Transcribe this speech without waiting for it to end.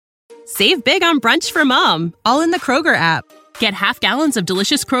Save big on brunch for mom, all in the Kroger app. Get half gallons of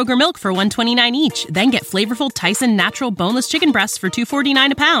delicious Kroger milk for $1.29 each. Then get flavorful Tyson natural boneless chicken breasts for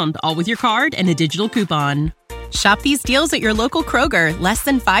 $2.49 a pound, all with your card and a digital coupon. Shop these deals at your local Kroger, less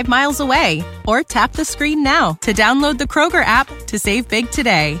than 5 miles away. Or tap the screen now to download the Kroger app to save big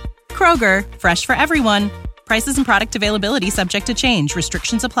today. Kroger, fresh for everyone. Prices and product availability subject to change.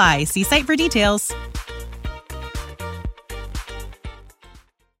 Restrictions apply. See site for details.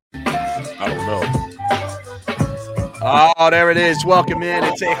 I don't know. Oh, there it is. Welcome in.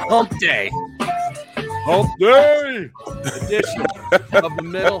 It's a hump day. Hump day edition of the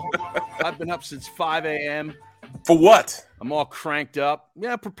middle. I've been up since 5 a.m. For what? I'm all cranked up.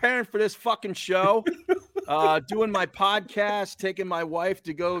 Yeah, preparing for this fucking show. Doing my podcast, taking my wife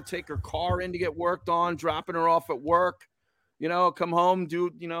to go take her car in to get worked on, dropping her off at work. You know, come home,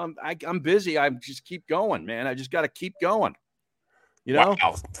 I'm busy. I just keep going, man. I just got to keep going. You know,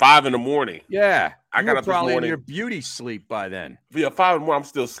 wow, 5 a.m. Yeah, I got up probably this morning. In your beauty sleep by then. Yeah, 5 a.m. I'm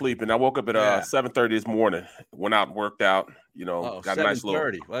still sleeping. I woke up at 7:30 this morning. Went out and worked out. You know, got a nice little.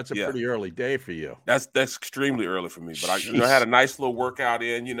 7:30. Well, that's a pretty early day for you. That's extremely early for me. But I had a nice little workout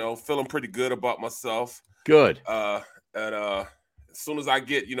in. You know, feeling pretty good about myself. Good. And as soon as I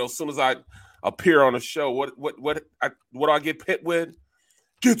get, as soon as I appear on the show, what do I get hit with?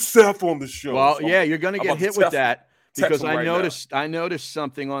 Get Seth on the show. Well, so you're going to get hit with that. Because I right noticed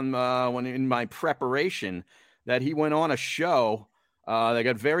something on when in my preparation that he went on a show that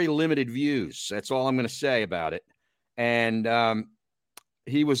got very limited views. That's all I'm going to say about it. And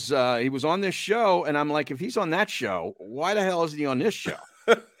he was on this show, and I'm like, if he's on that show, why the hell is he on this show?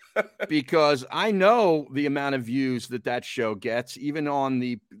 Because I know the amount of views that show gets, even on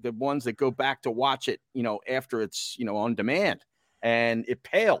the ones that go back to watch it, after it's on demand, and it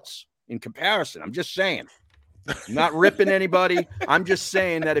pales in comparison. I'm just saying. I'm not ripping anybody. I'm just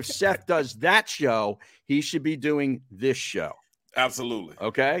saying that if Seth does that show, he should be doing this show. Absolutely.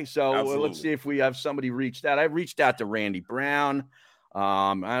 Okay. So let's see if we have somebody reached out. I reached out to Randy Brown.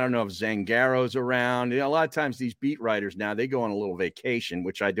 I don't know if Zangaro's around. A lot of times these beat writers now, they go on a little vacation,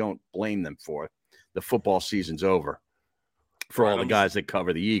 which I don't blame them for. The football season's over for all the guys that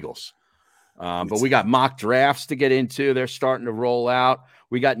cover the Eagles. But we got mock drafts to get into. They're starting to roll out.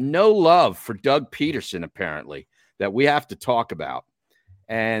 We got no love for Doug Peterson, apparently, that we have to talk about.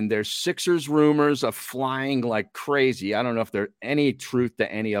 And there's Sixers rumors of flying like crazy. I don't know if there's any truth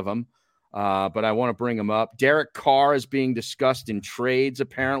to any of them, but I want to bring them up. Derek Carr is being discussed in trades,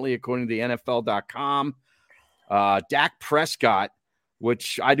 apparently, according to the NFL.com. Dak Prescott,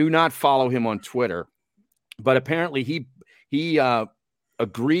 which I do not follow him on Twitter, but apparently he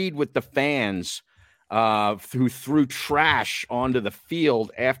agreed with the fans who threw trash onto the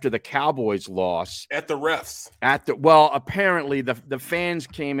field after the Cowboys loss. At the refs. Apparently the fans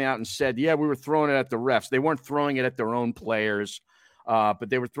came out and said, yeah, we were throwing it at the refs. They weren't throwing it at their own players, but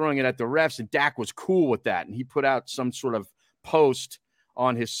they were throwing it at the refs, and Dak was cool with that. And he put out some sort of post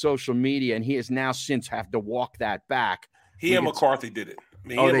on his social media, and he has now since have to walk that back. He and McCarthy did it.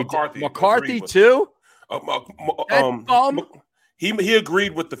 McCarthy too? He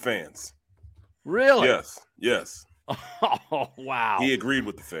agreed with the fans. Really? Yes. Oh, wow. He agreed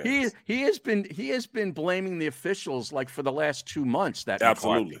with the fans. He has been blaming the officials like for the last 2 months. That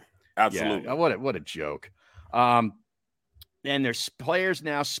absolutely. Yeah, what a joke. And there's players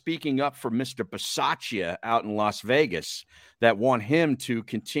now speaking up for Mr. Bisaccia out in Las Vegas that want him to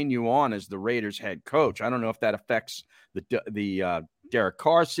continue on as the Raiders head coach. I don't know if that affects the Derek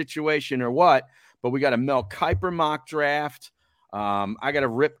Carr situation or what, but we got a Mel Kiper mock draft. I got to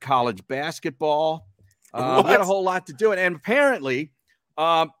rip college basketball. We got a whole lot to do. And apparently,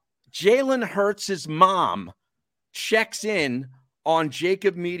 Jalen Hurts' mom checks in on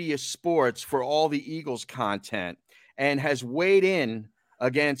Jacob Media Sports for all the Eagles content and has weighed in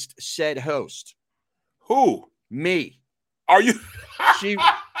against said host. Who? Me. Are you?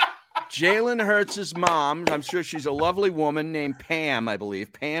 Jalen Hurts' mom, I'm sure she's a lovely woman named Pam, I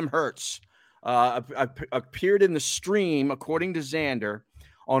believe. Pam Hurts. Appeared in the stream, according to Xander,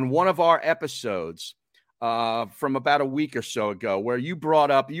 on one of our episodes from about a week or so ago, where you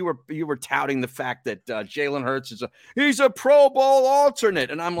brought up you were touting the fact that Jalen Hurts he's a Pro Bowl alternate,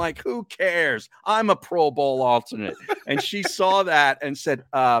 and I'm like, who cares? I'm a Pro Bowl alternate, and she saw that and said,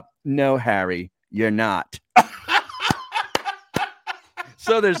 "No, Harry, you're not."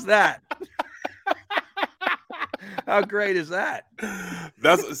 So there's that. How great is that?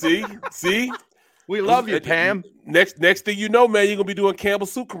 That's see. We love you, Pam. Next thing you know, man, you're gonna be doing Campbell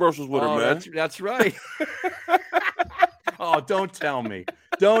soup commercials with her, man. That's right. Oh, don't tell me.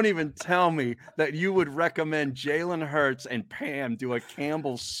 Don't even tell me that you would recommend Jalen Hurts and Pam do a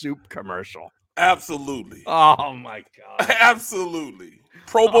Campbell's soup commercial. Absolutely. Oh, my God. Absolutely.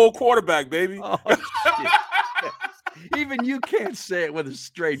 Pro Bowl quarterback, baby. Oh, shit. Even you can't say it with a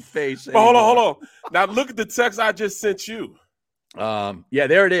straight face. But hold on. Now look at the text I just sent you. Yeah,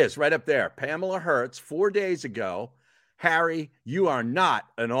 there it is, right up there. Pamela Hurts, 4 days ago. Harry, you are not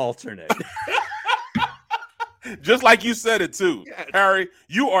an alternate. Just like you said it too, yes. Harry.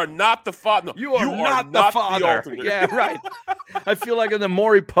 You are not the father. No, you are not the father. Yeah, right. I feel like on the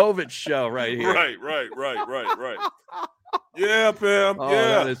Maury Povich show right here. Right. Yeah, Pam. Oh,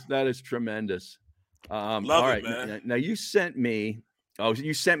 yeah, that is tremendous. Love all it, right, man. Now you sent me. Oh,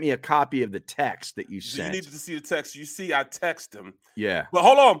 you sent me a copy of the text that you sent. You needed to see the text. You see, I text him. Yeah. But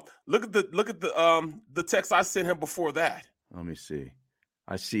hold on. Look at the text I sent him before that. Let me see.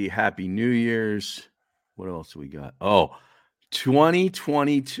 I see Happy New Year's. What else we got? Oh,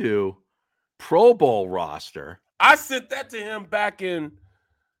 2022 Pro Bowl roster. I sent that to him back in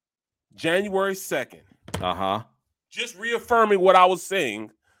January 2nd. Uh-huh. Just reaffirming what I was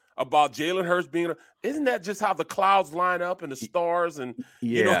saying about Jalen Hurts being isn't that just how the clouds line up and the stars and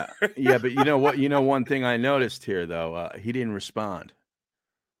yeah. Yeah, but you know what? You know one thing I noticed here though, he didn't respond.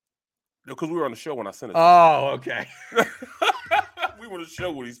 No, because we were on the show when I sent it. Oh, okay. We were on the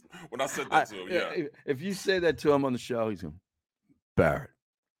show when I sent that to him. Yeah. If you say that to him on the show, he's going, Barrett.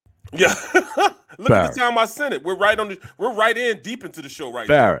 Yeah. Look Barrett. At the time I sent it. We're right in deep into the show right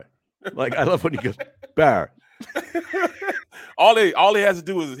Barrett. Now. Like I love when he goes, Barrett. all he has to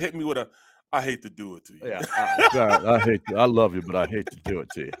do is hit me with I hate to do it to you. Yeah. Barrett, I love you, but I hate to do it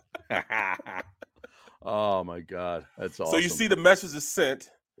to you. Oh my God. That's awesome. So you see the message is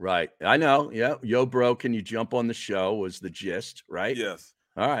sent. Right. I know. Yeah. Yo, bro, can you jump on the show was the gist, right? Yes.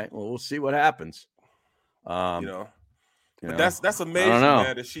 All right. Well, we'll see what happens. But that's amazing,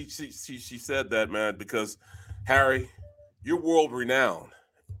 man. That she said that, man, because Harry, you're world renowned.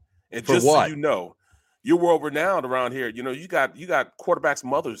 And for just what? So you know, you're world renowned around here. You know, you got quarterbacks'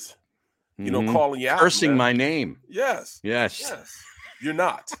 mothers, calling you out. Cursing my name. Yes. You're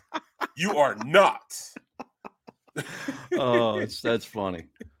not. You are not. Oh, that's funny.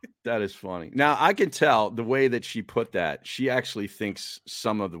 That is funny. Now I can tell the way that she put that. She actually thinks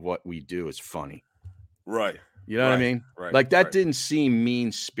some of what we do is funny. Right. You know what I mean? Right. Like that didn't seem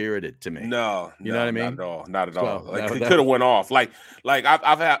mean-spirited to me. No, you know what I mean? Not at all. Like it could have went off. Like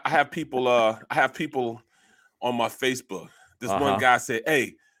I have people on my Facebook. This one guy said,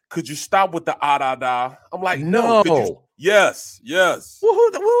 "Hey, could you stop with the da?" I'm like, no. Yes. Well,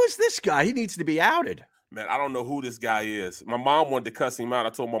 who is this guy? He needs to be outed. Man, I don't know who this guy is. My mom wanted to cuss him out. I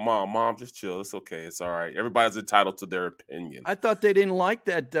told my mom, just chill. It's okay. It's all right. Everybody's entitled to their opinion. I thought they didn't like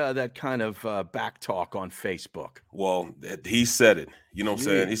that kind of back talk on Facebook. Well, he said it. You know what I'm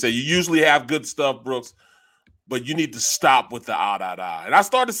saying? He said, you usually have good stuff, Brooks, but you need to stop with the da. And I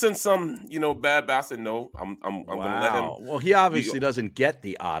started to send some, bad, but I said, no, I'm going to let him. Well, he obviously doesn't get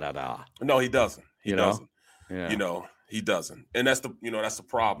the da. No, he doesn't. He doesn't. Yeah. He doesn't, and that's the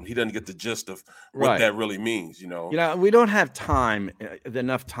problem. He doesn't get the gist of what that really means. We don't have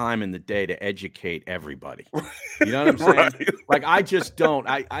enough time in the day to educate everybody. You know what I'm saying? Right. Like I just don't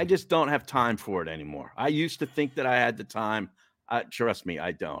have time for it anymore. I used to think that I had the time. Trust me,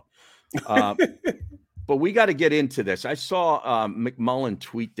 I don't. But we got to get into this. I saw McMullen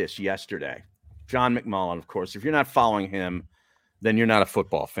tweet this yesterday. John McMullen, of course. If you're not following him, then you're not a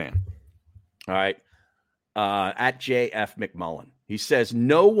football fan. All right. At JF McMullen. He says,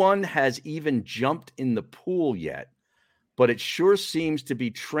 no one has even jumped in the pool yet, but it sure seems to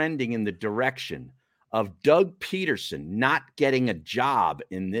be trending in the direction of Doug Peterson not getting a job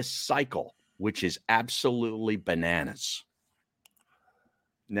in this cycle, which is absolutely bananas.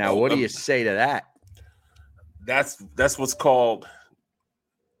 Now, what do you say to that? That's what's called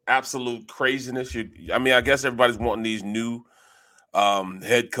absolute craziness. I guess everybody's wanting these new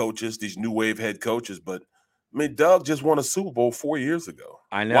head coaches, these new wave head coaches, but Doug just won a Super Bowl 4 years ago.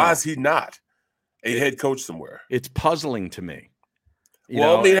 I know. Why is he not a head coach somewhere? It's puzzling to me.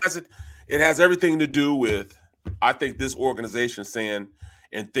 It has everything to do with, I think, this organization saying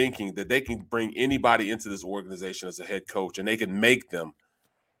and thinking that they can bring anybody into this organization as a head coach and they can make them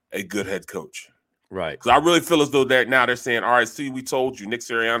a good head coach. Right. Because I really feel as though they're saying, all right, see, we told you Nick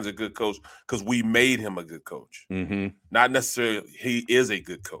Sirianni's a good coach because we made him a good coach. Mm-hmm. Not necessarily he is a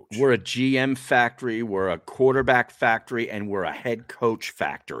good coach. We're a GM factory, we're a quarterback factory, and we're a head coach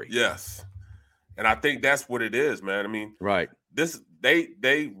factory. Yes. And I think that's what it is, man. Right.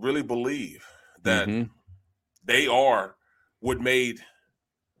 They really believe that they are what made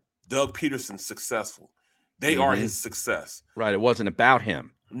Doug Peterson successful. They are his success. Right. It wasn't about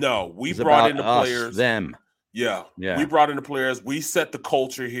him. No, we brought in the players. Them. Yeah. We brought in the players. We set the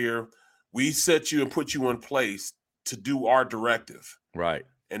culture here. We set you and put you in place to do our directive. Right.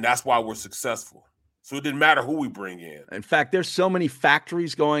 And that's why we're successful. So it didn't matter who we bring in. In fact, there's so many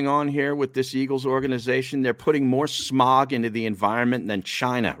factories going on here with this Eagles organization. They're putting more smog into the environment than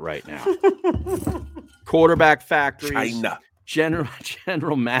China right now. Quarterback factories, China.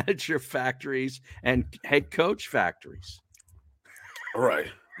 general manager factories, and head coach factories. Right.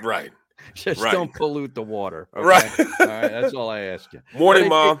 Just don't pollute the water. Okay? Right. All right. That's all I ask you. Morning,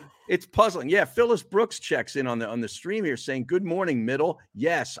 Mom. It's puzzling. Yeah. Phyllis Brooks checks in on the stream here saying, "Good morning, Middle.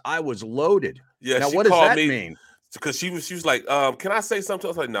 Yes, I was loaded." Yeah. Now, what does that mean? Because she was like, "Can I say something?"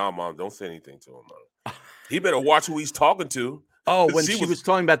 I was like, "No, Mom, don't say anything to him. He better watch who he's talking to." Oh, when she was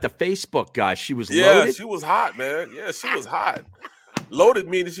talking about the Facebook guy, she was loaded? loaded? She was hot, man. Yeah, she was hot. Loaded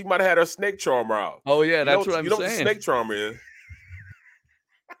meaning she might have had her snake charmer out. Oh, yeah, that's what I'm saying. You know what the snake charmer is?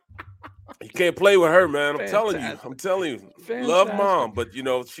 You can't play with her, man. I'm telling you. Fantastic. Love Mom, but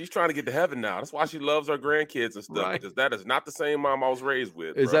she's trying to get to heaven now. That's why she loves her grandkids and stuff. Because that is not the same mom I was raised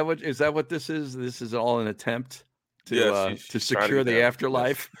with. Is that what this is? This is all an attempt to secure the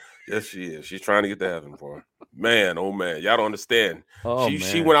afterlife. Yes, she is. She's trying to get to heaven for her. Man, oh man, y'all don't understand. Oh,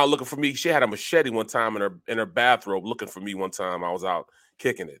 she went out looking for me. She had a machete one time in her bathrobe looking for me one time. I was out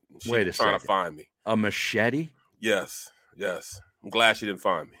kicking it. Wait a second. Trying to find me. A machete? Yes. I'm glad she didn't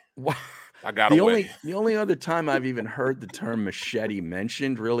find me. What? I got away. The only other time I've even heard the term machete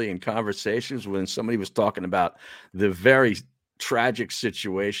mentioned really in conversations when somebody was talking about the very tragic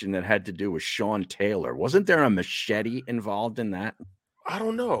situation that had to do with Sean Taylor. Wasn't there a machete involved in that? I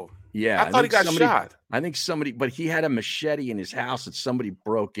don't know. Yeah. I thought he got shot. I think but he had a machete in his house that somebody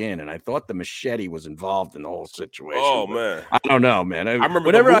broke in, and I thought the machete was involved in the whole situation. Oh, man. I don't know, man. I remember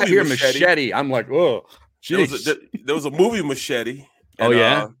whenever I hear machete, I'm like, oh, geez. There was a movie Machete.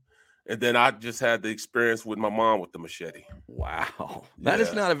 And, and then I just had the experience with my mom with the machete. Wow. That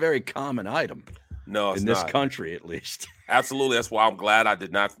is not a very common item. No, it's in this country, at least. Absolutely. That's why I'm glad I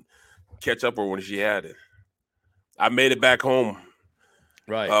did not catch up with her when she had it. I made it back home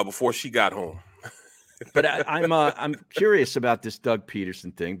before she got home. But I'm curious about this Doug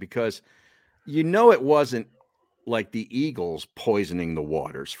Peterson thing because it wasn't like the Eagles poisoning the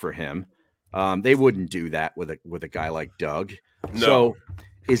waters for him. They wouldn't do that with a guy like Doug. No. So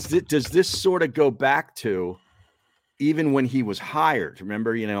does this sort of go back to even when he was hired?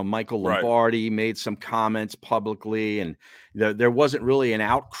 Remember, Michael Lombardi made some comments publicly, and there wasn't really an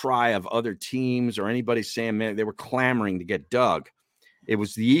outcry of other teams or anybody saying, man, they were clamoring to get Doug. It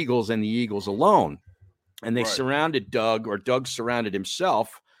was the Eagles and the Eagles alone. And they surrounded Doug, or Doug surrounded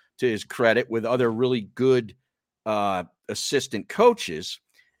himself, to his credit, with other really good assistant coaches.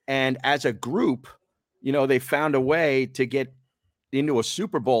 And as a group, they found a way to get into a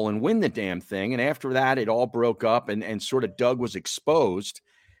Super Bowl and win the damn thing. And after that, it all broke up and sort of Doug was exposed,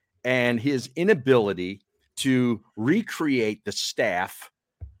 and his inability to recreate the staff,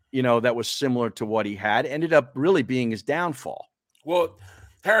 that was similar to what he had, ended up really being his downfall. Well,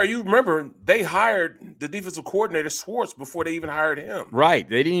 Harry, you remember they hired the defensive coordinator Schwartz before they even hired him. Right.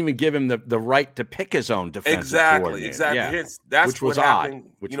 They didn't even give him the right to pick his own defensive coordinator. Exactly. Yeah. That's what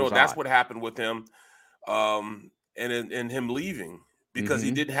happened. That's what happened with him. And him leaving because he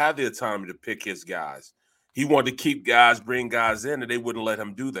didn't have the autonomy to pick his guys. He wanted to keep guys, bring guys in, and they wouldn't let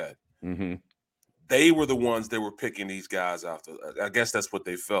him do that. Mm-hmm. They were the ones that were picking these guys after. I guess that's what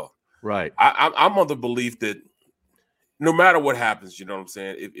they felt. Right. I'm on the belief that no matter what happens, you know what I'm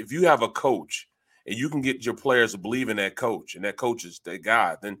saying? If you have a coach and you can get your players to believe in that coach and that coach is their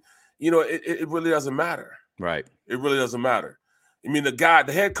guy, then, it really doesn't matter. Right. It really doesn't matter. I mean, the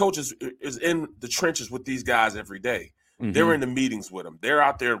head coach is in the trenches with these guys every day. Mm-hmm. They're in the meetings with them. They're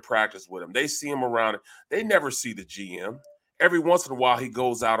out there in practice with them. They see him around. They never see the GM. Every once in a while, he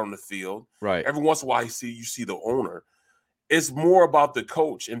goes out on the field. Right. Every once in a while, you see the owner. It's more about the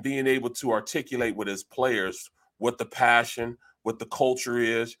coach and being able to articulate with his players what the passion, what the culture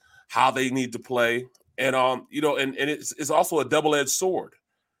is, how they need to play. And and it's also a double-edged sword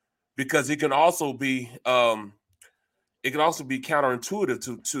because it can also be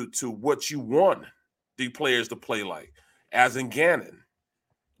counterintuitive to what you want the players to play like. As in Gannon.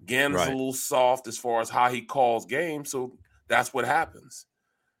 Gannon's a little soft as far as how he calls games, so that's what happens.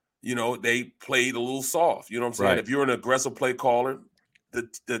 They played a little soft. You know what I'm saying? Right. If you're an aggressive play caller,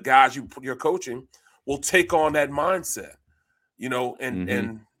 the guys you're coaching will take on that mindset,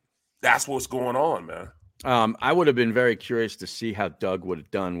 and that's what's going on, man. I would have been very curious to see how Doug would have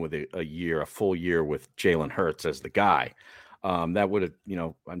done with a full year with Jalen Hurts as the guy. That would have,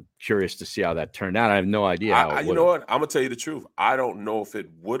 I'm curious to see how that turned out. I have no idea how it would. You know what? I'm going to tell you the truth. I don't know if it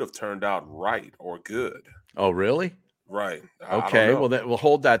would have turned out right or good. Oh, really? Right. Okay. Well, we'll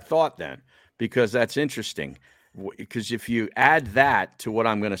hold that thought then, because that's interesting. Because if you add that to what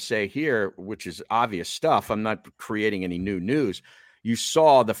I'm going to say here, which is obvious stuff, I'm not creating any new news. You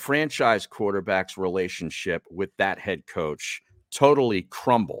saw the franchise quarterback's relationship with that head coach totally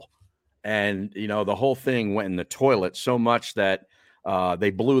crumble. And, the whole thing went in the toilet so much that they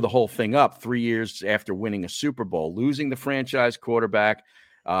blew the whole thing up 3 years after winning a Super Bowl, losing the franchise quarterback,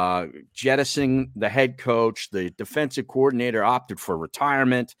 jettisoning the head coach. The defensive coordinator opted for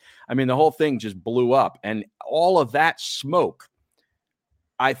retirement. I mean, the whole thing just blew up. And all of that smoke,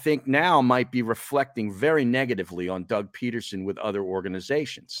 I think now might be reflecting very negatively on Doug Peterson with other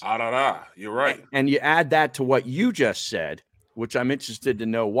organizations. You're right. And you add that to what you just said, which I'm interested to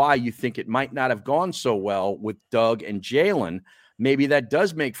know why you think it might not have gone so well with Doug and Jalen. Maybe that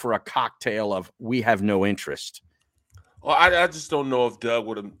does make for a cocktail of we have no interest. Well, I just don't know if Doug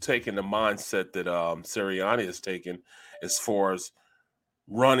would have taken the mindset that Sirianni has taken as far as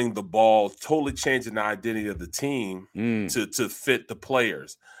running the ball, totally changing the identity of the team to fit the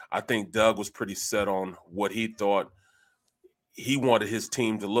players. I think Doug was pretty set on what he thought he wanted his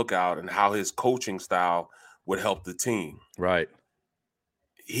team to look out and how his coaching style would help the team. Right.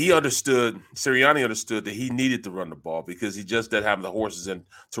 Sirianni understood that he needed to run the ball because he just didn't have the horses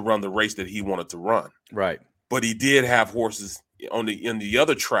to run the race that he wanted to run. Right. But he did have horses in the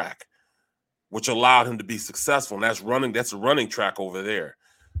other track, which allowed him to be successful. And that's a running track over there.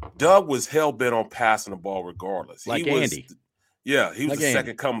 Doug was hell-bent on passing the ball regardless. Like Andy. He was the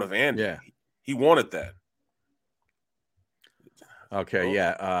second coming of Andy. Yeah. He wanted that. Okay,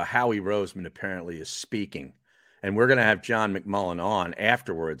 Howie Roseman apparently is speaking. And we're going to have John McMullen on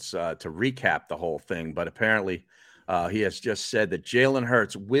afterwards to recap the whole thing. But apparently he has just said that Jalen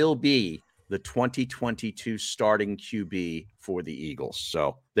Hurts will be the 2022 starting QB for the Eagles.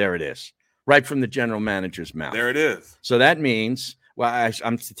 So there it is, right from the general manager's mouth. There it is. So that means,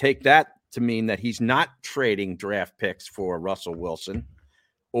 I'm to take that to mean that he's not trading draft picks for Russell Wilson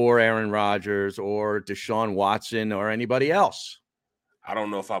or Aaron Rodgers or Deshaun Watson or anybody else. I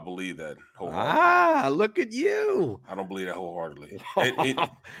don't know if I believe that wholeheartedly. Look at you. I don't believe that wholeheartedly.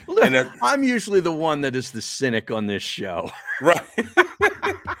 I'm usually the one that is the cynic on this show. Right.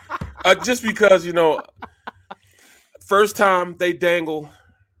 Just because, first time they dangle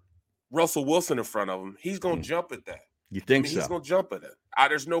Russell Wilson in front of him, he's going to jump at that. You think so? He's going to jump at it.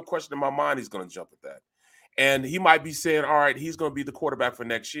 There's no question in my mind he's going to jump at that. And he might be saying, all right, he's going to be the quarterback for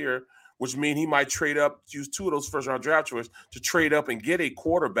next year, which means he might trade up, use two of those first-round draft choices to trade up and get a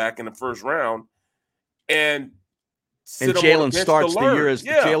quarterback in the first round. And Jalen starts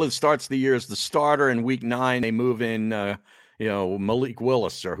the year as the starter. In week 9, they move in Malik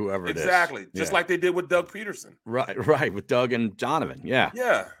Willis or whoever it is. Exactly. Just like they did with Doug Peterson. Right. With Doug and Donovan. Yeah.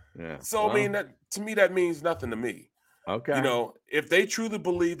 So, to me, that means nothing to me. Okay. If they truly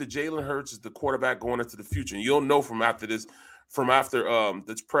believe that Jalen Hurts is the quarterback going into the future, and you'll know from after this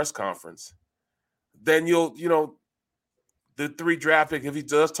press conference, then the 3 draft picks, if he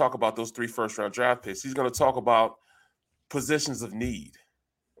does talk about those 3 first-round draft picks, he's going to talk about positions of need.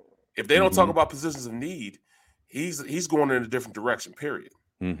 If they don't talk about positions of need, he's going in a different direction, period.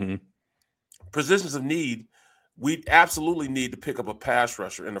 Mm-hmm. Positions of need, we absolutely need to pick up a pass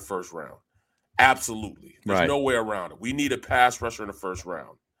rusher in the first round. Absolutely. There's no way around it. We need a pass rusher in the first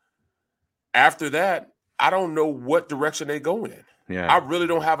round. After that, I don't know what direction they go in. Yeah. I really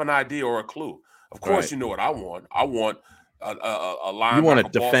don't have an idea or a clue. Of course, you know what I want. I want a linebacker. You want a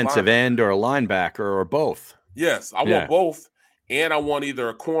defensive end or a linebacker or both. Yes, I want both. And I want either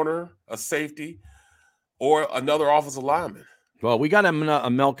a corner, a safety, or another offensive lineman. Well, we got a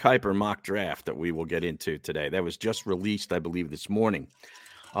Mel Kiper mock draft that we will get into today. That was just released, I believe, this morning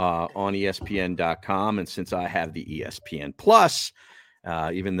on ESPN.com. And since I have the ESPN Plus,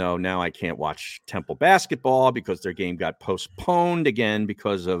 even though now I can't watch Temple basketball because their game got postponed again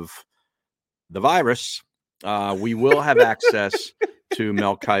because of the virus, we will have access to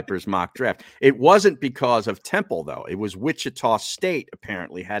Mel Kiper's mock draft. It wasn't because of Temple, though. It was Wichita State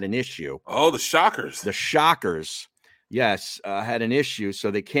apparently had an issue. Oh, the Shockers. The Shockers, yes, had an issue.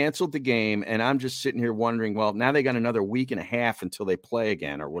 So they canceled the game, and I'm just sitting here wondering, well, now they got another week and a half until they play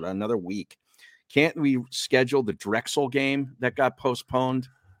again, or what? Another week. Can't we schedule the Drexel game that got postponed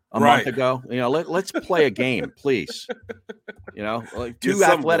a month ago? Let's play a game, please. Two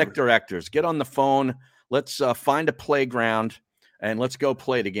athletic directors, get on the phone. Let's find a playground and let's go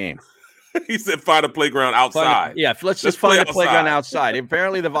play the game. He said find a playground outside. Let's just find a playground outside.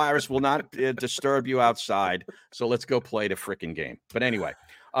 Apparently the virus will not disturb you outside, so let's go play the freaking game. But anyway,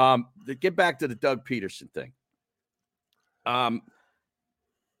 get back to the Doug Peterson thing.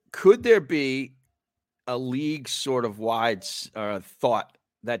 Could there be a league sort of wide thought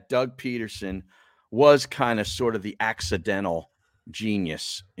that Doug Peterson was kind of sort of the accidental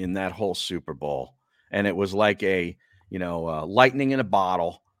genius in that whole Super Bowl, and it was like a lightning in a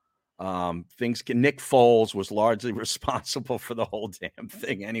bottle. Nick Foles was largely responsible for the whole damn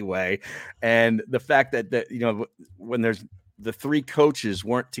thing anyway, and the fact that when there's the three coaches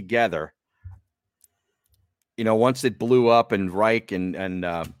weren't together, once it blew up and Reich and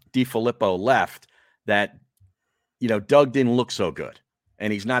DiFilippo left, that Doug didn't look so good,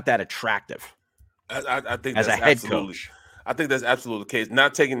 and he's not that attractive. I think as that's a head coach. I think that's absolutely the case.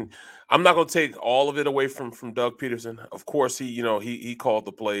 I'm not going to take all of it away from Doug Peterson. Of course, he called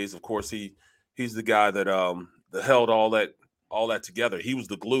the plays. Of course, he's the guy that held all that together. He was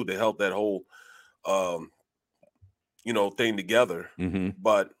the glue that held that whole thing together. Mm-hmm.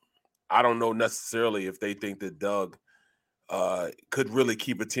 But I don't know necessarily if they think that Doug could really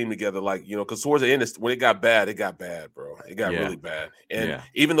keep a team together, because towards the end, when it got bad, bro. It got really bad. And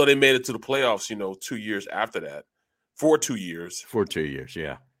even though they made it to the playoffs, 2 years after that, for 2 years,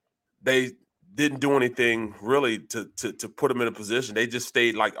 yeah, they didn't do anything really to put them in a position. They just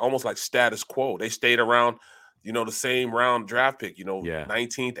stayed almost like status quo. They stayed around, the same round draft pick,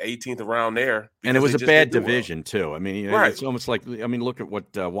 19th, 18th around there. And it was a bad division too. I mean, right. It's almost like, look at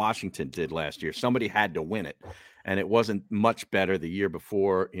what Washington did last year. Somebody had to win it. And it wasn't much better the year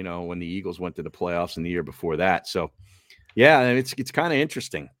before, when the Eagles went to the playoffs, and the year before that. So, yeah, it's kind of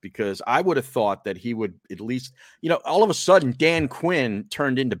interesting, because I would have thought that he would at least, all of a sudden Dan Quinn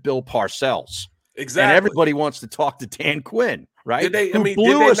turned into Bill Parcells. Exactly. And everybody wants to talk to Dan Quinn, right?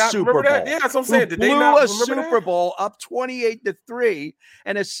 Blew a Super Bowl. Yeah, that's what I'm saying. Blew a Super Bowl up 28-3,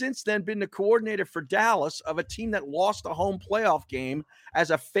 and has since then been the coordinator for Dallas of a team that lost a home playoff game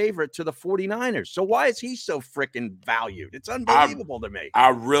as a favorite to the 49ers. So why is he so freaking valued? It's unbelievable to me. I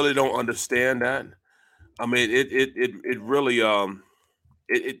really don't understand that. I mean, it really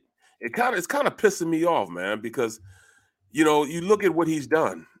it's kind of pissing me off, man, because you look at what he's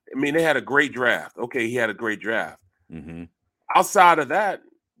done. I mean, they had a great draft. Okay, he had a great draft. Mm-hmm. Outside of that,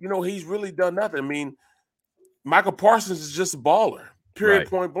 he's really done nothing. I mean, Michael Parsons is just a baller. Period. Right.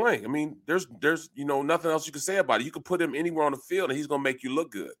 Point blank. I mean, there's nothing else you can say about it. You can put him anywhere on the field and he's going to make you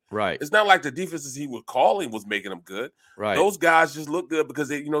look good. Right. It's not like the defenses he was calling was making them good. Right. Those guys just look good because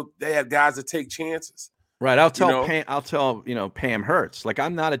they have guys that take chances. Right. I'll tell Pam Hurts,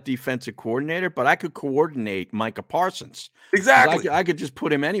 I'm not a defensive coordinator, but I could coordinate Micah Parsons. Exactly. I could just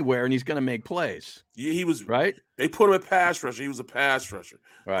put him anywhere and he's going to make plays. Yeah, he was right. They put him at pass rusher. He was a pass rusher.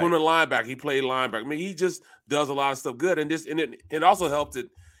 Right. Put him in linebacker. He played linebacker. I mean, he just does a lot of stuff good. And it also helped that,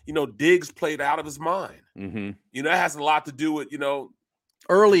 Diggs played out of his mind. Mm-hmm. That has a lot to do with,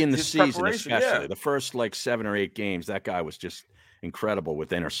 early in the season, especially the first 7 or 8 games, that guy was just incredible with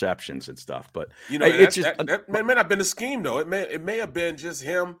interceptions and stuff. But that may not have been a scheme though. It may have been just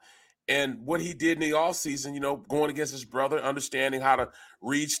him and what he did in the offseason, going against his brother, understanding how to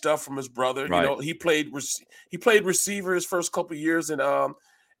read stuff from his brother. Right. He played receiver his first couple of years in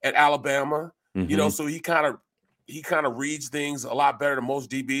at Alabama. Mm-hmm. So he kind of reads things a lot better than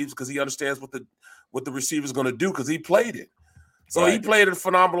most DBs because he understands what the receiver's going to do because he played it. So He played at a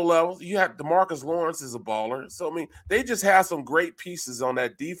phenomenal level. You had DeMarcus Lawrence is a baller. So, I mean, they just have some great pieces on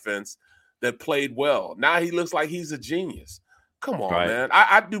that defense that played well. Now he looks like he's a genius. Come on, man.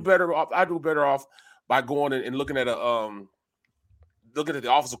 I do better off by going and looking at the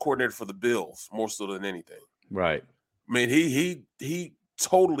offensive coordinator for the Bills more so than anything. Right. I mean, he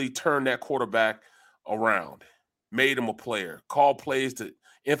totally turned that quarterback around, made him a player, called plays to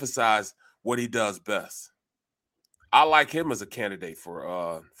emphasize what he does best. I like him as a candidate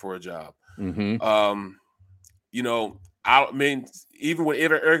for a job. Mm-hmm. I mean, even with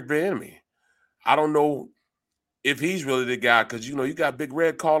Eric Bieniemy, I don't know if he's really the guy because you got Big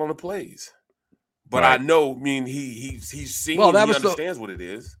Red calling the plays. But I know, he's seen. Well, he understands what it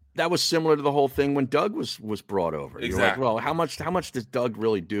is. That was similar to the whole thing when Doug was brought over. Exactly. You're like, well, how much does Doug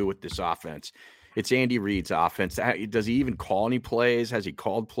really do with this offense? It's Andy Reid's offense. Does he even call any plays? Has he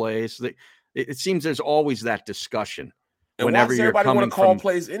called plays? It seems there's always that discussion. And whenever you're coming want to call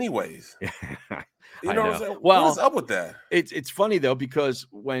plays anyways? What I'm saying? Well, what's up with that? It's funny though because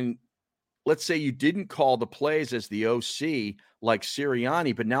when, let's say you didn't call the plays as the OC like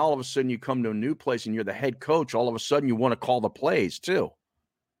Sirianni, but now all of a sudden you come to a new place and you're the head coach. All of a sudden you want to call the plays too.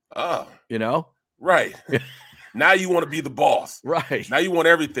 Oh, you know? Right. Now you want to be the boss. Right. Now you want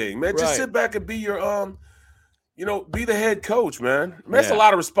everything, man. Just Right. sit back and be your be the head coach, man. That's a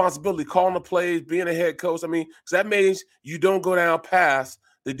lot of responsibility, calling the plays, being a head coach. I mean, because that means you don't go down past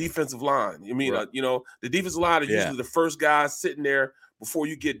the defensive line. You mean, Right. the defensive line is usually the first guy sitting there before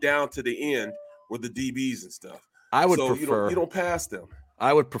you get down to the end with the DBs and stuff. I would prefer you don't pass them.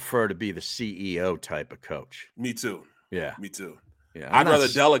 I would prefer to be the CEO type of coach. Me too. Yeah. Me too. Yeah. I'd rather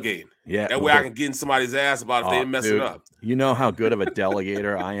delegate. Yeah. That way I can get in somebody's ass about if they mess it up. You know how good of a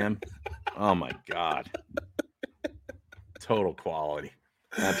delegator I am? Oh my God. Total quality.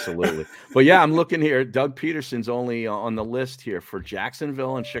 Absolutely. But yeah, I'm looking here. Doug Peterson's only on the list here for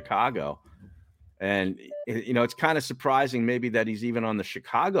Jacksonville and Chicago. And, it's kind of surprising maybe that he's even on the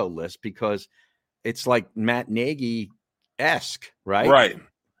Chicago list because it's like Matt Nagy-esque, right? Right.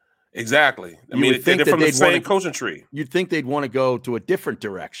 Exactly. I mean, they're from the same coaching tree. You'd think they'd want to go to a different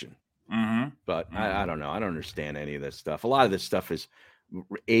direction. Mm-hmm. But I don't know. I don't understand any of this stuff. A lot of this stuff is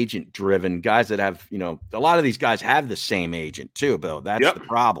agent driven. Guys that have, a lot of these guys have the same agent too, Bill. That's the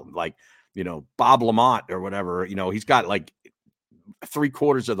problem. Like, Bob Lamont or whatever, he's got like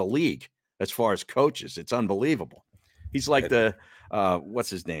 3/4 of the league as far as coaches. It's unbelievable. He's like the what's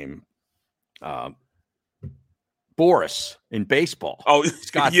his name? Boris in baseball. Oh,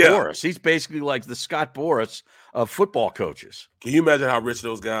 Scott Boris. He's basically like the Scott Boris of football coaches. Can you imagine how rich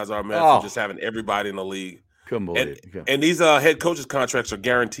those guys are, man? For just having everybody in the league. Couldn't believe it. And these head coaches' contracts are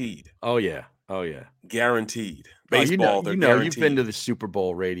guaranteed. Oh yeah. Guaranteed. Baseball, they're guaranteed. You've been to the Super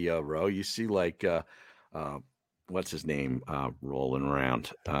Bowl radio row. You see like what's his name rolling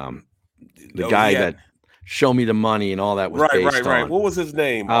around. The guy that Show Me the Money and all that was based on. What was his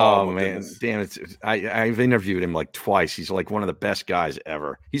name? Oh man, damn it! I've interviewed him like twice. He's like one of the best guys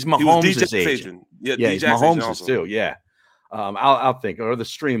ever. He's Mahomes' agent. Yeah, he's Mahomes' too. Yeah, I'll think, or the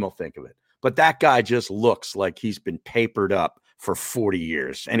stream will think of it. But that guy just looks like he's been papered up for 40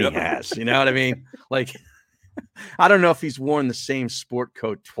 years, and he has. You know what I mean? Like, I don't know if he's worn the same sport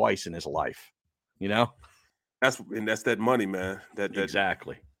coat twice in his life. That's that money, man. That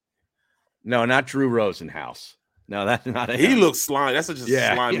exactly. No, not Drew Rosenhaus. No, that's not him. He looks slimy. That's just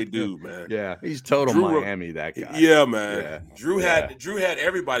a slimy dude, man. Yeah, he's total Miami, that guy. Yeah, man. Yeah. Drew had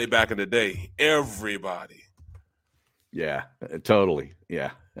everybody back in the day. Everybody. Yeah, totally.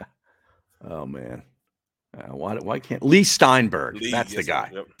 Yeah. Oh man. Why can't Lee Steinberg? That's the guy.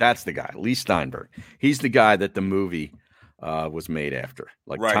 Yep. That's the guy. Lee Steinberg. He's the guy that the movie was made after.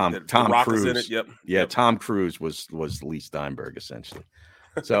 Like Tom Cruise. In it. Yep. Yeah, Tom Cruise was Lee Steinberg essentially.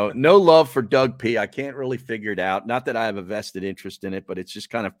 So no love for Doug P. I can't really figure it out. Not that I have a vested interest in it, but it's just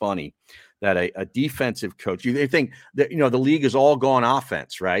kind of funny that a defensive coach, you think that, the league is all gone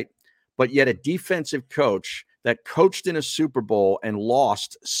offense, right? But yet a defensive coach that coached in a Super Bowl and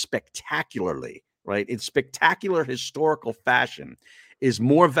lost spectacularly, right? In spectacular historical fashion is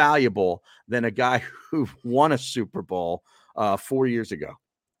more valuable than a guy who won a Super Bowl 4 years ago.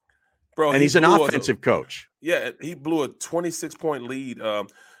 Bro, and he's an offensive coach. Yeah, he blew a 26-point lead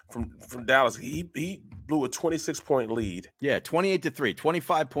from Dallas. He blew a 26-point lead. Yeah, 28-3,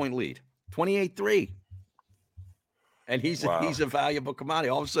 25-point lead, 28-3. And he's a valuable commodity.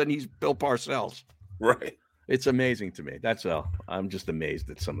 All of a sudden, he's Bill Parcells. Right. It's amazing to me. That's all. I'm just amazed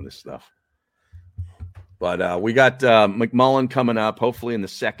at some of this stuff. But we got McMullen coming up, hopefully in the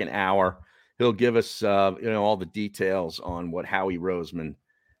second hour. He'll give us all the details on what Howie Roseman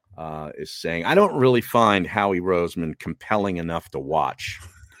is saying. I don't really find Howie Roseman compelling enough to watch.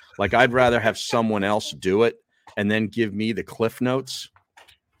 Like, I'd rather have someone else do it and then give me the cliff notes.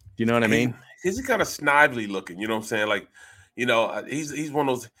 Do you know what I mean? He's kind of snively looking. You know what I'm saying? Like, he's one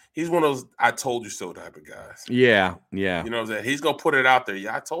of those I told you so type of guys. Yeah. You know what I'm saying? He's gonna put it out there.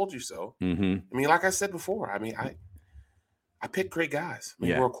 Yeah, I told you so. Mm-hmm. I mean, like I said before, I pick great guys.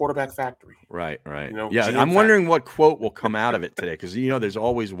 We're a quarterback factory. Right. I'm wondering what quote will come out of it today, because there's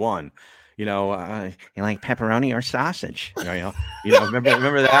always one. You like pepperoni or sausage?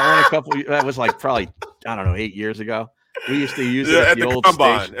 Remember that one? That was like probably 8 years ago. We used to use it at the old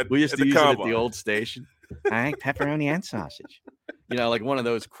station. We used to use it at the old station. I like pepperoni and sausage. Like one of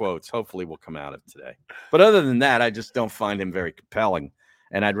those quotes. Hopefully, will come out of today. But other than that, I just don't find him very compelling.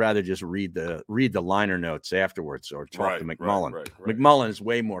 And I'd rather just read the liner notes afterwards or talk to McMullen. Right. McMullen is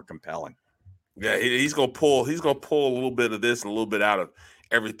way more compelling. Yeah, he's gonna pull a little bit of this and a little bit out of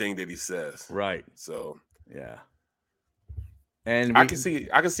everything that he says. Right. So yeah. And I can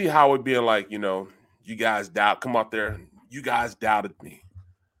see how it being like, you guys come out there, you guys doubted me,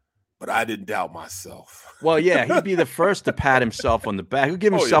 but I didn't doubt myself. Well, yeah, he'd be the first to pat himself on the back. He'd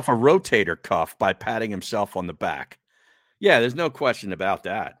give himself a rotator cuff by patting himself on the back. Yeah, there's no question about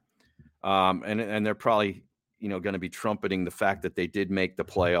that. And they're probably, going to be trumpeting the fact that they did make the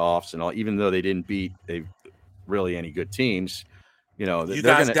playoffs and all, even though they didn't beat really any good teams. You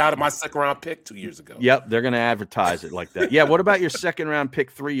guys doubted my second round pick 2 years ago. Yep, they're going to advertise it like that. Yeah, what about your second round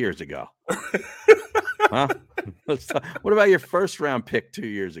pick 3 years ago? Huh? What about your first round pick 2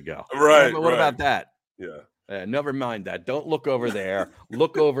 years ago? Right. What about that? Yeah. Never mind that. Don't look over there.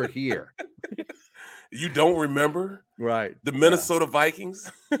 Look over here. You don't remember? Right. The Minnesota Vikings?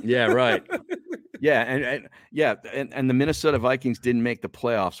 Yeah, right. Yeah, and the Minnesota Vikings didn't make the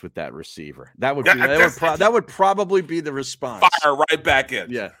playoffs with that receiver. That would probably be the response. Fire right back at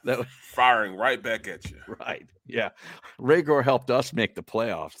you. Yeah, firing right back at you. Right. Yeah. Ray Gore helped us make the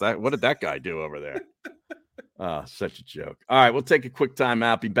playoffs. What did that guy do over there? Such a joke. All right, we'll take a quick time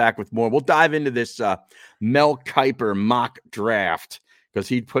out. Be back with more. We'll dive into this Mel Kiper mock draft because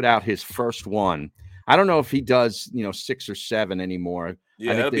he put out his first one. I don't know if he does, 6 or 7 anymore.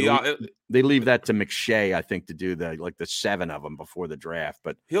 Yeah, they leave that to McShay, I think, to do the 7 of them before the draft.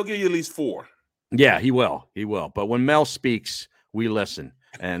 But he'll give you at least 4. Yeah, he will. He will. But when Mel speaks, we listen,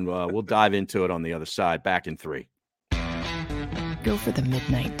 and we'll dive into it on the other side. Back in 3. Go for the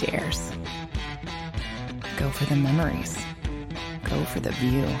midnight dares. Go for the memories. Go for the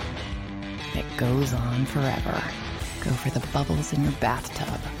view that goes on forever. Go for the bubbles in your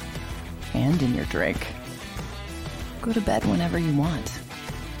bathtub and in your drink. Go to bed whenever you want.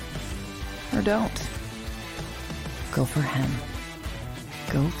 Or don't. Go for him.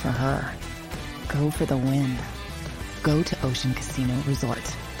 Go for her. Go for the win. Go to Ocean Casino Resort.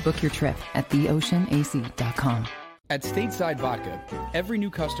 Book your trip at theoceanac.com. At Stateside Vodka, every new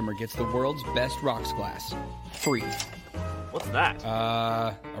customer gets the world's best rocks glass. Free. What's that?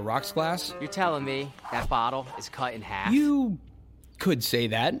 A rocks glass? You're telling me that bottle is cut in half? You could say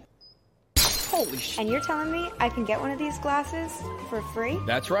that. Holy shit. And you're telling me I can get one of these glasses for free?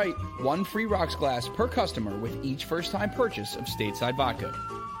 That's right. 1 free rocks glass per customer with each first-time purchase of Stateside Vodka.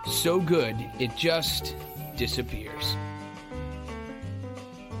 So good, it just disappears.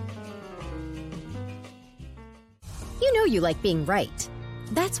 You know you like being right.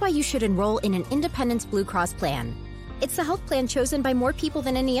 That's why you should enroll in an Independence Blue Cross plan. It's the health plan chosen by more people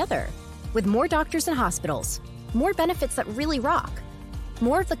than any other, with more doctors and hospitals, more benefits that really rock,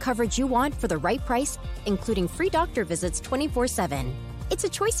 more of the coverage you want for the right price, including free doctor visits 24/7. It's a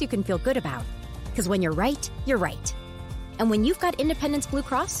choice you can feel good about, because when you're right, you're right. And when you've got Independence Blue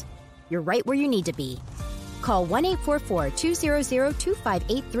Cross, you're right where you need to be. Call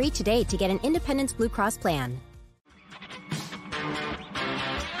 1-844-200-2583 today to get an Independence Blue Cross plan.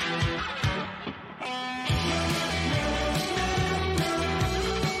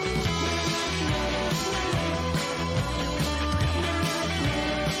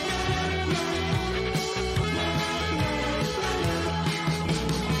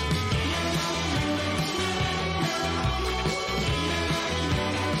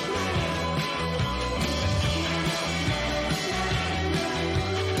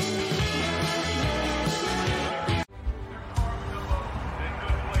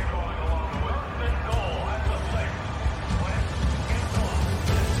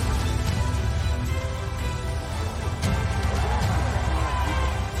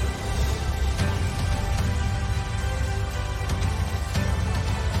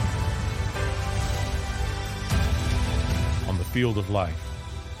 Field of life,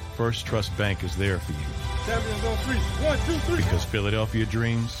 First Trust Bank is there for you. Champions on 3. 1, 2, 3. Because Philadelphia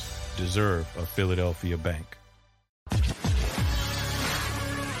dreams deserve a Philadelphia bank.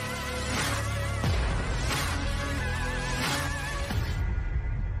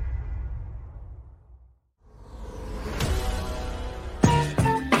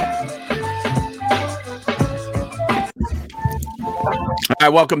 All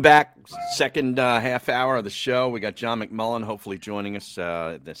right, welcome back. Second half hour of the show. We got John McMullen hopefully joining us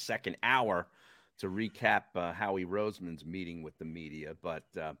the second hour to recap Howie Roseman's meeting with the media. But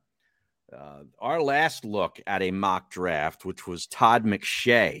our last look at a mock draft, which was Todd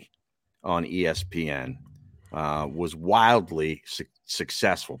McShay on ESPN, was wildly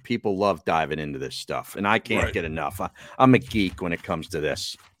successful. People love diving into this stuff, and I can't get enough. I'm a geek when it comes to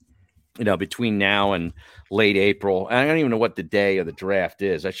this. Between now and late April, I don't even know what the day of the draft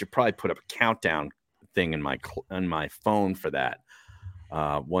is. I should probably put up a countdown thing in my phone for that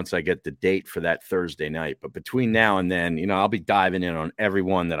once I get the date for that Thursday night. But between now and then, I'll be diving in on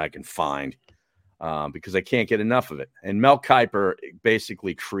everyone that I can find because I can't get enough of it. And Mel Kiper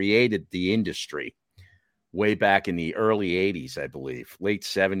basically created the industry way back in the early 80s, I believe, late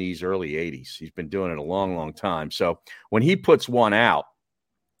 70s, early 80s. He's been doing it a long, long time. So when he puts one out,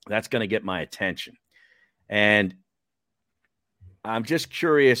 that's going to get my attention. And I'm just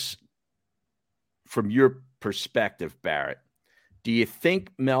curious from your perspective, Barrett, do you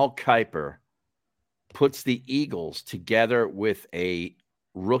think Mel Kiper puts the Eagles together with a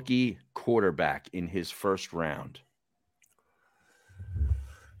rookie quarterback in his first round?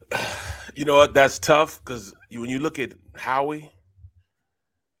 You know what? That's tough because when you look at Howie,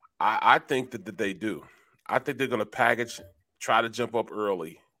 I think that they do. I think they're going to package, try to jump up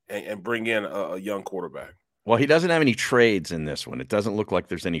early, and bring in a young quarterback. Well, he doesn't have any trades in this one. It doesn't look like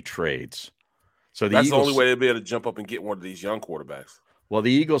there's any trades. So that's Eagles, the only way they'll be able to jump up and get one of these young quarterbacks. Well,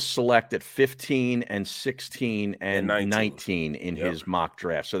 the Eagles select at 15 and 16 and 19 in his mock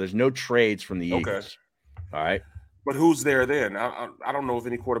draft. So there's no trades from the Eagles. All right. But who's there then? I don't know if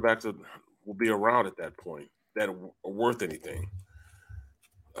any quarterbacks will be around at that point that are worth anything.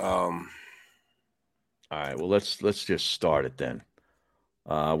 All right. Well, let's just start it then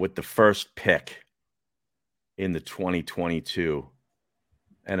with the first pick in the 2022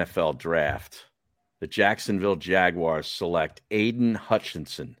 NFL Draft. The Jacksonville Jaguars select Aiden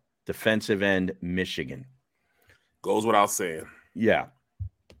Hutchinson, defensive end, Michigan. Goes without saying. Yeah.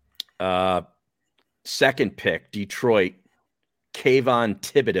 Second pick, Detroit, Kayvon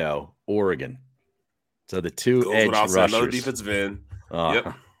Thibodeau, Oregon. So the two Goes edge rushers. Another defensive end.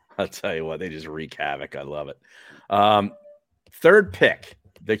 Yep. I'll tell you what, they just wreak havoc. I love it. Third pick,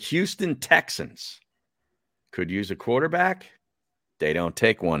 the Houston Texans. Could use a quarterback. They don't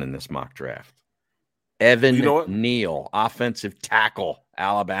take one in this mock draft. Evan Neal, offensive tackle,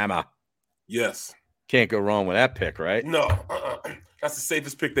 Alabama. Yes. Can't go wrong with that pick, right? No. That's the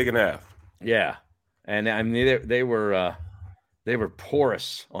safest pick they can have. Yeah. And I mean, they were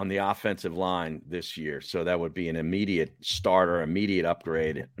porous on the offensive line this year. So that would be an immediate starter, immediate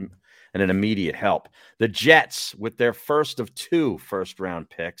upgrade, and an immediate help. The Jets, with their first of 2 first-round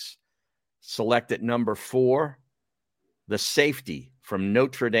picks, select at number 4, the safety from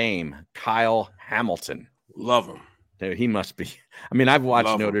Notre Dame, Kyle Hamilton. Love him. Dude, he must be. I mean, I've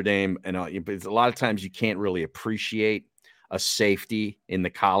watched Notre Dame, and but a lot of times you can't really appreciate a safety in the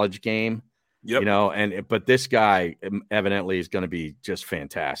college game. Yep. You know, but this guy evidently is going to be just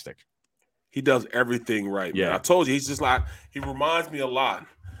fantastic. He does everything right. Yeah. Man. I told you, he's just like, he reminds me a lot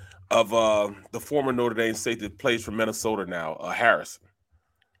of the former Notre Dame safety that plays for Minnesota now, Harrison.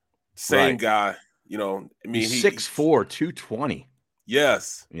 Same guy. You know, I mean, he's 6'4", 220.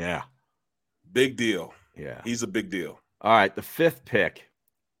 Yes. Yeah. Big deal. Yeah. He's a big deal. All right. The 5th pick,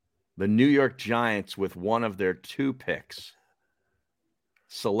 the New York Giants, with one of their 2 picks,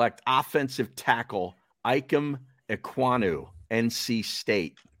 select offensive tackle Ikem Ekwonu, NC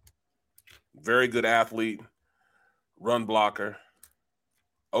State. Very good athlete, run blocker.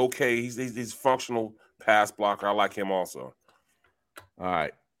 Okay, he's functional pass blocker. I like him also. All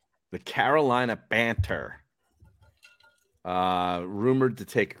right. The Carolina Banter, rumored to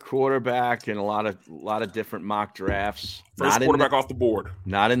take a quarterback in a lot of different mock drafts. First quarterback off the board.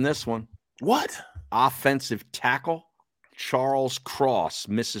 Not in this one. What? Offensive tackle Charles Cross,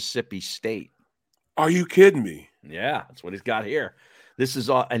 Mississippi State. Are you kidding me? Yeah, that's what he's got here. This is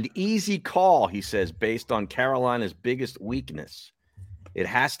an easy call, he says, based on Carolina's biggest weakness. It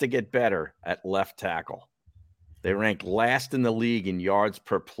has to get better at left tackle. They ranked last in the league in yards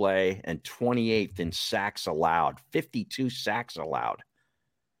per play and 28th in sacks allowed, 52 sacks allowed.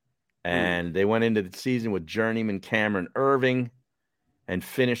 And they went into the season with journeyman Cameron Irving and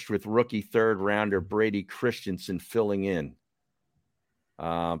finished with rookie third-rounder Brady Christensen filling in.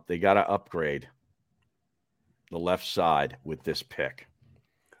 They got to upgrade the left side with this pick.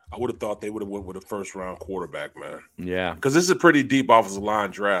 I would have thought they would have went with a first-round quarterback, man. Yeah. Because this is a pretty deep offensive line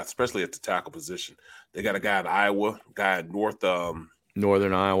draft, especially at the tackle position. They got a guy in Iowa, guy in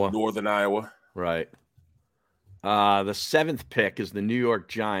Northern Iowa. Northern Iowa. Right. The 7th pick is the New York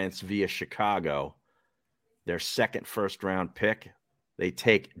Giants via Chicago. Their second first-round pick. They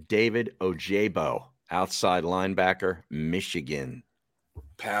take David Ojabo, outside linebacker, Michigan.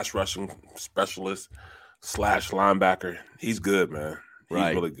 Pass rushing specialist / linebacker. He's good, man. He's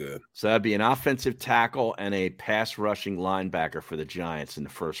really good. So that'd be an offensive tackle and a pass rushing linebacker for the Giants in the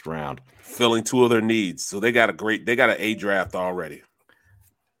first round. Filling 2 of their needs. So they got an A draft already.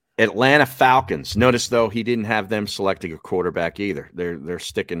 Atlanta Falcons. Notice, though, he didn't have them selecting a quarterback either. They're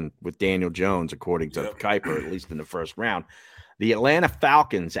sticking with Daniel Jones, according to Kiper, at least in the first round. The Atlanta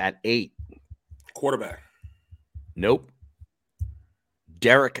Falcons at 8. Quarterback. Nope.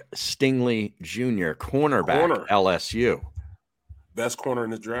 Derek Stingley Jr., cornerback, LSU. Best corner in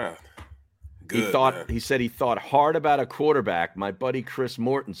the draft. Good, He said he thought hard about a quarterback. My buddy Chris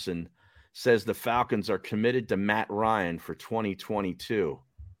Mortensen says the Falcons are committed to Matt Ryan for 2022.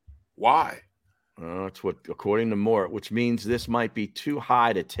 Why? That's what, according to Mort, which means this might be too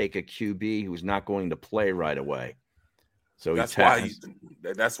high to take a QB who's not going to play right away. So that's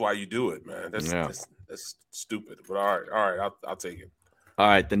why you do it, man. That's stupid. But all right, I'll take it. All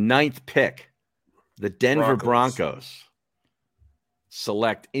right, the 9th pick, the Denver Broncos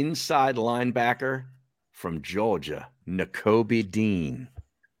select inside linebacker from Georgia, Nakobe Dean.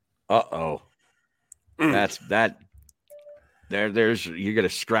 That's that. There's you're gonna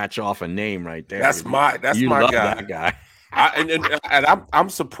scratch off a name right there. That's my guy. That guy. I'm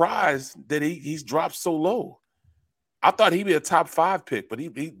surprised that he's dropped so low. I thought he'd be a top 5 pick, but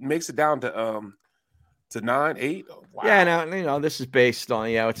he makes it down to 9, 8. Wow. Yeah, now this is based on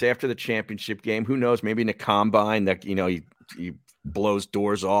it's after the championship game. Who knows? Maybe in a combine that he blows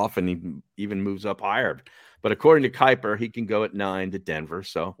doors off and he even moves up higher. But according to Kuiper, he can go at 9 to Denver.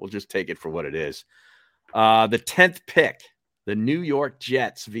 So we'll just take it for what it is. The 10th pick, the New York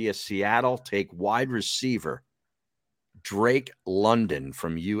Jets via Seattle take wide receiver Drake London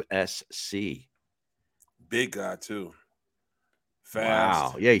from USC. Big guy too.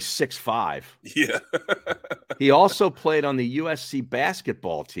 Fast. Wow. Yeah, he's 6'5". Yeah. He also played on the USC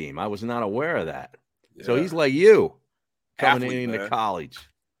basketball team. I was not aware of that. Yeah. So he's like you coming into college.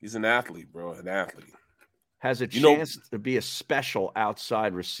 He's an athlete, bro. An athlete. Has a chance to be a special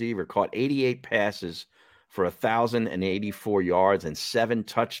outside receiver. Caught 88 passes for 1,084 yards and 7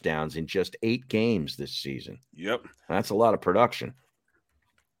 touchdowns in just 8 games this season. Yep. That's a lot of production.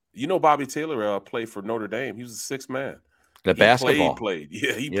 Bobby Taylor played for Notre Dame. He was the 6th man. Basketball. Played.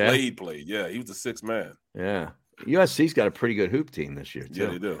 Yeah, he played. Yeah, he was the 6th man. Yeah. USC's got a pretty good hoop team this year, too. Yeah,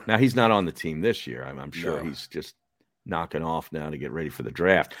 they do. Now, he's not on the team this year. I'm sure he's just knocking off now to get ready for the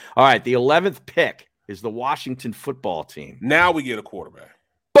draft. All right, the 11th pick is the Washington football team. Now we get a quarterback.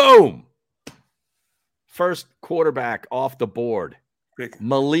 Boom! First quarterback off the board.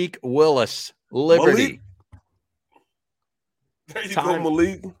 Malik Willis, Liberty. There you go,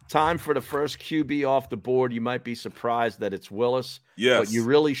 Malik. Time for the first QB off the board. You might be surprised that it's Willis. Yes. But you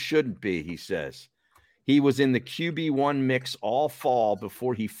really shouldn't be, he says. He was in the QB1 mix all fall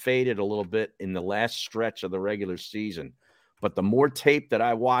before he faded a little bit in the last stretch of the regular season. But the more tape that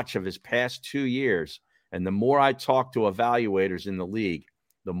I watch of his past 2 years and the more I talk to evaluators in the league,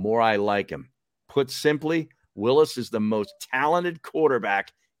 the more I like him. Put simply, Willis is the most talented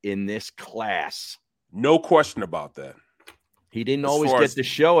quarterback in this class. No question about that. He didn't always get to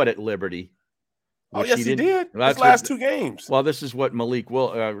show it at Liberty. Oh, yes, he did. His last 2 games. Well, this is what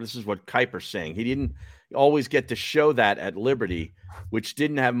this is what Kuiper's saying. He didn't always get to show that at Liberty, which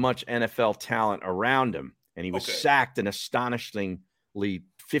didn't have much NFL talent around him. And he was sacked an astonishingly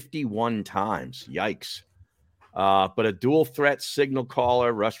 51 times. Yikes. But a dual threat signal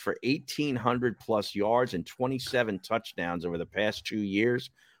caller, rushed for 1,800 plus yards and 27 touchdowns over the past 2 years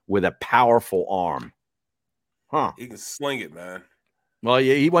with a powerful arm. Huh. He can sling it, man. Well,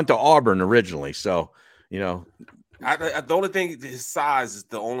 yeah, he went to Auburn originally, so, the only thing, his size is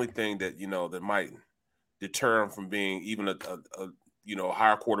the only thing that, that might deter him from being even a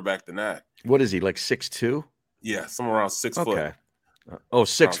higher quarterback than that. What is he, like 6'2"? Yeah, somewhere around 6 foot. Okay.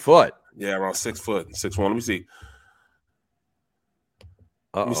 6 foot. Yeah, around 6 foot, 6'1". Let me see.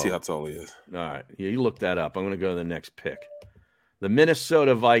 Let me see how tall he is. All right. Yeah, you look that up. I'm going to go to the next pick. The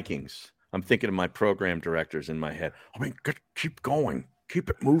Minnesota Vikings. I'm thinking of my program directors in my head. Keep going. Keep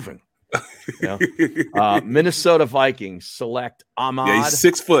it moving. Minnesota Vikings select Ahmad. Yeah, he's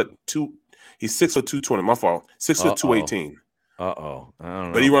 6 foot 2. He's 6 foot 220. My fault. 6 foot 218. I don't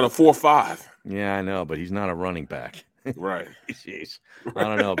know. But he run a 4.5. Yeah, I know, but he's not a running back. Right. Jeez. I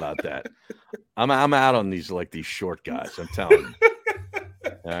don't know about that. I'm out on these short guys. I'm telling you.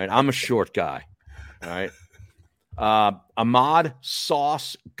 All right. I'm a short guy. All right. Ahmad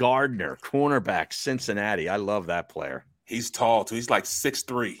Sauce Gardner, cornerback, Cincinnati. I love that player. He's tall too. He's like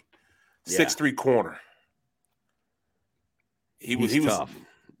 6'3", 6'3" corner. He was tough.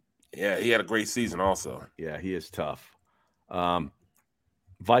 Yeah, he had a great season also. Yeah, he is tough.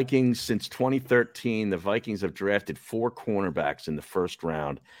 Vikings, since 2013, the Vikings have drafted 4 cornerbacks in the first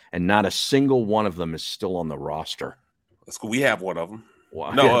round, and not a single one of them is still on the roster. That's cool. We have one of them.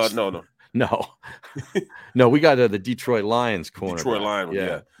 Well, no. No, we got the Detroit Lions cornerback. Detroit Lions,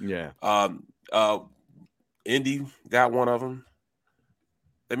 yeah. Indy got one of them.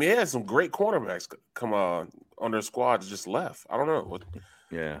 I mean, they had some great cornerbacks come on their squad that just left. I don't know.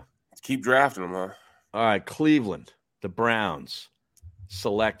 Yeah. Keep drafting them, huh? All right, Cleveland, the Browns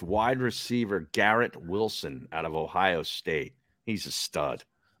select wide receiver Garrett Wilson out of Ohio State. He's a stud.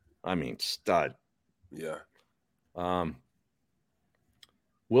 I mean, stud. Yeah.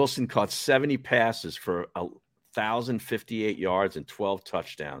 Wilson caught 70 passes for 1,058 yards and 12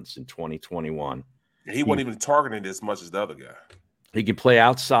 touchdowns in 2021. He wasn't even targeting as much as the other guy. He can play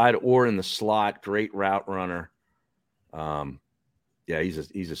outside or in the slot. Great route runner. Yeah,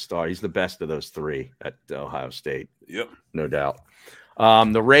 he's a star. He's the best of those three at Ohio State. Yep. No doubt.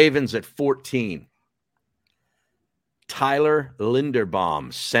 The Ravens at 14. Tyler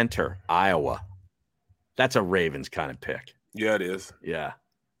Linderbaum, center, Iowa. That's a Ravens kind of pick. Yeah, it is. Yeah.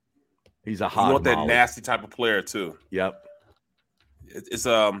 He's a hot. You want that nasty type of player too. Yep. It's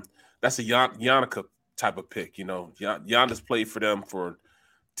that's a Yannicka type of pick. You know, Giannis played for them for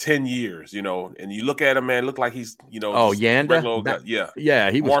 10 years. You know, and you look at him, man, look like he's Yanda.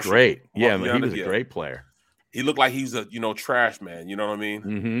 Yeah, he was Marshall. great. Yeah, Yanda, he was a great player. He looked like he's a trash man. You know what I mean?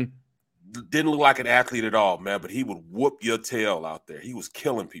 Mm-hmm. Didn't look like an athlete at all, man. But he would whoop your tail out there. He was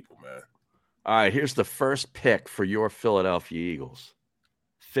killing people, man. All right, here's the first pick for your Philadelphia Eagles.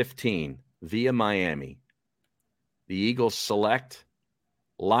 15 via Miami. The Eagles select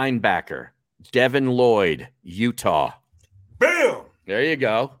linebacker Devin Lloyd, Utah. Bam! There you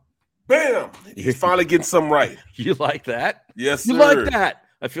go. Bam! He's finally getting something right. You like that? Yes, you sir. like that?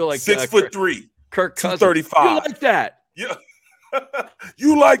 I feel like 6'3", Kirk Cousins. 235. You like that? Yeah.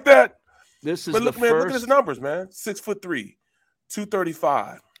 You like that? This is look at his numbers, man. 6'3",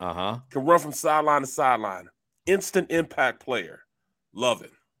 235. Can run from sideline to sideline. Instant impact player. Love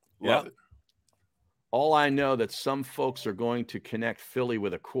it. Love it. All I know that some folks are going to connect Philly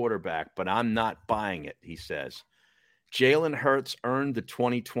with a quarterback, but I'm not buying it, he says. Jalen Hurts earned the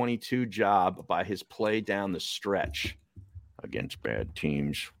 2022 job by his play down the stretch against bad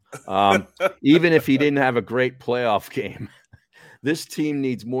teams. Even if he didn't have a great playoff game, this team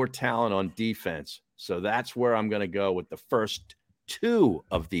needs more talent on defense. So that's where I'm going to go with the first two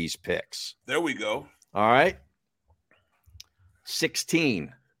of these picks. There we go. All right.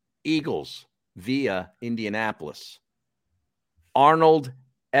 16, Eagles via Indianapolis. Arnold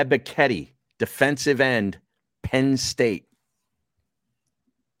Ebiketie, defensive end, Penn State.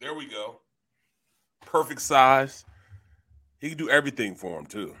 There we go. Perfect size. He can do everything for him,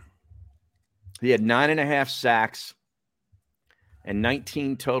 too. He had 9.5 sacks and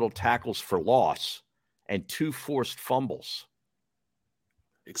 19 total tackles for loss and 2 forced fumbles.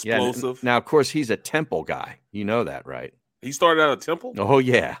 Explosive. Now, of course, he's a Temple guy. You know that, right? He started out at Temple? Oh,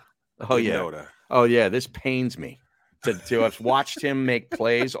 yeah. Oh, yeah. Know that. Oh, yeah. This pains me to have watched him make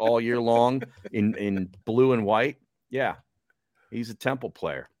plays all year long in blue and white. Yeah. He's a Temple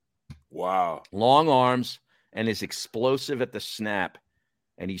player. Wow. Long arms and is explosive at the snap,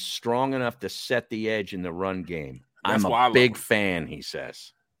 and he's strong enough to set the edge in the run game. I'm a big fan, he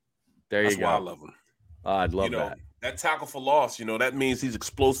says. There you go. That's why I love him. I'd love that. That tackle for loss, that means he's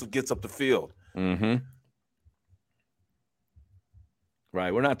explosive, gets up the field. Mm-hmm.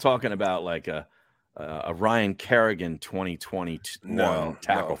 Right. We're not talking about like a Ryan Kerrigan 2021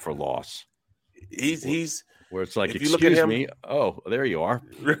 tackle for loss. He's where it's like, excuse me. Oh, there you are.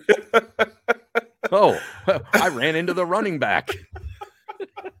 I ran into the running back.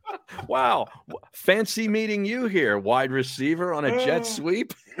 Wow. Fancy meeting you here, wide receiver on a jet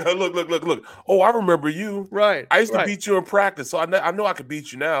sweep. Look. Oh, I remember you. Right. I used to beat you in practice, so I know I could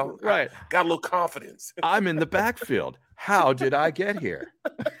beat you now. Right. Got a little confidence. I'm in the backfield. How did I get here?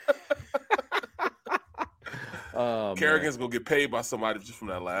 Kerrigan's going to get paid by somebody just from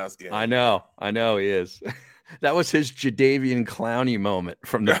that last game. I know he is. That was his Jadeveon Clowney moment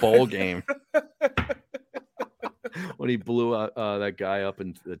from the bowl game. When he blew that guy up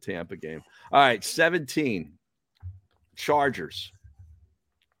in the Tampa game. All right, 17. Chargers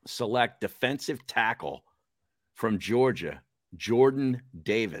select defensive tackle from Georgia, Jordan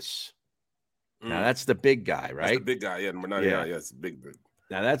Davis. Now, that's the big guy, right? That's the big guy, yeah. Number 99, yeah, it's big.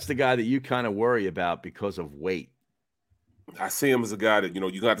 Now, that's the guy that you kind of worry about because of weight. I see him as a guy that,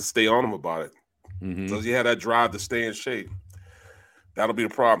 you got to stay on him about it. Because he had that drive to stay in shape. That'll be the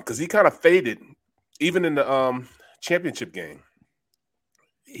problem. Because he kind of faded, even in the championship game.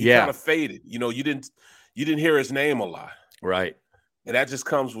 He kind of faded. You didn't hear his name a lot. Right. And that just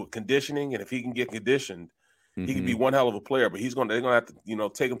comes with conditioning. And if he can get conditioned, he can be one hell of a player. But they're gonna have to,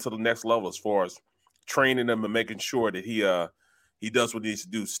 take him to the next level as far as training him and making sure that he does what he needs to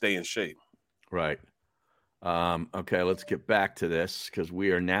do, stay in shape. Right. Okay, let's get back to this because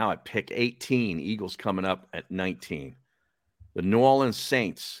we are now at pick 18. Eagles coming up at 19. The New Orleans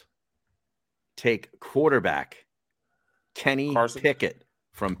Saints take quarterback Kenny Pickett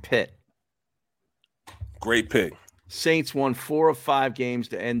from Pitt. Great pick. Saints won 4 of 5 games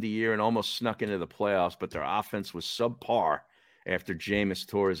to end the year and almost snuck into the playoffs, but their offense was subpar after Jameis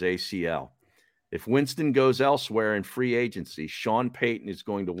tore his ACL. If Winston goes elsewhere in free agency, Sean Payton is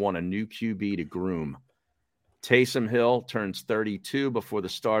going to want a new QB to groom. Taysom Hill turns 32 before the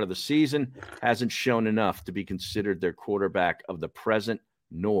start of the season. Hasn't shown enough to be considered their quarterback of the present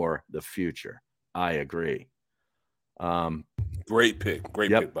nor the future. I agree. Great pick.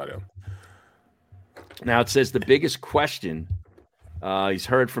 Great pick by them. Now it says the biggest question he's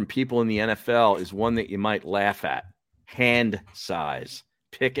heard from people in the NFL is one that you might laugh at. Hand size.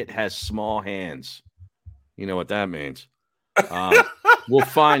 Pickett has small hands. You know what that means. We'll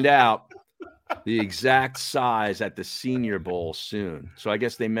find out the exact size at the Senior Bowl soon. So I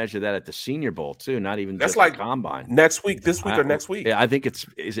guess they measure that at the Senior Bowl too, not even That's just like the Combine. Next week, this week or next week? Yeah, I think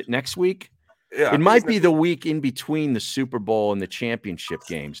is it next week? Yeah, it might be the week in between the Super Bowl and the championship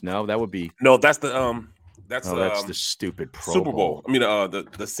games. No, that would be that's the that's the stupid Pro Super Bowl. I mean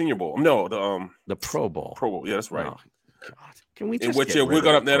the Senior Bowl. No, the Pro Bowl. Pro Bowl. Yeah, that's right. Oh, God. Can we in just which get we're rid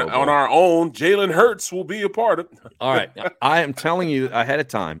going of the to Pro Bowl? on our own. Jalen Hurts will be a part of. All right, I am telling you ahead of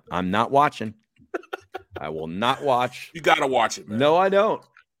time. I'm not watching. I will not watch. You got to watch it, man. No, I don't.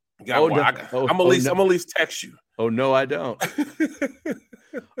 You gotta watch. I'm gonna at least text you. Oh no, I don't.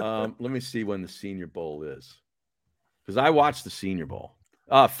 Let me see when the Senior Bowl is, because I watched the Senior Bowl.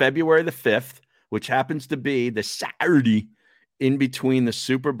 February the 5th, which happens to be the Saturday in between the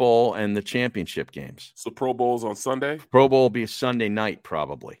Super Bowl and the championship games. So Pro Bowl's on Sunday? Pro Bowl will be a Sunday night,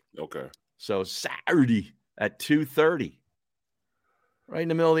 probably. Okay. So Saturday at 2:30. Right in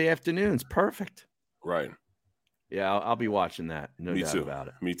the middle of the afternoon. It's perfect. Right. Yeah, I'll be watching that. No Me doubt too. about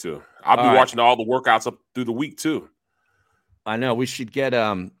it. Me too. I'll be watching all the workouts up through the week too. I know. We should get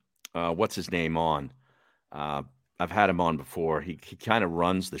what's his name on. I've had him on before. He kind of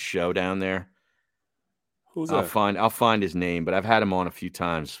runs the show down there. Who's that? I'll find his name, but I've had him on a few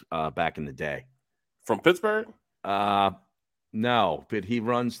times back in the day. From Pittsburgh? No, but he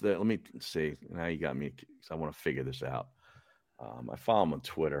runs the. Let me see. Now you got me because I want to figure this out. I follow him on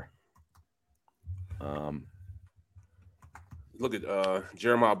Twitter. Look at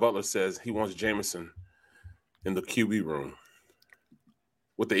Jeremiah Butler says he wants Jameson in the QB room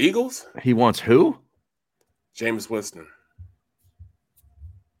with the Eagles. He wants who? Jameis Winston.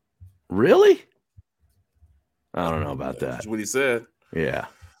 Really? I don't know about that. That's what he said. Yeah.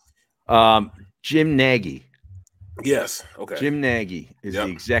 Jim Nagy. Yes. Okay. Jim Nagy is the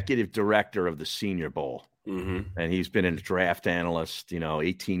executive director of the Senior Bowl. Mm-hmm. And he's been a draft analyst,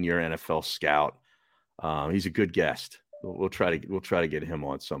 18-year NFL scout. He's a good guest. We'll try to get him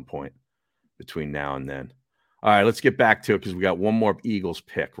on at some point between now and then. All right, let's get back to it because we got one more Eagles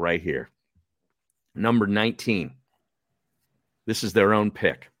pick right here. Number 19. This is their own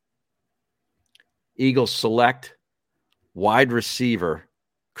pick. Eagles select wide receiver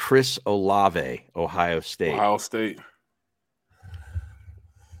Chris Olave, Ohio State. Ohio State.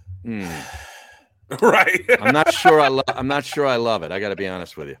 Right. I'm not sure I love it. I got to be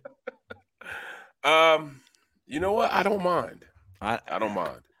honest with you. You know what? I don't mind. I don't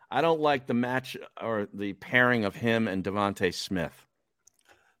mind. I don't like the match or the pairing of him and Devontae Smith.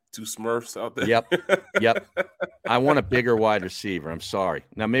 Two Smurfs out there. Yep. I want a bigger wide receiver. I'm sorry.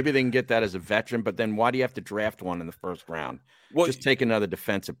 Now, maybe they can get that as a veteran, but then why do you have to draft one in the first round? Well, just take another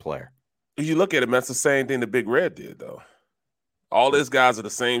defensive player. If you look at it, that's the same thing that Big Red did, though. All these guys are the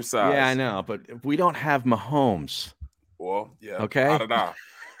same size. Yeah, I know, but if we don't have Mahomes. Well, yeah. Okay. Out of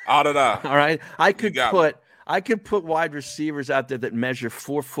that. All right. I could put wide receivers out there that measure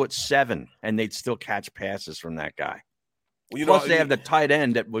 4'7", and they'd still catch passes from that guy. Well, plus, they have the tight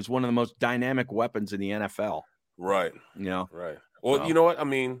end that was one of the most dynamic weapons in the NFL. Right. Right. Well, you know what? I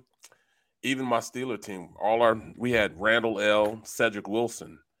mean, even my Steeler team, we had Randall L., Cedric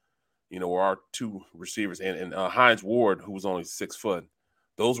Wilson, were our two receivers, and Hines Ward, who was only 6 foot.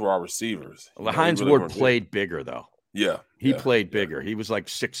 Those were our receivers. Well, Hines Ward played bigger, though. Yeah. He played bigger. He was like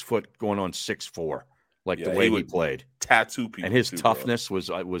 6 foot going on 6'4", the way he played. Tattoo people. And his toughness was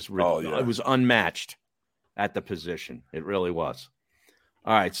unmatched at the position. It really was.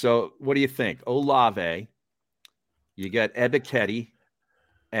 All right, so what do you think? Olave, you got Ebiketie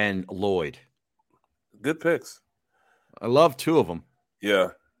and Lloyd. Good picks. I love two of them.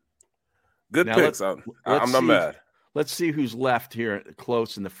 Yeah. Good picks. I'm not mad. Let's see who's left here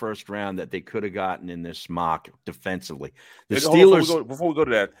close in the first round that they could have gotten in this mock defensively. The Steelers. Before we go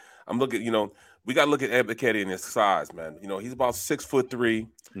to that, I'm looking. We got to look at Ebiketie and his size, man. He's about 6'3",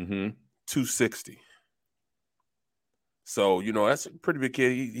 260. So that's a pretty big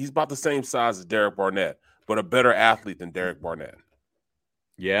kid. He's about the same size as Derek Barnett, but a better athlete than Derek Barnett.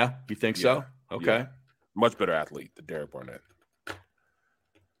 Yeah, you think so? Okay, yeah. Much better athlete than Derek Barnett.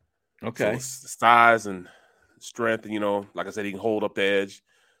 Okay, so size and strength, like I said, he can hold up the edge,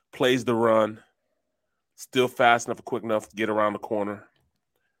 plays the run, still fast enough and quick enough to get around the corner.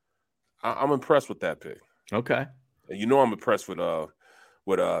 I'm impressed with that pick. Okay. And you know I'm impressed with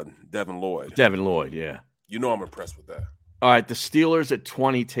Devin Lloyd. Devin Lloyd, yeah. You know I'm impressed with that. All right, the Steelers at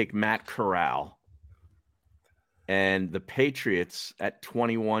 20 take Matt Corral. And the Patriots at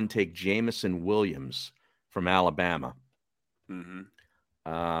 21 take Jamison Williams from Alabama. Mm-hmm.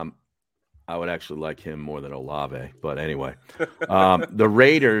 I would actually like him more than Olave, but anyway. The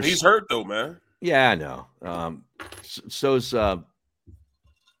Raiders. He's hurt though, man. Yeah, I know. So's Matt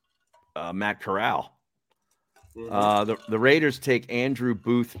Corral. Mm-hmm. The Raiders take Andrew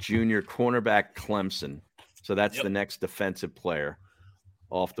Booth Jr., cornerback Clemson. So that's the next defensive player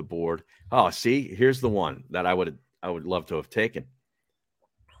off the board. Oh, see, here's the one that I would love to have taken.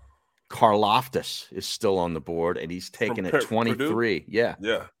 Karlaftis is still on the board, and he's taken at 23. Purdue? Yeah.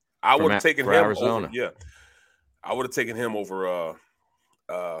 I would have taken him Arizona. I would have taken him over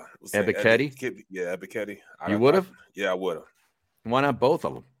Ebiketie? Yeah, Ebiketie. You would have? Yeah, I would have. Why not both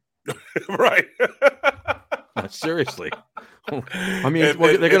of them? Right. Seriously. I mean, they're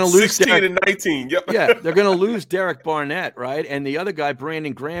going to lose 16 and 19. Yep. Yeah, they're going to lose Derek Barnett, right? And the other guy,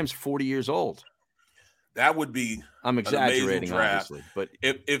 Brandon Graham's 40 years old. That would be I'm exaggerating, obviously, but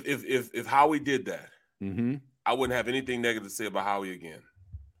if Howie did that, mm-hmm. I wouldn't have anything negative to say about Howie again.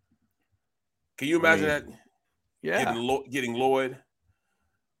 Can you imagine that? Yeah, getting Lloyd.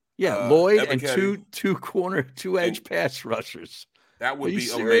 Yeah, Lloyd and Ebiketie. two edge pass rushers. That would be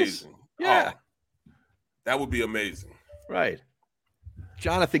amazing. Yeah, that would be amazing. Right.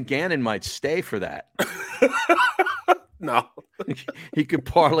 Jonathan Gannon might stay for that. No, he could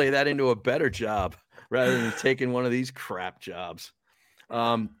parlay that into a better job rather than taking one of these crap jobs.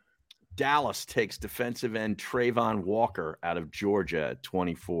 Dallas takes defensive end Trayvon Walker out of Georgia at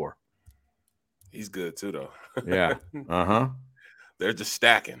 24. He's good too, though. Yeah. Uh-huh. They're just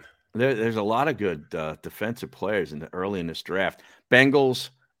stacking. There's a lot of good defensive players early in this draft. Bengals,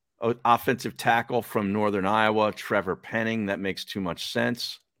 offensive tackle from Northern Iowa, Trevor Penning. That makes too much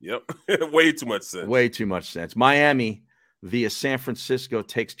sense. Yep. Way too much sense. Way too much sense. Miami, via San Francisco,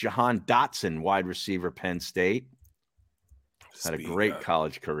 takes Jahan Dotson, wide receiver, Penn State. Had a great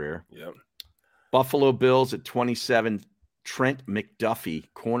college career. Yep. Buffalo Bills at 27, Trent McDuffie,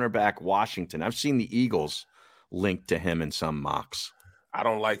 cornerback, Washington. I've seen the Eagles linked to him in some mocks. I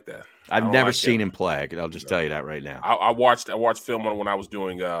don't like that. I've never seen him play. I'll just tell you that right now. I watched film on when I was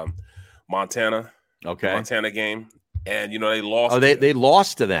doing Montana. Okay. Montana game. And, they lost. Oh, they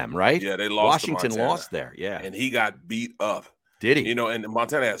lost to them, right? Yeah, they lost. Washington lost there, yeah. And he got beat up. Did he? And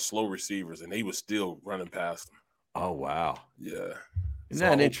Montana had slow receivers, and he was still running past them. Oh, wow. Yeah. Isn't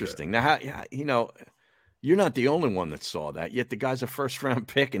that interesting? Now, you're not the only one that saw that. Yet the guy's a first-round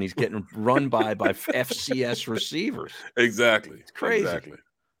pick, and he's getting run by FCS receivers. Exactly. It's crazy. Exactly.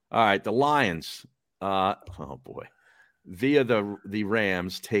 All right, the Lions. Oh boy, via the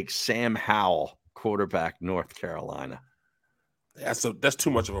Rams take Sam Howell, quarterback, North Carolina. That's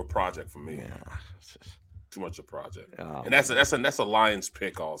too much of a project for me. Yeah, too much of a project. And that's a Lions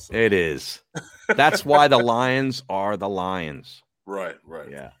pick also. It is. That's why the Lions are the Lions. Right.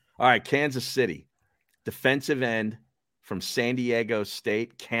 Yeah. All right, Kansas City. Defensive end from San Diego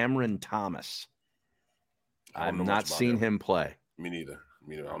State, Cameron Thomas. I've not seen him play. Me neither.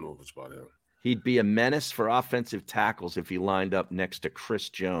 I don't know much about him. He'd be a menace for offensive tackles if he lined up next to Chris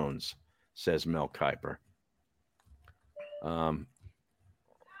Jones, says Mel Kiper.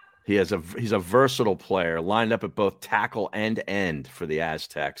 He's a versatile player, lined up at both tackle and end for the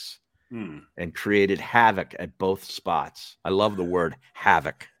Aztecs, and created havoc at both spots. I love the word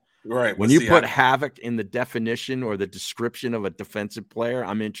havoc. Right. When you put havoc in the definition or the description of a defensive player,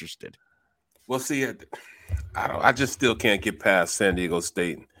 I'm interested. Well, see, I just still can't get past San Diego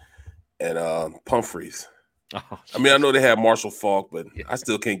State and Pumphrys. Oh, I mean, I know they have Marshall Faulk, but I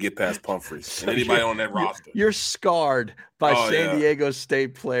still can't get past Pumphrys and anybody on that roster. You're scarred by San Diego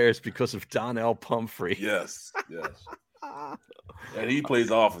State players because of Donnell Pumphrey. Yes. And he plays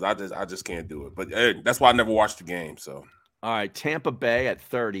offense. I just can't do it. But that's why I never watched the game. So. All right, Tampa Bay at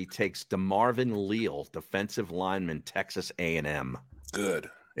 30 takes DeMarvin Leal, defensive lineman, Texas A&M. Good.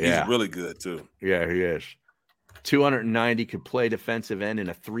 Yeah. He's really good, too. Yeah, he is. 290, could play defensive end in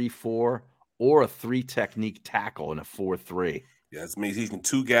a 3-4 or a 3-technique tackle in a 4-3. Yeah, it means he can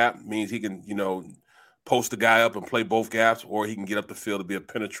two-gap, means he can, post the guy up and play both gaps, or he can get up the field to be a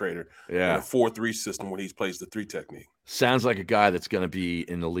penetrator in a 4-3 system when he plays the 3 technique. Sounds like a guy that's going to be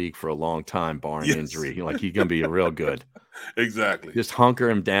in the league for a long time, barring injury. Like, he's going to be real good. Exactly. Just hunker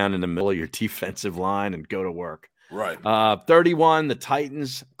him down in the middle of your defensive line and go to work. Right. 31, the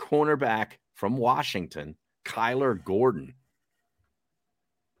Titans cornerback from Washington, Kyler Gordon.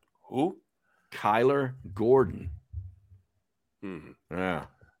 Who? Kyler Gordon. Mm-hmm. Yeah.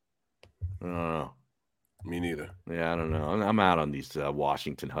 I don't know. Me neither. Yeah, I don't know. I'm out on these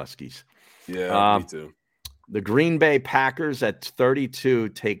Washington Huskies. Yeah, me too. The Green Bay Packers at 32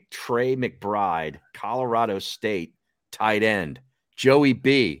 take Trey McBride, Colorado State tight end. Joey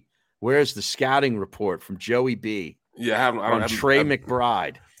B. Where's the scouting report from Joey B? Yeah, I haven't Trey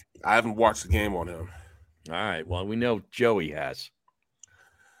McBride. I haven't watched the game on him. All right. Well, we know Joey has.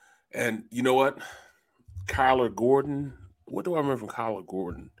 And you know what? Kyler Gordon. What do I remember from Kyler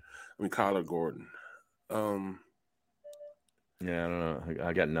Gordon? Kyler Gordon. Yeah, I don't know.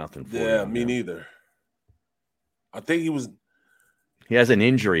 I got nothing for you. Yeah, me neither. I think he has an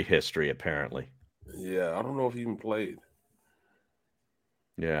injury history, apparently. Yeah, I don't know if he even played.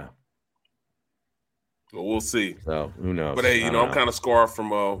 Yeah. Well, we'll see. So, who knows? But, hey, I'm kind of scarred from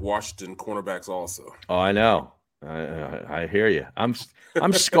Washington cornerbacks also. Oh, I know. I hear you. I'm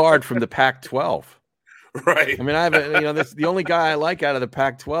scarred from the Pac-12. Right. I mean, this the only guy I like out of the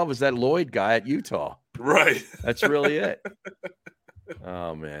Pac-12 is that Lloyd guy at Utah. Right. That's really it.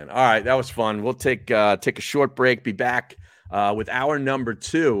 Oh, man. All right. That was fun. We'll take a short break, be back with hour number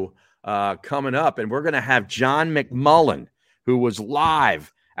 2 coming up. And we're going to have John McMullen, who was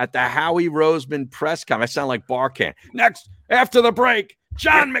live at the Howie Roseman press conference. I sound like Barcan. Next, after the break,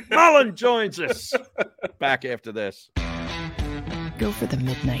 John McMullen joins us. Back after this. Go for the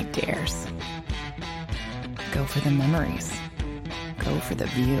midnight dares. Go for the memories. Go for the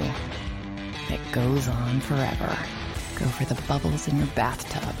view that goes on forever. Go for the bubbles in your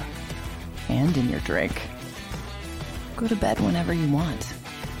bathtub and in your drink. Go to bed whenever you want.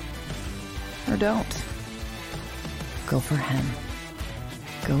 Or don't. Go for him.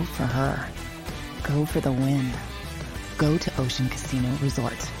 Go for her. Go for the win. Go to Ocean Casino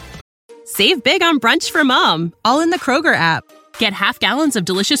Resort. Save big on brunch for mom, all in the Kroger app. Get half gallons of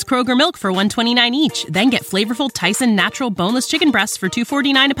delicious Kroger milk for $1.29 each. Then get flavorful Tyson natural boneless chicken breasts for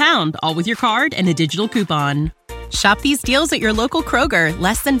 $2.49 a pound, all with your card and a digital coupon. Shop these deals at your local Kroger,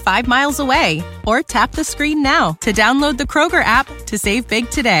 less than 5 miles away. Or tap the screen now to download the Kroger app to save big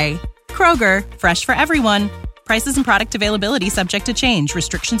today. Kroger, fresh for everyone. Prices and product availability subject to change.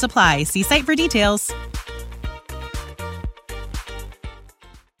 Restrictions apply. See site for details.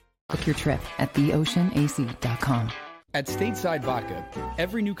 Book your trip at theoceanac.com. At Stateside Vodka,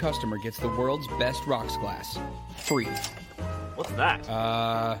 every new customer gets the world's best rocks glass. Free. What's that?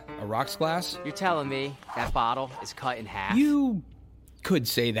 A rocks glass? You're telling me that bottle is cut in half? You could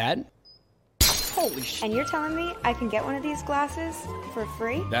say that. Holy shit. And you're telling me I can get one of these glasses for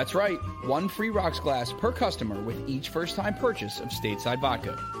free? That's right. 1 free rocks glass per customer with each first-time purchase of Stateside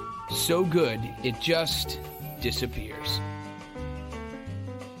Vodka. So good, it just disappears.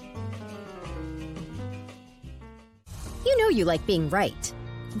 You know you like being right.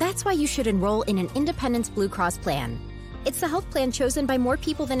 That's why you should enroll in an Independence Blue Cross plan. It's the health plan chosen by more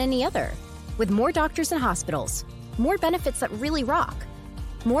people than any other, with more doctors and hospitals, more benefits that really rock,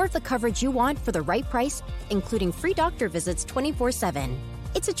 more of the coverage you want for the right price, including free doctor visits 24/7.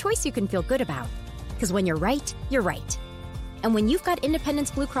 It's a choice you can feel good about, because when you're right, you're right. And when you've got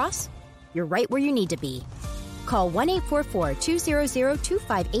Independence Blue Cross, you're right where you need to be. Call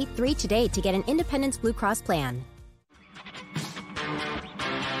 1-844-200-2583 today to get an Independence Blue Cross plan.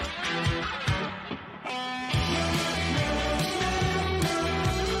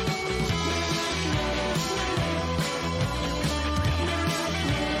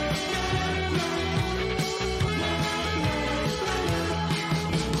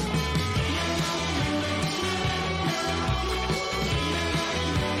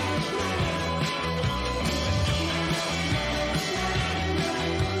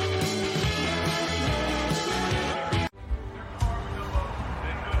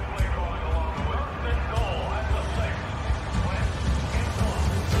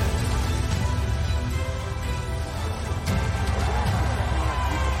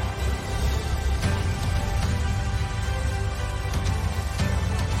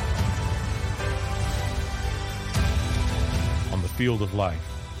 Field of life,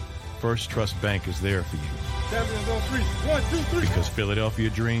 First Trust Bank is there for you. Champions on 3. 1, 2, 3. Because Philadelphia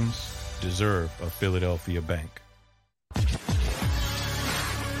dreams deserve a Philadelphia bank.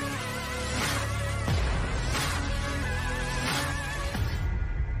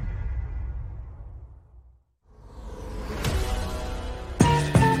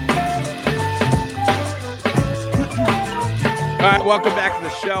 All right, welcome back to the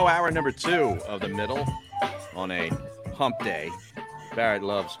show. Hour number 2 of the middle on a hump day. Barrett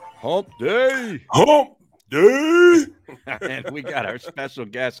loves hump day. Hump day. And we got our special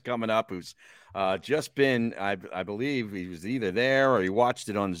guest coming up who's just been, I believe he was either there or he watched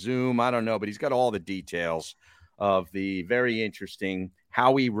it on Zoom. I don't know, but he's got all the details of the very interesting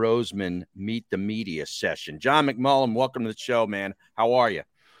Howie Roseman Meet the Media session. John McMullen, welcome to the show, man. How are you?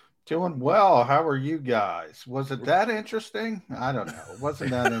 Doing well. How are you guys? Was it that interesting? I don't know. It wasn't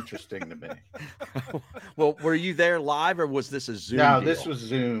that interesting to me. Well, were you there live or was this a Zoom No, deal? this was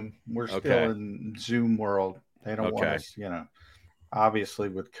Zoom. We're still in Zoom world. They don't want us, obviously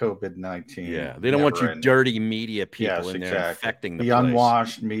with COVID-19. Yeah, they don't want you dirty media people in there infecting the place.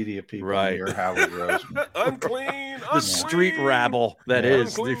 Unwashed media people near Howie Roseman. Unclean. The street rabble that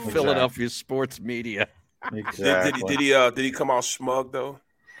is the Philadelphia sports media. Exactly. Did he come out smug though?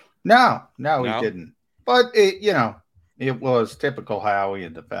 No, he didn't. But it was typical Howie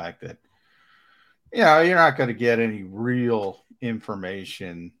in the fact that you're not going to get any real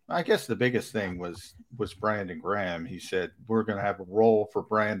information. I guess the biggest thing was Brandon Graham. He said we're going to have a role for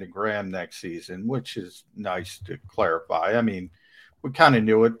Brandon Graham next season, which is nice to clarify. I mean, we kind of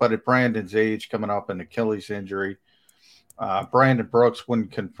knew it, but at Brandon's age, coming up an Achilles injury, Brandon Brooks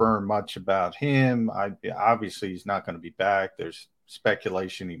wouldn't confirm much about him. Obviously, he's not going to be back. There's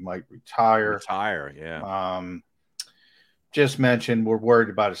speculation he might retire. Just mentioned we're worried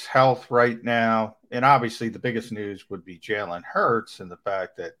about his health right now. And obviously the biggest news would be Jalen Hurts and the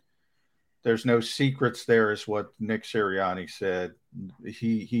fact that there's no secrets there is what Nick Sirianni said.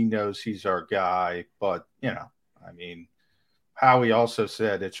 He knows he's our guy, but Howie also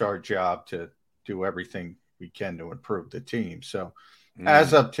said it's our job to do everything we can to improve the team. So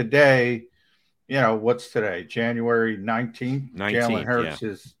as of today, what's today? January 19th. Jalen Hurts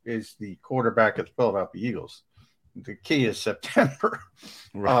is the quarterback of the Philadelphia Eagles. The key is September,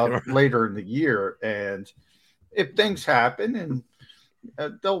 later in the year. And if things happen, and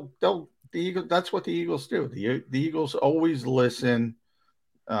the Eagles, that's what the Eagles do. The Eagles always listen,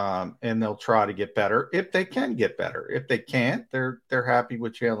 and they'll try to get better if they can get better. If they can't, they're happy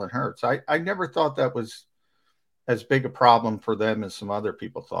with Jalen Hurts. I never thought that was as big a problem for them as some other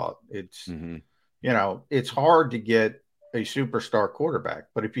people thought. It's it's hard to get a superstar quarterback,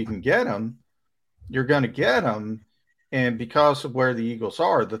 but if you can get him, you're going to get him. And because of where the Eagles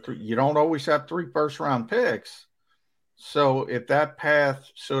are, you don't always have 3 first-round picks. So if that path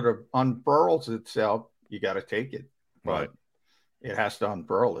sort of unfurls itself, you got to take it. But it has to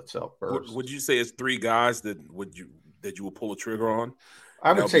unfurl itself first. Would you say it's 3 guys that you will pull a trigger on?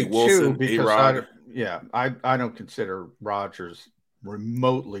 I would say Wilson, 2 because I don't consider Rodgers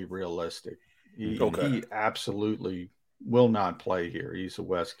remotely realistic. He absolutely will not play here. He's a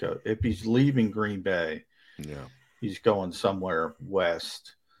West Coast. If he's leaving Green Bay, he's going somewhere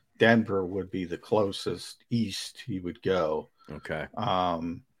west. Denver would be the closest east he would go.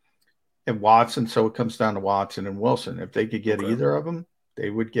 And Watson, so it comes down to Watson and Wilson. If they could get either of them, they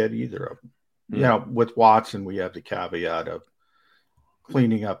would get either of them. With Watson, we have the caveat of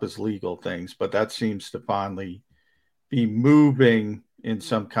cleaning up his legal things, but that seems to finally be moving in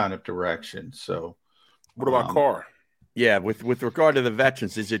some kind of direction. So what about Carr? Yeah, with regard to the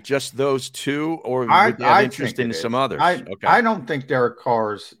veterans, is it just those 2, or would you have interest in some others? I don't think Derek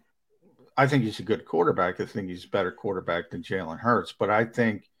Carr's – I think he's a good quarterback. I think he's a better quarterback than Jalen Hurts, but I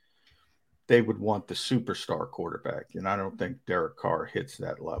think they would want the superstar quarterback, and I don't think Derek Carr hits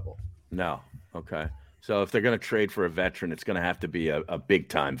that level. No. Okay. So if they're going to trade for a veteran, it's going to have to be a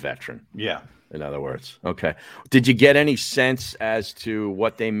big-time veteran. Yeah. In other words. Okay. Did you get any sense as to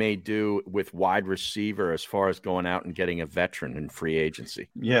what they may do with wide receiver as far as going out and getting a veteran in free agency?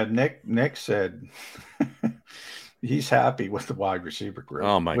 Yeah, Nick said he's happy with the wide receiver group.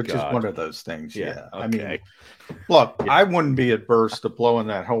 Oh, my God. Which is one of those things. Yeah. Okay. I mean, look, I wouldn't be adverse to blowing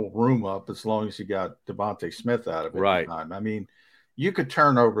that whole room up as long as you got Devontae Smith out of it. Right. I mean, you could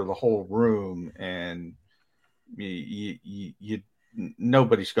turn over the whole room and you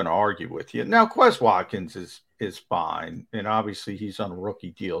nobody's going to argue with you. Now, Quez Watkins is fine, and obviously he's on a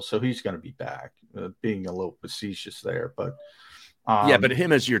rookie deal, so he's going to be back. Being a little facetious there, but but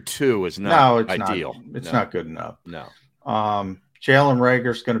him as your 2 is not ideal. It's not good enough. No. Jalen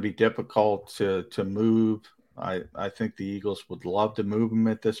Reagor's going to be difficult to move. I think the Eagles would love to move him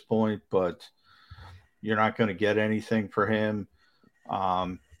at this point, but you're not going to get anything for him.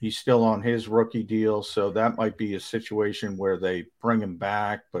 He's still on his rookie deal, so that might be a situation where they bring him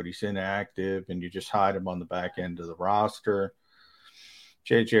back, but he's inactive, and you just hide him on the back end of the roster.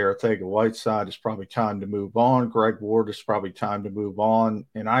 J.J. Arcega-Whiteside is probably time to move on. Greg Ward is probably time to move on.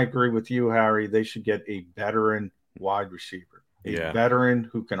 And I agree with you, Harry. They should get a veteran wide receiver, a veteran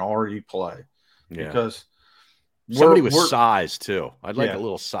who can already play. Because somebody with size, too. I'd like a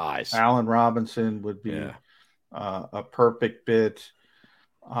little size. Allen Robinson would be a perfect fit.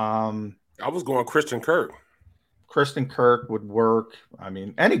 I was going Christian Kirk. Kristen Kirk would work. I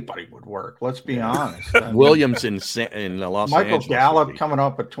mean, anybody would work. Let's be honest. Williams in Los Michael Angeles. Gallup coming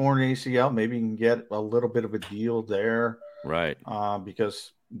up a torn ACL. Maybe you can get a little bit of a deal there. Right.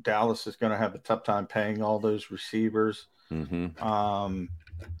 Because Dallas is going to have a tough time paying all those receivers. Mm-hmm.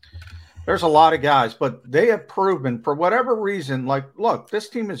 There's a lot of guys, but they have proven for whatever reason, like, look, this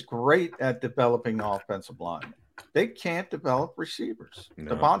team is great at developing offensive linemen. They can't develop receivers.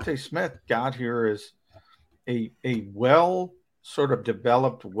 No. Devontae Smith got here as a well sort of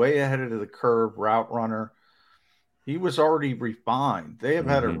developed, way ahead of the curve route runner. He was already refined. They have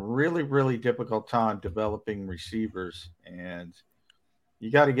had a really, really difficult time developing receivers, and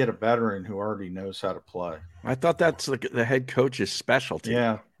you got to get a veteran who already knows how to play. I thought that's the head coach's specialty.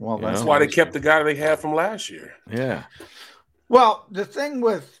 Yeah, well, that's why they kept the guy they had from last year. Yeah. Well, the thing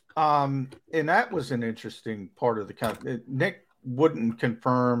with and that was an interesting part of the Nick wouldn't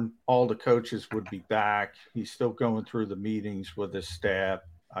confirm all the coaches would be back. He's still going through the meetings with his staff.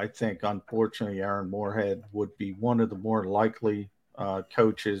 I think, unfortunately, Aaron Moorhead would be one of the more likely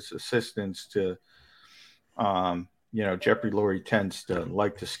coaches, assistants to, Jeffrey Lurie tends to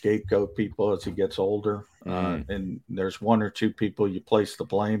like to scapegoat people as he gets older. And there's one or two people you place the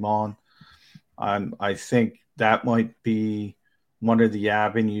blame on. I think that might be one of the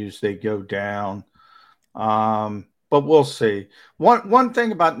avenues they go down. But we'll see. One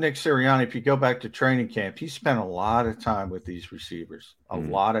thing about Nick Sirianni, if you go back to training camp, he spent a lot of time with these receivers, a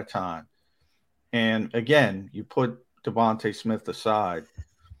lot of time. And again, you put Devontae Smith aside,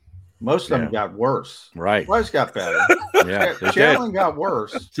 most of them got worse. Right. Bryce got better. Yeah. Jalen got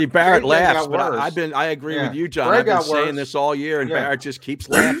worse. See, Barrett laughs, but I agree Yeah. with you, John. Greg I've been got saying worse. this all year, and Barrett just keeps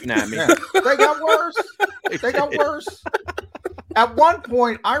laughing at me. Yeah. They got worse. They got worse. At one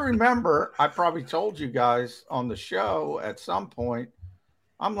point, I remember, I probably told you guys on the show at some point,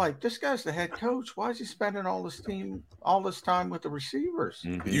 I'm like, this guy's the head coach. Why is he spending all this time with the receivers?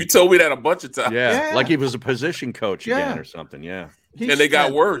 You told me that a bunch of times. Yeah. Like he was a position coach again or something. Yeah. They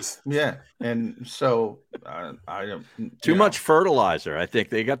got worse. Yeah. And so I don't. Too much fertilizer. I think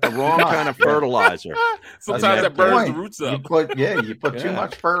they got the wrong kind of fertilizer. Sometimes that burns the roots up. You put too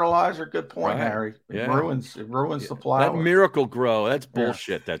much fertilizer. Good point, Harry. It ruins the flower. That Miracle Grow. That's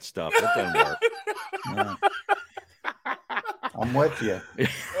bullshit, that stuff. That doesn't work. Yeah. I'm with you.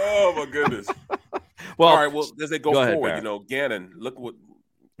 Oh, my goodness. Well, all right. Well, as they go ahead, forward, Barrett. Gannon, look what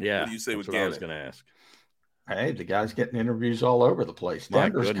do you say with Gannon? I was going to ask. Hey, the guy's getting interviews all over the place.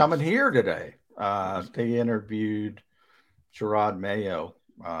 Denver's coming here today. They interviewed Gerard Mayo.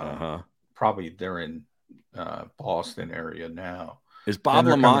 Probably they're in Boston area now. Is Bob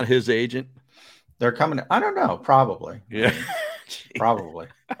Lamont his agent? They're coming. I don't know. Probably. Yeah. Probably.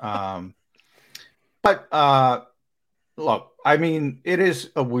 But look, I mean, it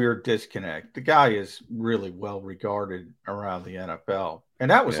is a weird disconnect. The guy is really well regarded around the NFL. And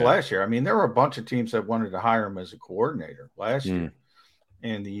that was last year. I mean, there were a bunch of teams that wanted to hire him as a coordinator last year,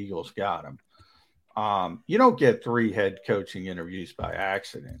 and the Eagles got him. You don't get 3 head coaching interviews by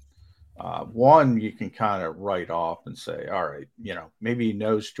accident. One you can kind of write off and say, all right, maybe he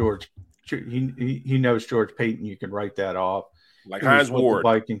knows George. He knows George Payton. You can write that off. Like Hines Ward.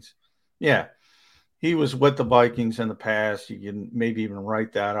 Vikings. Yeah. He was with the Vikings in the past. You can maybe even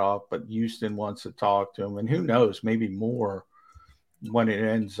write that off, but Houston wants to talk to him, and who knows, maybe more when it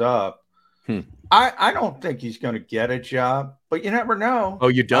ends up. I don't think he's going to get a job, but you never know. Oh,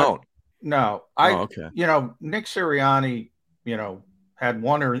 you don't? Okay. Nick Sirianni, had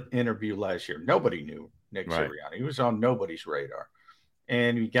one interview last year. Nobody knew Nick Sirianni. He was on nobody's radar.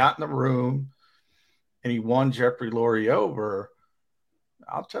 And he got in the room and he won Jeffrey Lurie over.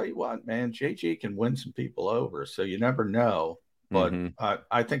 I'll tell you what, man, JG can win some people over. So you never know. But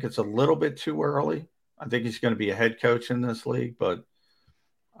I think it's a little bit too early. I think he's going to be a head coach in this league, but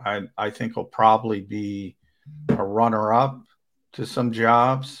I think he'll probably be a runner-up to some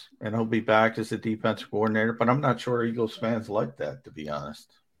jobs, and he'll be back as a defensive coordinator. But I'm not sure Eagles fans like that, to be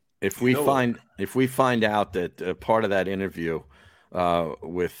honest. If we find out that part of that interview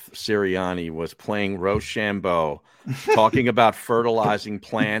with Sirianni was playing Rochambeau, talking about fertilizing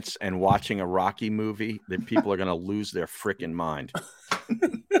plants and watching a Rocky movie, then people are going to lose their freaking mind.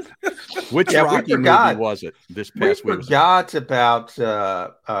 Which Rocky movie was it this past week? We forgot about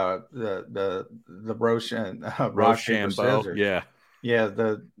the Rochambeau. Yeah.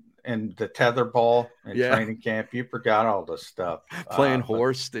 The tether ball in training camp. You forgot all this stuff. Playing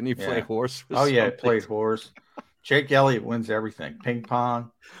horse. Didn't he play horse? He played horse. Jake Elliott wins everything. Ping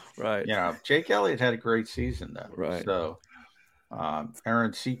pong. Right. Jake Elliott had a great season though. Right. So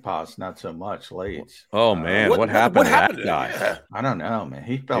Aaron Cepas, not so much late. Oh man, what happened to that guy? Yeah. I don't know, man.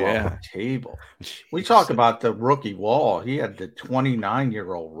 He fell off the table. Jeez. We talk about the rookie wall. He had the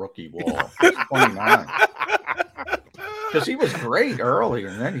 29-year-old rookie wall. He's 29. Because he was great early,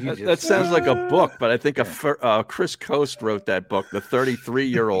 and then that sounds like a book, but I think Chris Coast wrote that book, the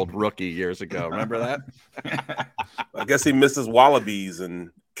 33-year-old rookie, years ago. Remember that? I guess he misses wallabies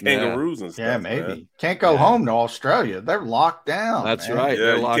and kangaroos and stuff. Yeah, maybe. Man. Can't go home to Australia. They're locked down. That's man. right. Yeah,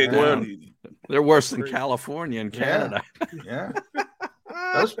 They're locked down. They're worse than California and Canada. Yeah.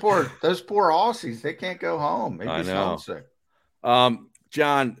 Those poor Aussies, they can't go home. Maybe I know. Homesick.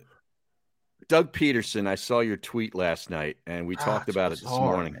 John, Doug Peterson, I saw your tweet last night, and we talked about it this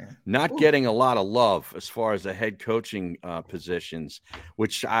morning. Man. Not getting a lot of love as far as the head coaching positions,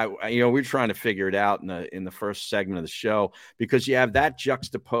 which we're trying to figure it out in the first segment of the show, because you have that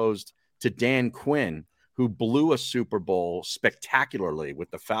juxtaposed to Dan Quinn, who blew a Super Bowl spectacularly with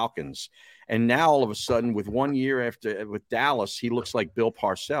the Falcons, and now all of a sudden, with 1 year after with Dallas, he looks like Bill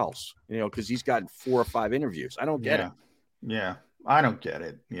Parcells, because he's gotten 4 or 5 interviews. I don't get it. Yeah. I don't get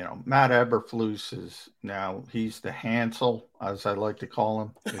it. Matt Eberflus is now, he's the Hansel, as I like to call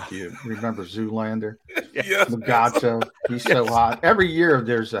him. If you remember Zoolander, Mugazzo, he's so hot. Every year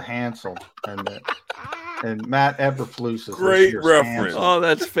there's a Hansel, and Matt Eberflus is great reference. Hansel. Oh,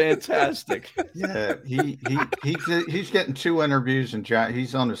 that's fantastic. Yeah, he's getting 2 interviews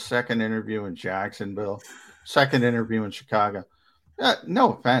he's on his 2nd interview in Jacksonville, 2nd interview in Chicago.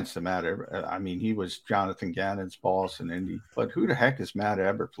 No offense to Matt. I mean, he was Jonathan Gannon's boss in Indy, but who the heck is Matt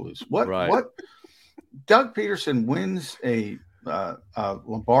Eberflus? What? Doug Peterson wins a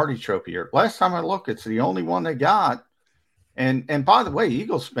Lombardi Trophy here. Last time I looked, it's the only one they got. And by the way,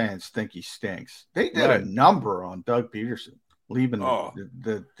 Eagles fans think he stinks. They did a number on Doug Peterson leaving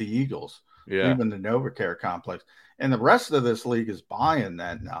the Eagles, leaving the NovaCare complex, and the rest of this league is buying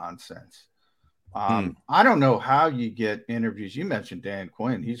that nonsense. I don't know how you get interviews. You mentioned Dan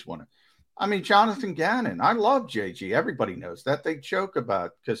Quinn. He's one of, Jonathan Gannon. I love JG. Everybody knows that. They joke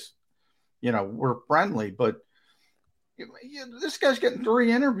about because, we're friendly, but this guy's getting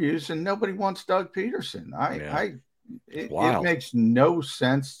 3 interviews and nobody wants Doug Peterson. It makes no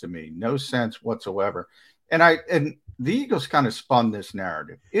sense to me. No sense whatsoever. And the Eagles kind of spun this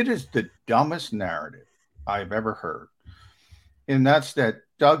narrative. It is the dumbest narrative I've ever heard. And that's that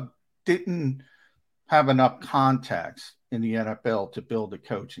Doug didn't have enough contacts in the NFL to build a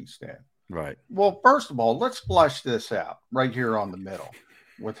coaching staff. Right. Well, first of all, let's flush this out right here on the middle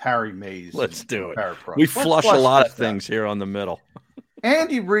with Harry Mays. Let's do it. We flush a lot of things here on the middle.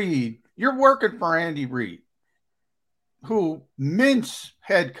 Andy Reid, you're working for Andy Reid, who mints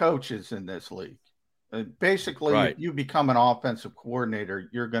head coaches in this league. Basically, if you become an offensive coordinator,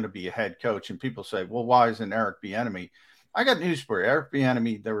 you're going to be a head coach. And people say, well, why isn't Eric Bieniemy? I got news for you. Eric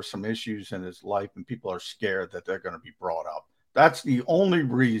Bieniemy, there were some issues in his life, and people are scared that they're going to be brought up. That's the only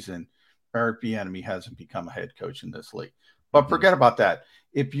reason Eric Bieniemy hasn't become a head coach in this league. But forget about that.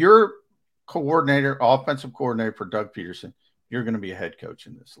 If you're offensive coordinator for Doug Peterson, you're going to be a head coach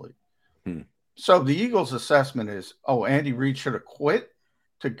in this league. So the Eagles' assessment is, Andy Reid should have quit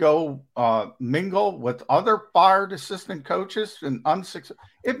to go mingle with other fired assistant coaches and unsuccessful.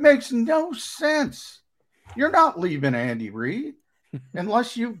 It makes no sense. You're not leaving Andy Reid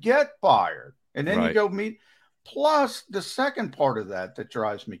unless you get fired. And then you go meet. Plus, the second part of that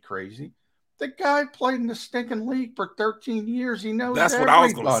drives me crazy. The guy played in the stinking league for 13 years. He knows That's everybody. what I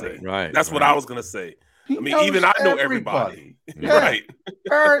was going to say. Right. That's what I was going to say. Even I know everybody. Yeah. Right.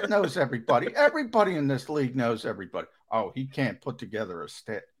 Barrett knows everybody. Everybody in this league knows everybody. Oh, he can't put together a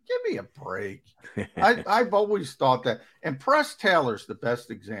stat. Give me a break. I've always thought that. And Press Taylor's the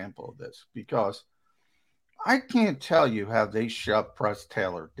best example of this because I can't tell you how they shoved Press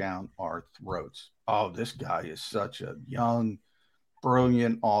Taylor down our throats. Oh, this guy is such a young,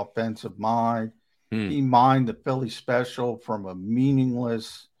 brilliant offensive mind. He mined the Philly special from a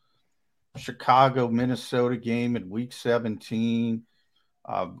meaningless Chicago, Minnesota game in week 17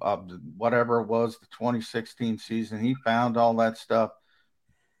 of whatever it was, the 2016 season. He found all that stuff.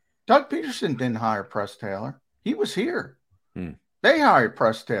 Doug Peterson didn't hire Press Taylor. He was here. They hired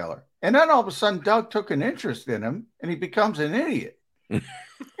Press Taylor. And then all of a sudden, Doug took an interest in him, and he becomes an idiot.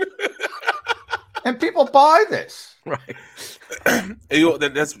 And people buy this. Right.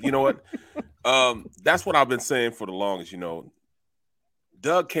 That's that's what I've been saying for the longest.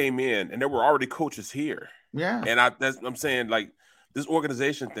 Doug came in, and there were already coaches here. Yeah. And I'm saying, like, this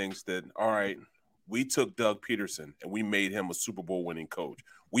organization thinks that, all right, we took Doug Peterson, and we made him a Super Bowl winning coach.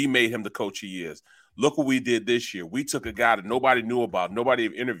 We made him the coach he is. Look what we did this year. We took a guy that nobody knew about, nobody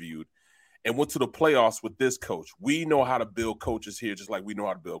interviewed, and went to the playoffs with this coach. We know how to build coaches here, just like we know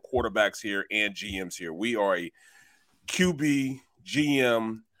how to build quarterbacks here and GMs here. We are a QB,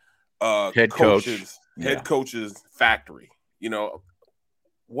 GM, head coaches factory.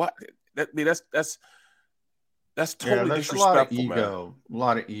 What? That's totally disrespectful, man. A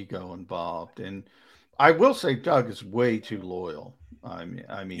lot of ego involved, and I will say Doug is way too loyal. I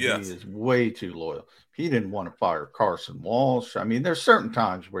mean, yes. He is way too loyal. He didn't want to fire Carson Walsh. I mean, there's certain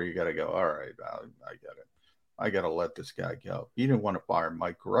times where you got to go, all right, I got to let this guy go. He didn't want to fire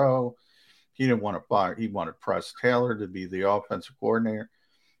Mike Rowe. He wanted Press Taylor to be the offensive coordinator.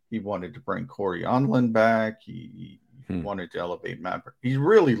 He wanted to bring Corey Unlin back. He wanted to elevate Matt. He's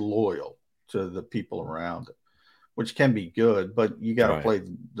really loyal to the people around him, which can be good, but you got to play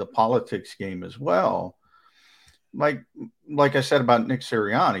the politics game as well. Like I said about Nick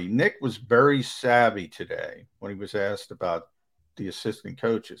Sirianni, Nick was very savvy today when he was asked about the assistant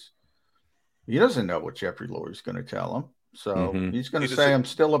coaches. He doesn't know what Jeffrey Lurie's going to tell him. So he's going to say, I'm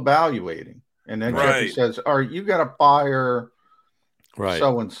still evaluating. And then Jeffrey says, all right, you got to fire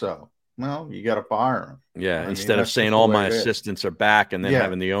so-and-so. Well, you got to fire him. Yeah, instead of saying all my assistants are back and then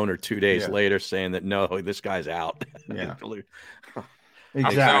having the owner 2 days later saying that, no, this guy's out. Yeah.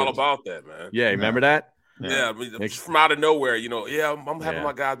 Exactly. I'm all about that, man. Yeah, remember that? Yeah, from out of nowhere, I'm having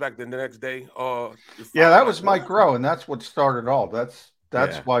my guys back the next day. That was Mike Rowe, and that's what started all. That's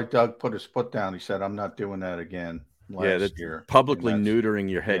why Doug put his foot down. He said, I'm not doing that again last year. Publicly neutering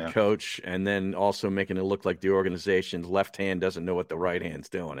your head coach and then also making it look like the organization's left hand doesn't know what the right hand's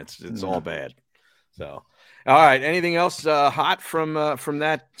doing. It's all bad. So, all right. Anything else hot from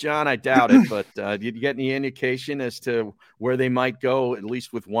that, John? I doubt it, but did you get any indication as to where they might go, at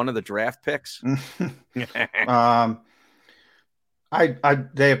least with one of the draft picks? They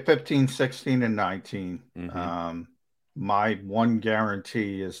have 15, 16, and 19. My one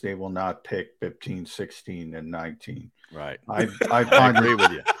guarantee is they will not pick 15, 16, and 19. Right. I agree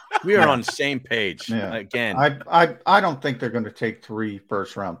with you. We are on the same page. Yeah. Again, I don't think they're going to take 3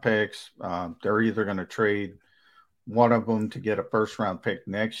 first-round picks. They're either going to trade one of them to get a first-round pick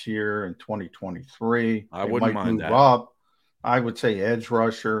next year in 2023. I wouldn't mind that. Up. I would say edge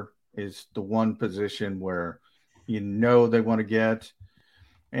rusher is the one position where they want to get.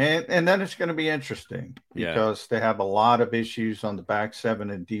 And then it's going to be interesting because they have a lot of issues on the back seven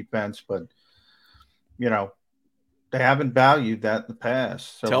and defense, but they haven't valued that in the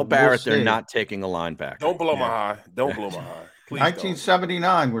past. So tell Barrett they're not taking a linebacker. Don't blow my high. Don't blow my high. Please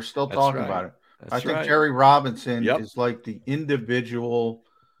 1979, we're still talking about it. I think Jerry Robinson is like the individual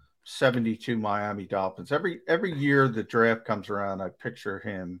 72 Miami Dolphins. Every year the draft comes around, I picture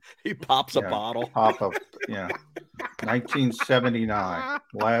him. He pops a bottle. 1979,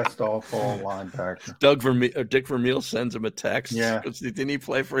 last all-fall linebacker. Dick Vermeil sends him a text. Yeah. Didn't he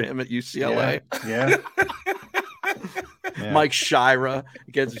play for him at UCLA? Yeah. Mike Shira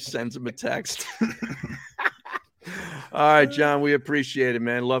sends him a text. All right, John, we appreciate it,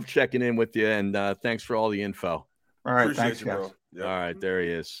 man. Love checking in with you, and thanks for all the info. All right, thanks, guys. Bro. Yep. All right, there he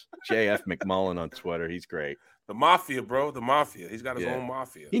is. JF McMullen on Twitter. He's great. The Mafia, bro. The Mafia. He's got his own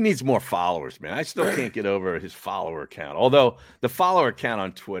Mafia. He needs more followers, man. I still can't get over his follower count. Although the follower count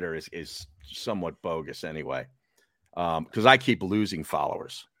on Twitter is somewhat bogus anyway, because I keep losing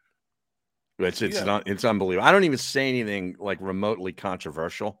followers. It's unbelievable. I don't even say anything like remotely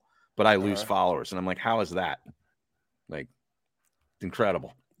controversial, but I lose followers, and I'm like, how is that? Like,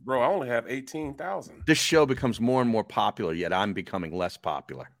 incredible. Bro, I only have 18,000. This show becomes more and more popular, yet I'm becoming less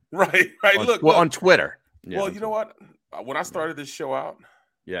popular. Right. Look, on Twitter. Yeah, well, you know what? When I started this show out,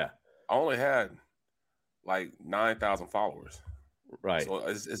 I only had like 9,000 followers. Right. So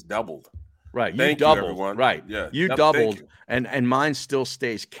it's doubled. Right. Thank you doubled. You, everyone. Right. Yeah. You doubled, and mine still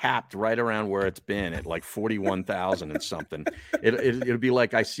stays capped right around where it's been at like 41,000 and something. It'll be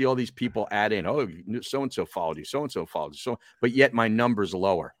like I see all these people add in, oh, so-and-so followed you, so-and-so followed you. But yet my number's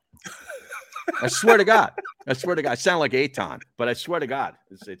lower. I swear to God. I sound like Eitan, but I swear to God,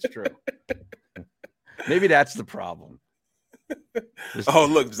 it's true. Maybe that's the problem. Oh,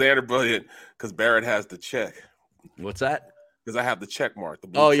 look, Xander brilliant because Barrett has the check. What's that? Because I have the check mark.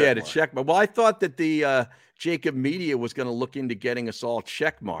 The check mark. Well, I thought that the Jacob Media was going to look into getting us all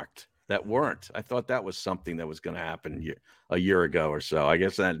check marked. That weren't. I thought that was something that was going to happen a year ago or so. I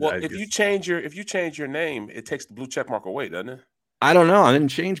guess that. Well, if you change your name, it takes the blue check mark away, doesn't it? I don't know. I didn't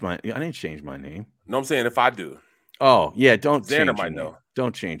change my name. No, I'm saying if I do. Oh yeah, don't. Xander might know.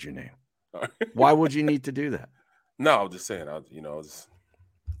 Don't change your name. Why would you need to do that? No, I'm just saying.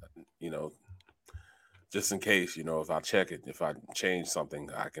 Just in case, if I check it, if I change something,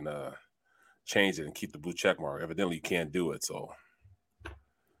 I can change it and keep the blue check mark. Evidently, you can't do it. So,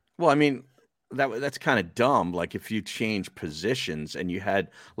 Well, I mean, that's kind of dumb. Like if you change positions and you had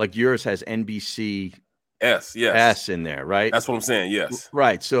like yours has NBC S in there, right? That's what I'm saying. Yes.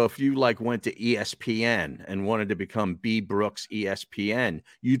 Right. So if you like went to ESPN and wanted to become B Brooks ESPN,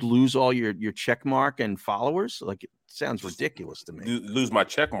 you'd lose all your check mark and followers. Like it sounds ridiculous to me. Lose my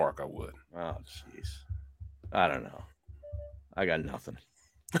check mark, I would. Oh, jeez. I don't know. I got nothing.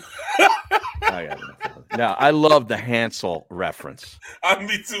 Now, I love the Hansel reference.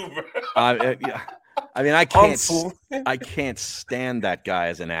 Me too, bro. I mean, I can't stand that guy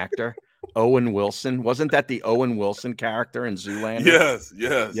as an actor. Owen Wilson. Wasn't that the Owen Wilson character in Zoolander?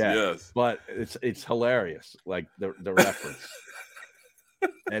 Yes. But it's hilarious, like the reference.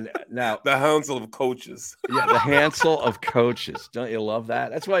 And now the Hansel of coaches. Yeah, the Hansel of coaches. Don't you love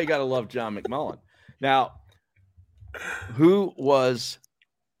that? That's why you got to love John McMullen. Now, who was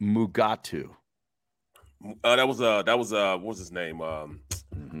Mugatu? That was what was his name? Oh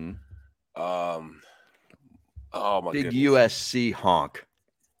my big goodness. USC honk.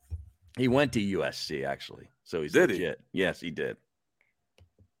 He went to USC actually, so he's legit. Yes, he did.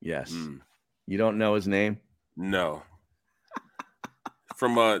 Yes. You don't know his name? No.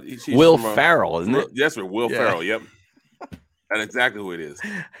 From Will Ferrell, isn't it? Yes, sir. Will Ferrell. Yep. That's exactly who it is.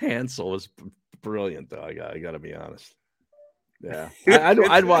 Hansel was brilliant, though. I got to be honest. Yeah,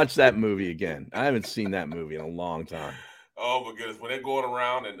 I'd watch that movie again. I haven't seen that movie in a long time. Oh my goodness! When they're going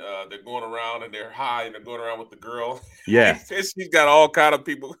around and they're high and they're going around with the girl. Yeah, she's got all kind of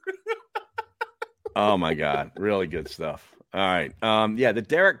people. Oh my God, really good stuff. All right, yeah, the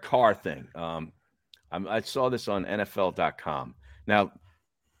Derek Carr thing. I saw this on NFL.com. Now,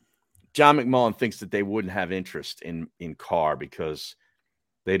 John McMullen thinks that they wouldn't have interest in Carr because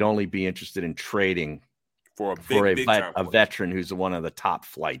they'd only be interested in trading for a veteran who's one of the top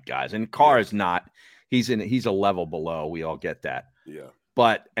flight guys. And Carr is not. He's a level below. We all get that. Yeah.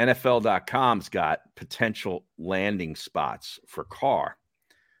 But NFL.com's got potential landing spots for Carr.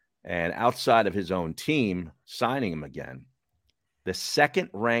 And outside of his own team, signing him again, the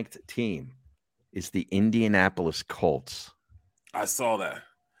second-ranked team is the Indianapolis Colts. I saw that.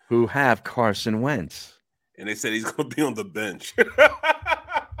 Who have Carson Wentz. And they said he's going to be on the bench.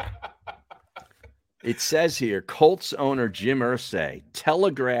 It says here, Colts owner Jim Irsay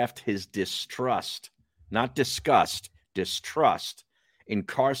telegraphed his distrust, not disgust, distrust in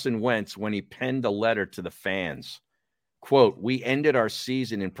Carson Wentz when he penned a letter to the fans. Quote, "We ended our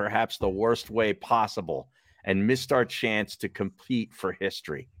season in perhaps the worst way possible and missed our chance to compete for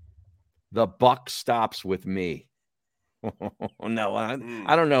history. The buck stops with me." No,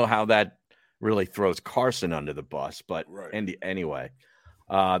 I don't know how that really throws Carson under the bus, but anyway.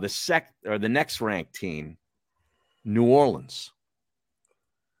 The next ranked team, New Orleans.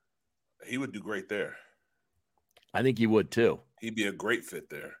 He would do great there. I think he would too. He'd be a great fit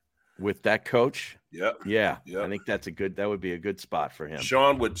there with that coach. Yep. Yeah. I think that would be a good spot for him.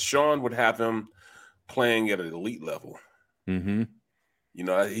 Sean would have him playing at an elite level. Mm-hmm. You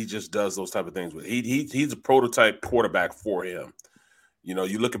know, he just does those type of things. He's a prototype quarterback for him. You know,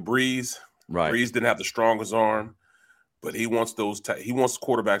 you look at Breeze. Right. Breeze didn't have the strongest arm. But he wants he wants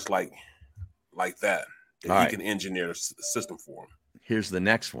quarterbacks like that. He can engineer a system for him. Here's the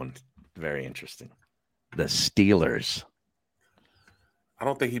next one. Very interesting. The Steelers. I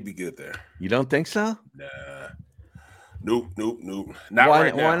don't think he'd be good there. You don't think so? Nah. Nope. Not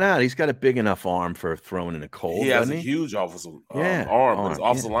right now. Why not? He's got a big enough arm for throwing in a cold. He has a huge offensive arm, but his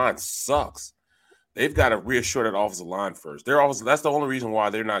offensive line sucks. They've got to reassure that offensive line first. That's the only reason why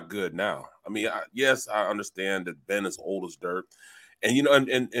they're not good now. I mean, yes, I understand that Ben is old as dirt. And, you know,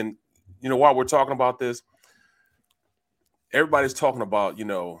 and you know, while we're talking about this, everybody's talking about, you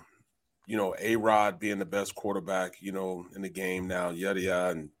know, A-Rod being the best quarterback, you know, in the game now, yada,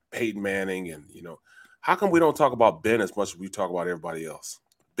 yada, and Peyton Manning. And, you know, how come we don't talk about Ben as much as we talk about everybody else?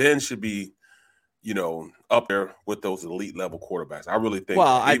 Ben should be, you know, up there with those elite level quarterbacks. I really think.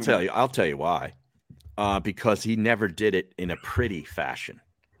 Well, I'll tell you why. Because he never did it in a pretty fashion.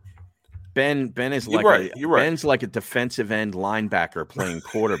 Ben is like Ben's like a defensive end linebacker playing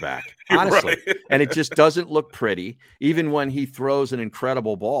quarterback, honestly. And it just doesn't look pretty. Even when he throws an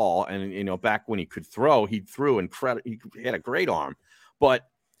incredible ball, and you know, back when he could throw, he threw incredible. He had a great arm, but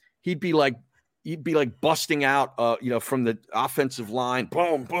he'd be like busting out, you know, from the offensive line,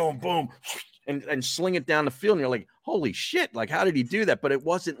 boom, boom, boom, and sling it down the field. And you're like, holy shit! Like, how did he do that? But it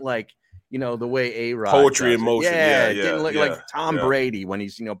wasn't like, you know, the way A-Rod poetry in motion. It didn't look like Tom Brady when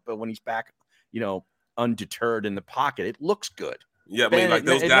he's, you know, but when he's back, you know, undeterred in the pocket, it looks good. Yeah, I mean, like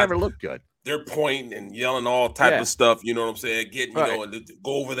those guys, it never looked good. they're pointing and yelling all type of stuff. You know what I'm saying? Getting, you know, and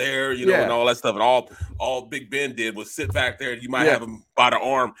go over there, you know, and all that stuff. And all Big Ben did was sit back there. You might have him by the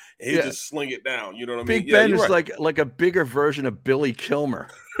arm, and he'd just sling it down. You know what I mean? Big Ben is like a bigger version of Billy Kilmer.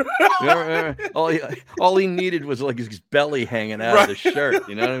 all he needed was like his belly hanging out of the shirt.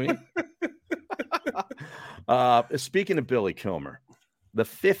 You know what I mean? Speaking of Billy Kilmer, the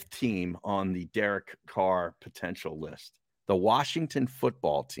 5th team on the Derek Carr potential list, the Washington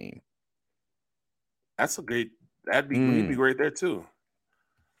football team. That's a great. He'd be great there too.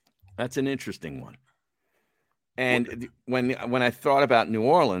 That's an interesting one. And when I thought about New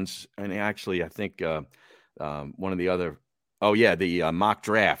Orleans, and actually I think one of the other, the mock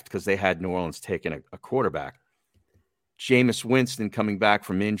draft, because they had New Orleans taking a quarterback. Jameis Winston coming back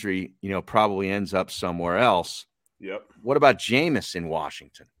from injury, you know, probably ends up somewhere else. Yep. What about Jameis in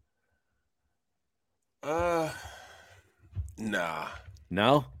Washington? Nah.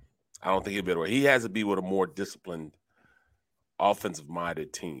 No? I don't think he'd be able to. He has to be with a more disciplined,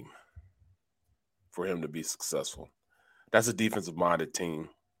 offensive-minded team for him to be successful. That's a defensive-minded team.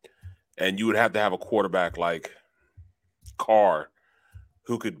 And you would have to have a quarterback like Carr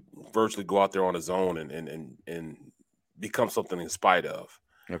who could virtually go out there on his own and become something in spite of.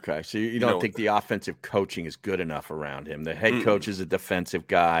 Okay, so you don't think the offensive coaching is good enough around him? The head coach is a defensive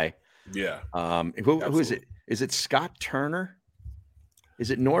guy. Yeah. Who is it? Is it Scott Turner? Is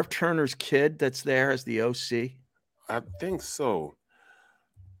it Norv Turner's kid that's there as the OC? I think so.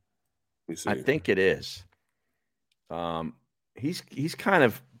 I think it is. He's kind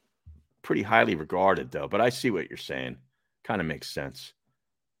of pretty highly regarded, though, but I see what you're saying. Kind of makes sense.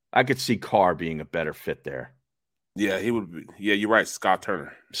 I could see Carr being a better fit there. Yeah, he would be. Yeah, you're right. Scott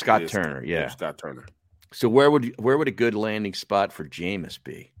Turner. Scott Turner, yeah. Scott Turner. So where would a good landing spot for Jameis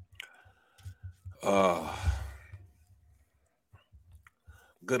be?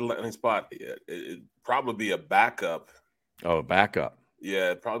 Good landing spot. It'd probably be a backup. Oh, a backup.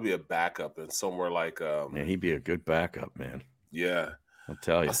 Yeah, it'd probably be a backup and somewhere like yeah, he'd be a good backup, man. Yeah. I'll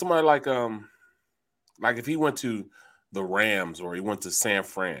tell you. Somebody like if he went to the Rams or he went to San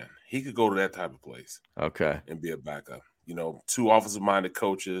Fran, he could go to that type of place. Okay. And be a backup. You know, 2 offensive-minded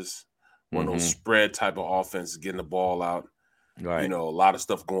coaches, one of those spread type of offenses, getting the ball out. Right. You know, a lot of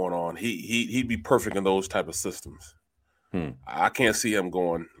stuff going on. He'd be perfect in those type of systems. I can't see him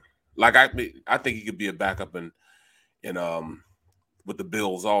going. Like I think he could be a backup in with the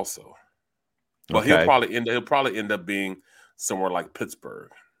Bills also. But he'll probably end up being somewhere like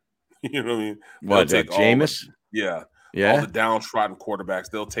Pittsburgh. You know what I mean? What, Jameis? Yeah. Yeah. All the downtrodden quarterbacks,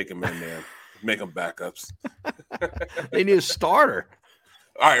 they'll take him in there, make them backups. They need a starter.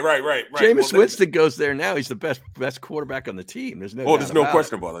 All right. Jameis Winston goes there now. He's the best quarterback on the team. There's no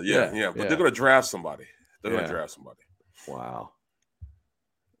question about it. Yeah. But they're going to draft somebody. Wow.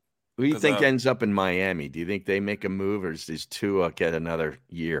 Who do you think ends up in Miami? Do you think they make a move, or does Tua get another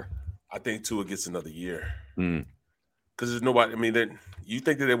year? I think Tua gets another year. Because there's nobody. I mean, you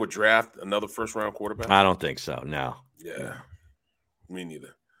think that they would draft another first-round quarterback? I don't think so. No. Yeah. Me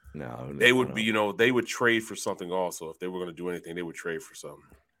neither. No. They would be. You know, they would trade for something also. If they were going to do anything, they would trade for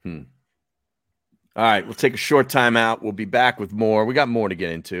something. All right, we'll take a short time out. We'll be back with more. We got more to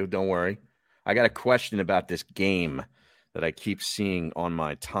get into. Don't worry. I got a question about this game that I keep seeing on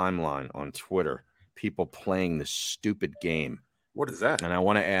my timeline on Twitter. People playing this stupid game. What is that? And I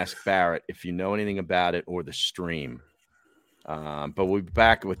want to ask Barrett if you know anything about it or the stream. But we'll be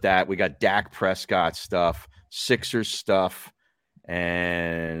back with that. We got Dak Prescott stuff, Sixers stuff,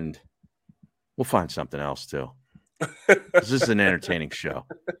 and we'll find something else too. This is an entertaining show.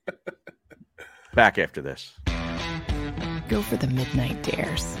 Back after this. Go for the midnight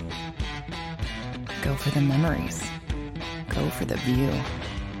dares. Go for the memories. Go for the view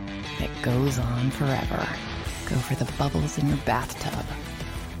that goes on forever. Go for the bubbles in your bathtub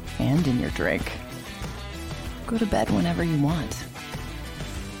and in your drink. Go to bed whenever you want.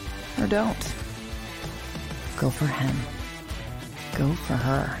 Or don't. Go for him. Go for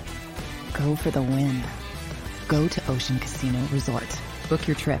her. Go for the win. Go to Ocean Casino Resort. Book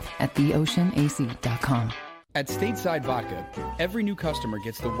your trip at theoceanac.com. At Stateside Vodka, every new customer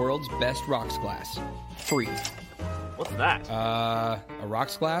gets the world's best rocks glass. Free. What's that? A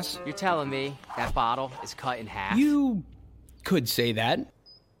rocks glass? You're telling me that bottle is cut in half? You could say that.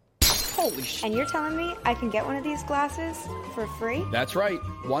 Holy shit. And you're telling me I can get one of these glasses for free? That's right.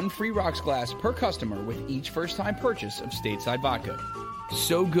 1 free rocks glass per customer with each first-time purchase of Stateside Vodka.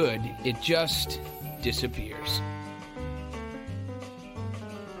 So good, it just disappears.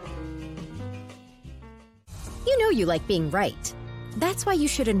 You know you like being right. That's why you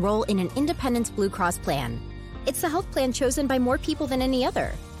should enroll in an Independence Blue Cross plan. It's the health plan chosen by more people than any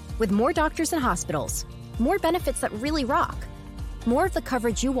other, With more doctors and hospitals, more benefits that really rock, more of the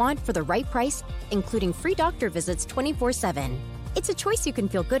coverage you want for the right price, including free doctor visits 24/7. It's a choice you can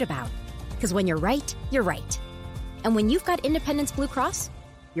feel good about. Because when you're right, you're right. And when you've got Independence Blue Cross,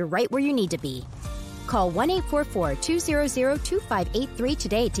 you're right where you need to be. Call 1-844-200-2583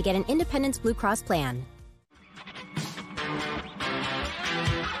 today to get an Independence Blue Cross plan.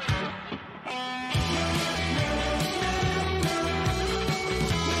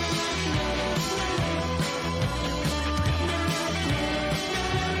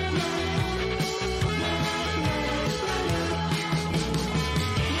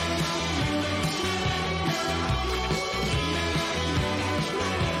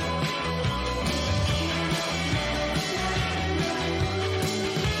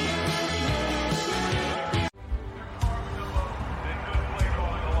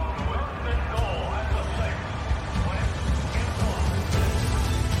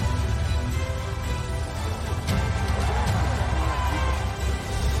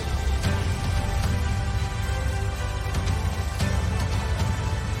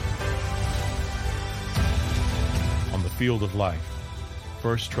 Field of life,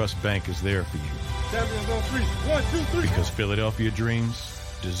 First Trust Bank is there for you. Champions on 3. 1, 2, 3. Because Philadelphia dreams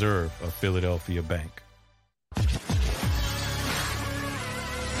deserve a Philadelphia bank.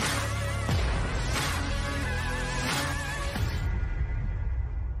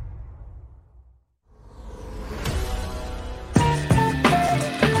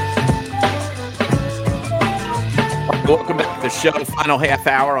 Welcome back to the show. Final half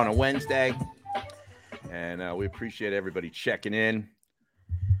hour on a Wednesday. And we appreciate everybody checking in,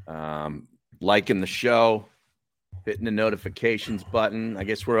 liking the show, hitting the notifications button. I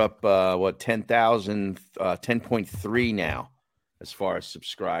guess we're up, 10.3 now as far as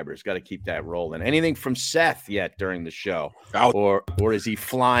subscribers. Got to keep that rolling. Anything from Seth yet during the show? Or is he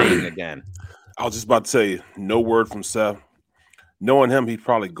flying again? I was just about to tell you, no word from Seth. Knowing him, he's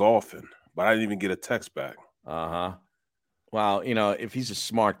probably golfing, but I didn't even get a text back. Uh-huh. Well, if he's a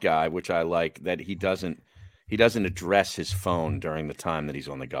smart guy, which I like, that he doesn't address his phone during the time that he's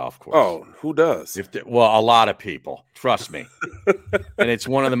on the golf course. Oh, who does? A lot of people. Trust me. And it's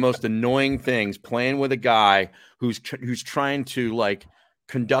one of the most annoying things, playing with a guy who's trying to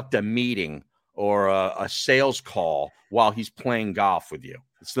conduct a meeting or a sales call while he's playing golf with you.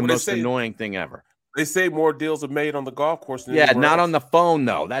 It's the most annoying thing ever. They say more deals are made on the golf course than not else. on the phone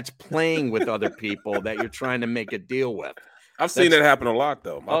though. That's playing with other people that you're trying to make a deal with. I've seen that happen a lot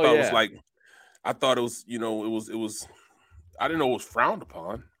though. I thought it was it was I didn't know it was frowned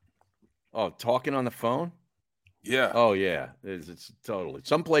upon. Oh, talking on the phone? Yeah. Oh yeah. It's totally.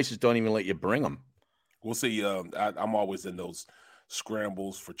 Some places don't even let you bring them. We'll see. I'm always in those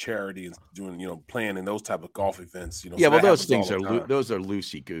scrambles for charity and doing, playing in those type of golf events. Yeah, well, those things are those are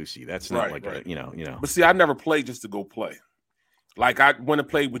loosey goosey. That's not right. a. But see, I never played just to go play. Like I went and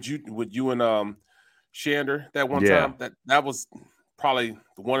played with you and Shander that one time. That was probably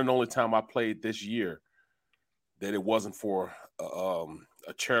the one and only time I played this year that it wasn't for a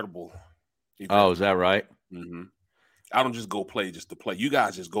charitable event. Oh, is that right? Mm-hmm. I don't just go play just to play. You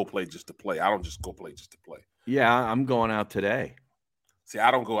guys just go play just to play. I don't just go play just to play. Yeah, I'm going out today. See,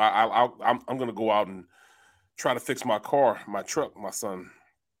 I don't go. I'm going to go out and try to fix my truck. My son,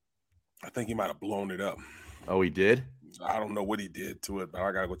 I think he might have blown it up. Oh, he did? I don't know what he did to it, but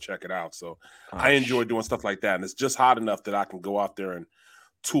I got to go check it out. So I enjoy doing stuff like that. And it's just hot enough that I can go out there and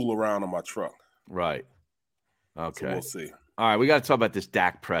tool around on my truck. Right. Okay. So we'll see. All right. We got to talk about this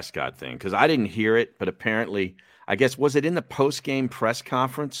Dak Prescott thing because I didn't hear it, but apparently, I guess, was it in the post-game press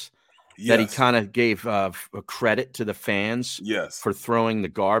conference that he kind of gave a credit to the fans for throwing the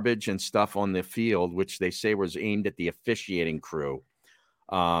garbage and stuff on the field, which they say was aimed at the officiating crew.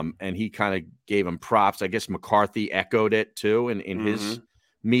 And he kind of gave him props. I guess McCarthy echoed it too in his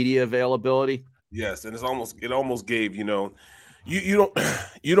media availability. Yes, and it almost gave you don't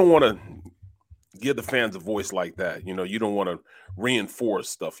want to give the fans a voice like that. You don't want to reinforce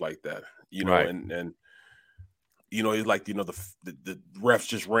stuff like that. Right. and it's like the refs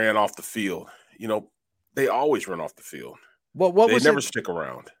just ran off the field. They always run off the field. Well, they never stick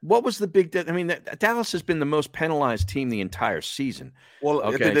around. What was the big? I mean, Dallas has been the most penalized team the entire season. Well,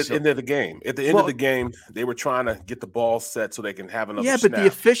 at the end of the game, they were trying to get the ball set so they can have another. Yeah, snap. But the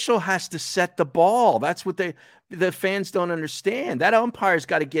official has to set the ball. That's what the fans don't understand. That umpire's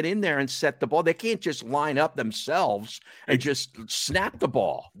got to get in there and set the ball. They can't just line up themselves and just snap the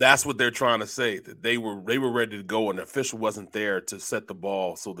ball. That's what they're trying to say. That they were ready to go, and the official wasn't there to set the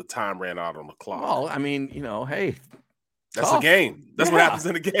ball, so the time ran out on the clock. Well, I mean, hey. That's tough. a game. That's what happens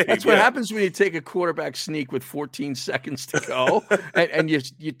in a game. That's what happens when you take a quarterback sneak with 14 seconds to go, and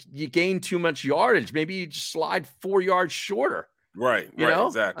you gain too much yardage. Maybe you just slide 4 yards shorter. Right. You know?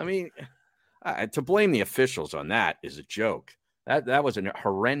 Exactly. I mean, to blame the officials on that is a joke. That was a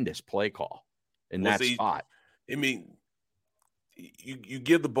horrendous play call in that spot. I mean, you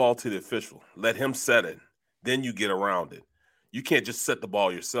give the ball to the official, let him set it, then you get around it. You can't just set the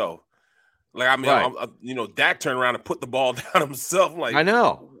ball yourself. Like, I mean, Dak turned around and put the ball down himself. Like, I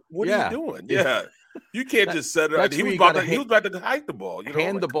know. What are you doing? Yeah. You can't just set it. He was about to hike the ball.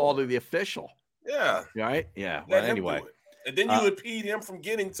 Hand the ball to the official. Yeah. Right? Yeah. Well, anyway. And then you impede him from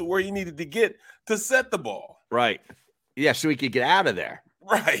getting to where he needed to get to set the ball. Right. Yeah, so he could get out of there.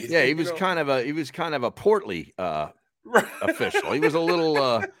 Right. Yeah, he was kind of a portly official. He was a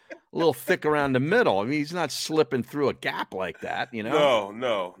little thick around the middle. I mean, he's not slipping through a gap like that, you know?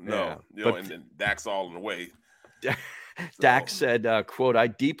 No. Yeah. And then Dak's all in the way. Dak said, quote, "I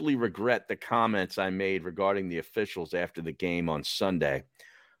deeply regret the comments I made regarding the officials after the game on Sunday."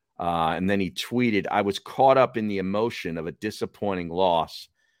 And then he tweeted, "I was caught up in the emotion of a disappointing loss,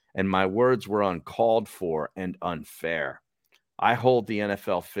 and my words were uncalled for and unfair. I hold the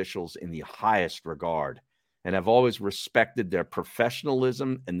NFL officials in the highest regard and have always respected their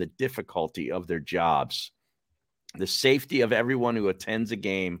professionalism and the difficulty of their jobs. The safety of everyone who attends a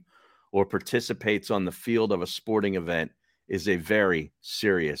game or participates on the field of a sporting event is a very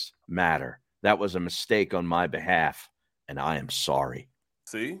serious matter. That was a mistake on my behalf, and I am sorry."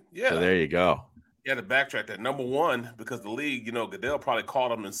 See? Yeah. So there you go. You had to backtrack that. Number one, because the league, Goodell probably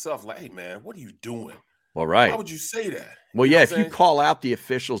called him himself, like, "Hey, man, what are you doing?" Well, right. Why would you say that? Well, yeah, if you call out the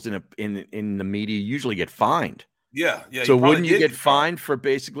officials in the media, you usually get fined. Yeah. So wouldn't you get fined for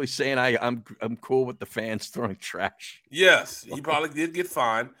basically saying I'm cool with the fans throwing trash? Yes, he probably did get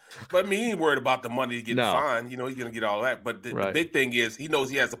fined. But I mean, he ain't worried about the money to get fined. He's gonna get all that. But the big thing is he knows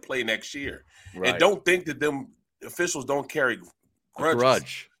he has to play next year. Right. And don't think that them officials don't carry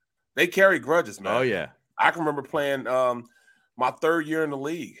grudges. They carry grudges, man. Oh yeah. I can remember playing my third year in the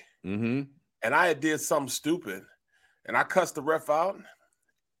league. Mm-hmm. And I did something stupid, and I cussed the ref out.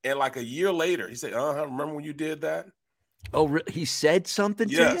 And like a year later, he said, remember when you did that? Oh, he said something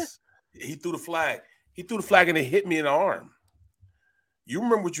to you? Yes. He threw the flag. He threw the flag, and it hit me in the arm. You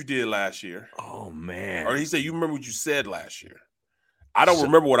remember what you did last year? Oh, man. Or he said, you remember what you said last year? I don't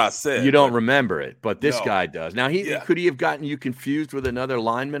remember what I said. You don't remember it, but this guy does. Now, could he have gotten you confused with another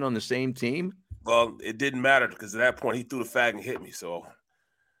lineman on the same team? Well, it didn't matter because at that point, he threw the flag and hit me, so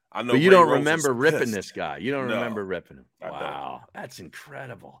I know. But you don't remember ripping this guy. You don't remember ripping him. Wow, that's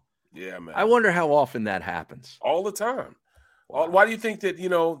incredible. Yeah, man. I wonder how often that happens. All the time. Wow. Why do you think that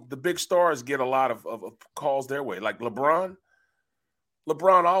the big stars get a lot of calls their way? Like LeBron.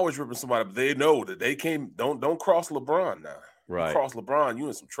 LeBron always ripping somebody, but they know that they can't. Don't cross LeBron now. Right. You cross LeBron, you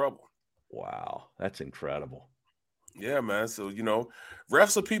in some trouble. Wow, that's incredible. Yeah, man. So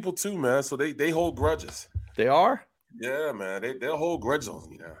refs are people too, man. So they hold grudges. They are. Yeah, man. They'll hold grudges on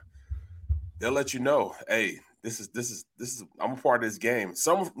you. They'll let you know, hey, this is I'm a part of this game.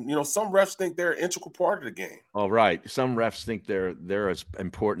 Some refs think they're an integral part of the game. Oh, right. Some refs think they're as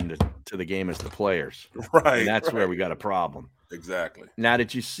important to the game as the players. Right. And that's where we got a problem. Exactly. Now,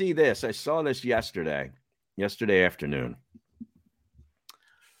 did you see this? I saw this yesterday afternoon.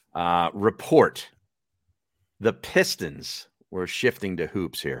 Report. The Pistons were shifting to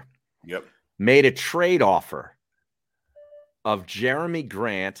hoops here. Yep. Made a trade offer of Jeremy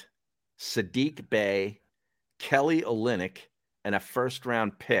Grant, Sadiq Bey, Kelly Olynyk, and a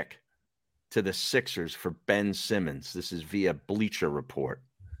first-round pick to the Sixers for Ben Simmons. This is via Bleacher Report.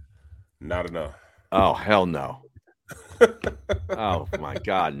 Not enough. Oh, hell no. Oh, my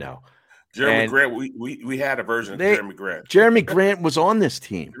God, no. Jeremy Grant, we had a version of Jeremy Grant. Jeremy Grant was on this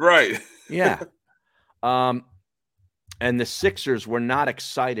team. Right. Yeah. And the Sixers were not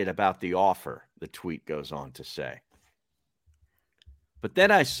excited about the offer, the tweet goes on to say. But then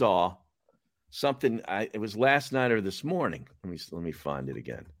I saw something, it was last night or this morning. Let me find it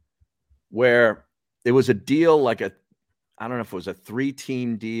again. Where it was a deal I don't know if it was a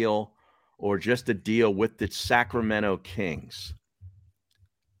 3-team deal or just a deal with the Sacramento Kings.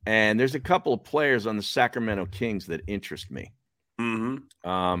 And there's a couple of players on the Sacramento Kings that interest me. Mm-hmm.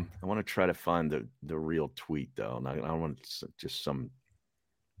 I want to try to find the real tweet, though. I don't want just some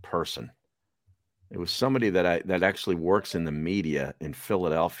person. It was somebody that actually works in the media in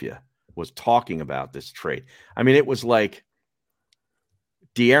Philadelphia was talking about this trade. I mean, it was like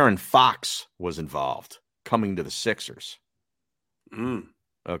De'Aaron Fox was involved coming to the Sixers. Mm.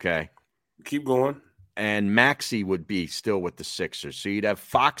 Okay. Keep going. and Maxey would be still with the Sixers. So you'd have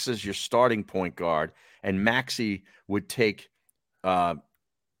Fox as your starting point guard, and Maxey would take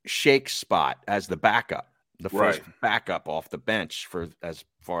Shake's spot as the backup, the first backup off the bench for as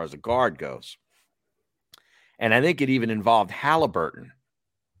far as a guard goes. And I think it even involved Halliburton.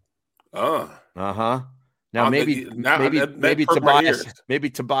 Now maybe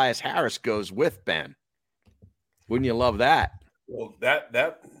Tobias Harris goes with Ben. Wouldn't you love that? Well,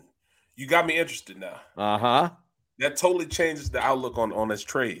 that you got me interested now. That totally changes the outlook on this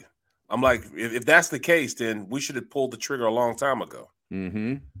trade. I'm like, if that's the case, then we should have pulled the trigger a long time ago.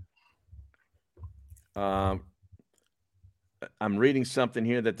 I'm reading something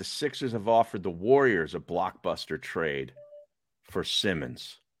here that the Sixers have offered the Warriors a blockbuster trade for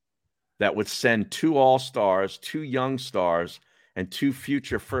Simmons that would send 2 All-Stars, 2 young stars, and 2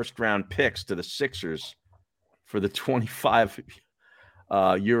 future first-round picks to the Sixers for the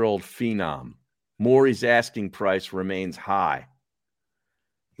 25-year-old phenom. Morey's asking price remains high.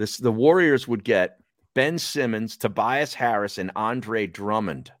 The Warriors would get Ben Simmons, Tobias Harris, and Andre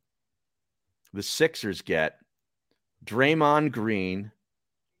Drummond. The Sixers get Draymond Green,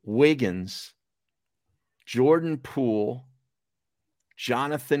 Wiggins, Jordan Poole,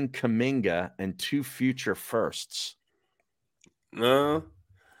 Jonathan Kuminga, and 2 future firsts. No,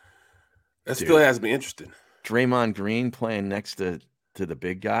 that still has me interested. Draymond Green playing next to the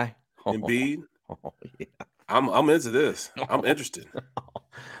big guy. Embiid. Oh, yeah. I'm into this. I'm interested.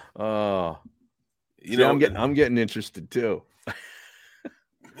 I'm getting interested too.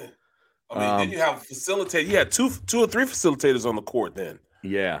 I mean, then you have facilitate. You had two or three facilitators on the court then.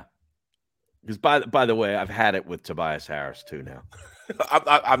 Yeah. Because by the way, I've had it with Tobias Harris too now.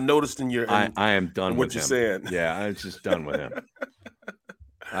 I've noticed in your. I am done with what you're saying. Yeah, I'm just done with him.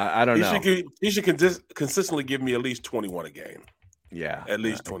 I don't know. He should consistently give me at least 21 a game. Yeah, at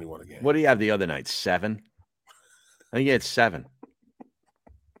least 21 a game. What do you have the other night? 7. I think he had 7.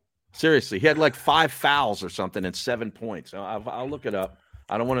 Seriously, he had like 5 fouls or something and 7 points. I'll look it up.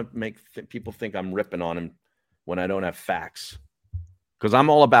 I don't want to make people think I'm ripping on him when I don't have facts, because I'm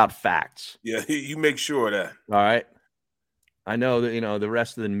all about facts. Yeah, you make sure of that. All right. I know that the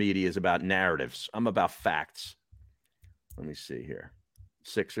rest of the media is about narratives. I'm about facts. Let me see here.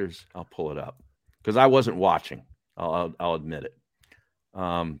 Sixers. I'll pull it up because I wasn't watching. I'll admit it.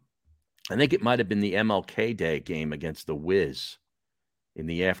 I think it might have been the MLK Day game against the Wiz in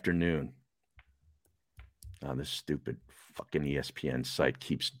the afternoon. This stupid fucking ESPN site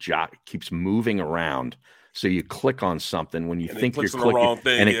keeps moving around. So you click on something when you think you're clicking,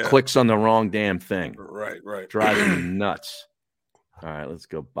 and it clicks on the wrong damn thing. Right. Driving me nuts. All right, let's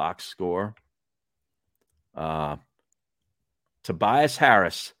go box score. Tobias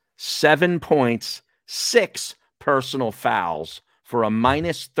Harris, 7 points, 6 personal fouls for a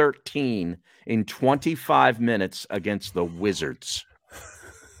minus 13 in 25 minutes against the Wizards.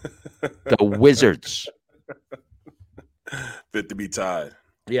 The Wizards. Fit to be tied.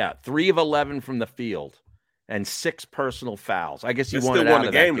 Yeah, 3 of 11 from the field and 6 personal fouls. I guess you still won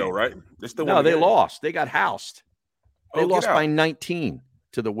the game, though, right? They lost. They got housed. They lost by 19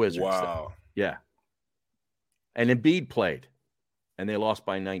 to the Wizards. Wow. Yeah. And Embiid played, and they lost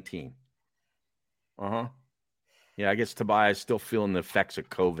by 19. Yeah, I guess Tobias is still feeling the effects of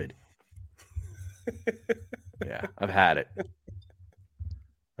COVID. Yeah, I've had it.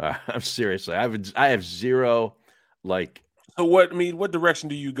 I'm seriously. I have zero, like. So what direction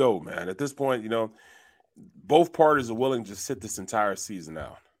do you go, man? At this point, both parties are willing to sit this entire season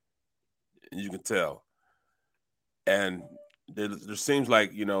out. You can tell. And there seems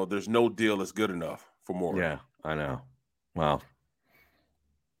like, there's no deal that's good enough for more. Yeah, I know. Well,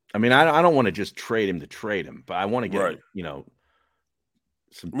 I mean, I don't want to just trade him to trade him, but I want to get,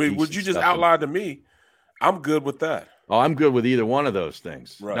 some. I mean, would you just outline to me? I'm good with that. Oh, I'm good with either one of those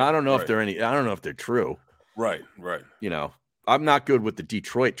things. Right. Now, I don't know if they're I don't know if they're true. Right. I'm not good with the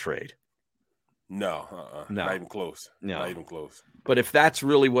Detroit trade. No, no, not even close. No, not even close. But if that's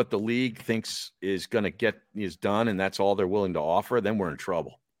really what the league thinks is going to get is done, and that's all they're willing to offer, then we're in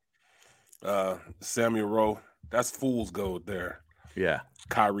trouble. Samuel Rowe, that's fool's gold there. Yeah,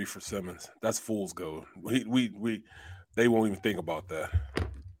 Kyrie for Simmons, that's fool's gold. They won't even think about that.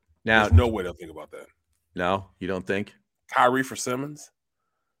 Now, there's no way they'll think about that. No, you don't think? Kyrie for Simmons?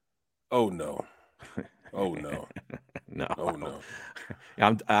 Oh no. Oh no. No. Oh no.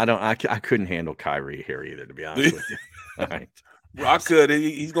 I couldn't handle Kyrie here either, to be honest with you. All right. Well, I could.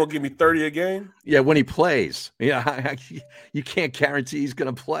 He's gonna give me 30 a game. Yeah, when he plays. Yeah, you can't guarantee he's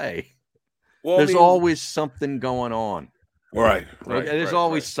gonna play. Well, there's always something going on. Right. There's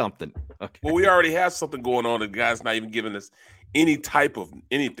always something. Okay. Well, we already have something going on. The guy's not even giving us any type of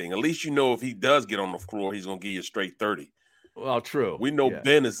anything. At least you know if he does get on the floor, he's going to give you a straight 30. Well, true. We know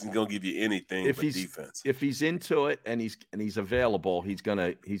Ben isn't going to give you anything but defense. If he's into it and he's available, he's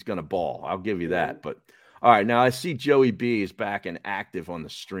gonna ball. I'll give you that. But all right, now I see Joey B is back and active on the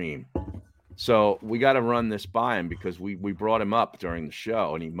stream. So we got to run this by him because we brought him up during the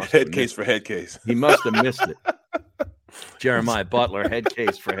show and he must head case for head case. He must have missed it. Jeremiah Butler, head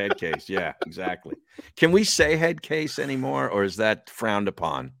case for head case. Yeah, exactly. Can we say head case anymore, or is that frowned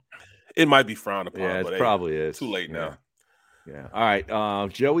upon? It might be frowned upon. Yeah, it probably is. Too late now. Yeah. All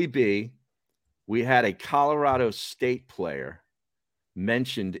right. Joey B, we had a Colorado State player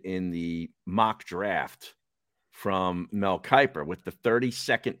mentioned in the mock draft from Mel Kiper with the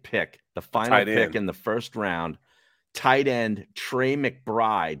 32nd pick, the final pick in the first round, tight end Trey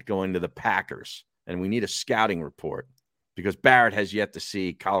McBride going to the Packers. And we need a scouting report because Barrett has yet to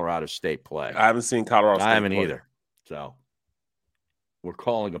see Colorado State play. I haven't seen Colorado State I haven't play either. So we're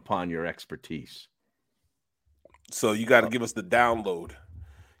calling upon your expertise. So you got to give us the download.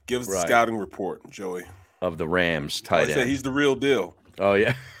 Give us the scouting report, Joey. Of the Rams tight end. He's the real deal. Oh,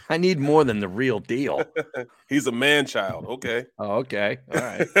 yeah. I need more than the real deal. He's a man-child. Okay. Oh, okay. All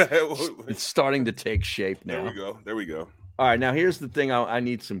right. It's starting to take shape now. There we go. All right. Now, here's the thing I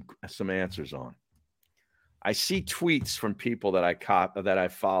need some answers on. I see tweets from people that I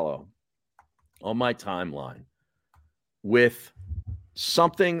follow on my timeline with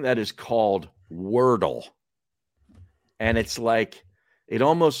something that is called Wordle. And it's like, it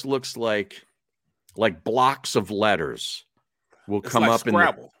almost looks like blocks of letters will come up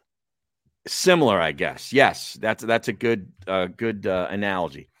Scrabble. Similar, I guess. Yes, that's a good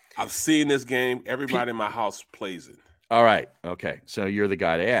analogy. I've seen this game. Everybody in my house plays it. All right. Okay. So you're the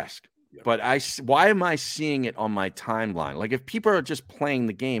guy to ask. Yep. But why am I seeing it on my timeline? Like if people are just playing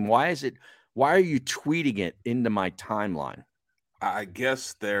the game, why are you tweeting it into my timeline? I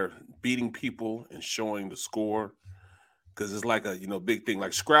guess they're beating people and showing the score because it's like a big thing.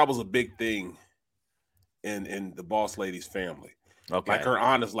 Like Scrabble's a big thing in the boss lady's family. Okay. Like her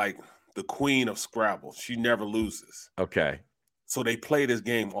aunt is like the queen of Scrabble. She never loses. Okay. So they play this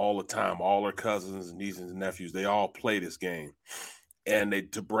game all the time. All her cousins and nieces and nephews, they all play this game. And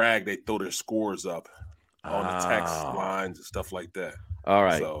to brag, they throw their scores up on the text lines and stuff like that. All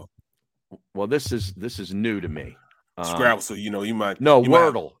right. So, well, this is new to me. Scrabble. So you might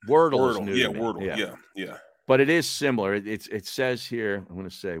Wordle. Wordle is new. Yeah, to me. Wordle. Yeah. But it is similar. It says here. I'm going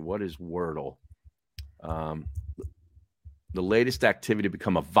to say, what is Wordle? The latest activity to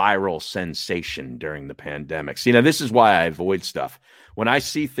become a viral sensation during the pandemic. See, now this is why I avoid stuff. When I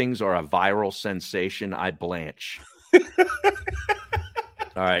see things are a viral sensation, I blanch.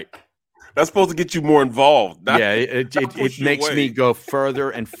 All right. That's supposed to get you more involved. It makes me go further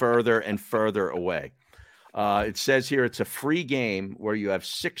and further and further away. It says here it's a free game where you have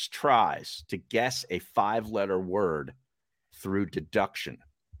 6 tries to guess a 5-letter word through deduction.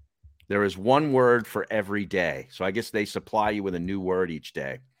 There is 1 word for every day. So I guess they supply you with a new word each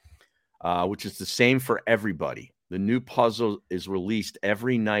day, which is the same for everybody. The new puzzle is released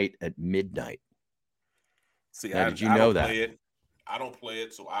every night at midnight. See, now, did you know that? I don't play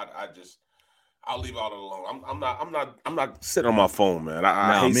it, so I'll leave all it alone. I'm not sitting on my phone, man.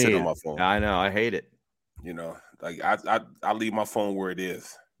 I hate sitting on my phone. I know, I hate it. Like I leave my phone where it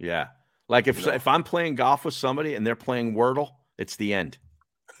is. Yeah, like if I'm playing golf with somebody and they're playing Wordle, it's the end.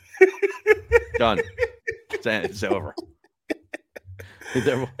 Done. It's over.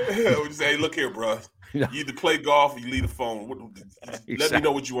 Say, look here, bro. You either play golf or you leave the phone. Exactly. Let me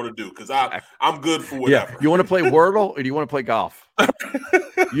know what you want to do because I'm good for whatever. Yeah. You want to play Wordle or do you want to play golf?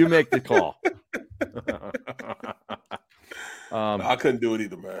 You make the call. I couldn't do it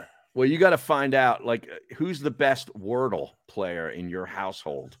either, man. Well, you got to find out who's the best Wordle player in your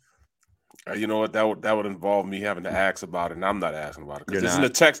household. You know what? That would involve me having to ask about it, and I'm not asking about it because it's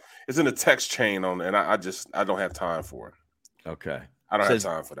in the text chain on, and I don't have time for it. Okay. I don't have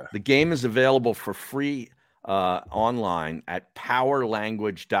time for that. The game is available for free online at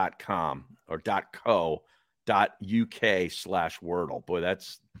powerlanguage.com or .co.uk/Wordle. Boy,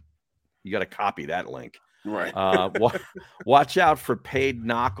 you got to copy that link. Right. Watch out for paid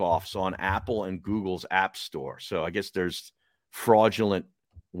knockoffs on Apple and Google's App Store. So I guess there's fraudulent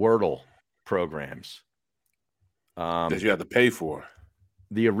Wordle programs that you have to pay for.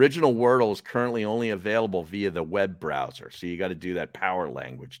 The original Wordle is currently only available via the web browser, so you got to do that Power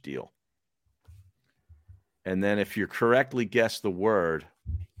Language deal. And then if you correctly guess the word,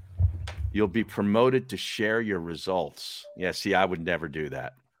 you'll be promoted to share your results. Yeah, see, I would never do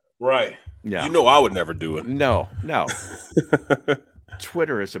that. Right. Yeah. I would never do it. No.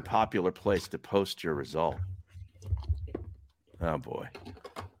 Twitter is a popular place to post your result. Oh boy,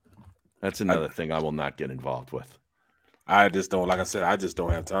 that's another thing I will not get involved with. I just don't. Like I said, I just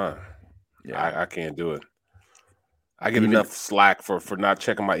don't have time. Yeah, I can't do it. I get enough slack for not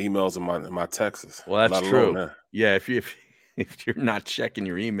checking my emails and my texts. Well, that's true. Yeah, if you're not checking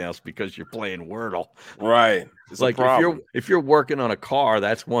your emails because you're playing Wordle, right? It's like a problem. if you're working on a car,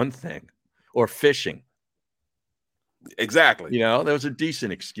 that's one thing, or fishing. Exactly. You know, those are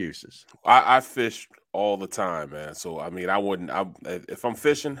decent excuses. I fish all the time, man. So I mean, if I'm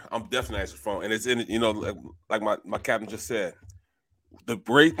fishing, I'm definitely answering the phone. And it's in, like my captain just said, the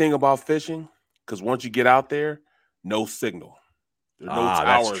great thing about fishing, because once you get out there, no signal. There's no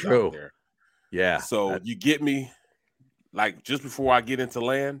towers out there. Yeah. So you get me like just before I get into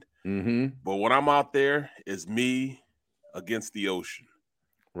land. Mm-hmm. But when I'm out there, it's me against the ocean.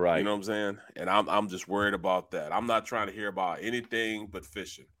 Right. You know what I'm saying? And I'm just worried about that. I'm not trying to hear about anything but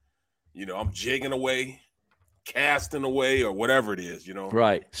fishing. I'm jigging away, casting away, or whatever it is,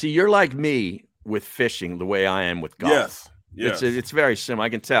 Right. See, you're like me with fishing the way I am with golf. Yes. It's very similar. I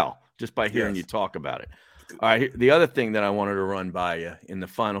can tell just by hearing you talk about it. All right. The other thing that I wanted to run by you in the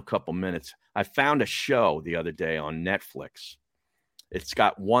final couple minutes, I found a show the other day on Netflix. It's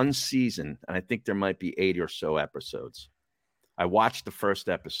got one season, and I think there might be 8 or so episodes. I watched the first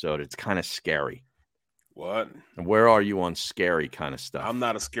episode. It's kind of scary. What? And where are you on scary kind of stuff? I'm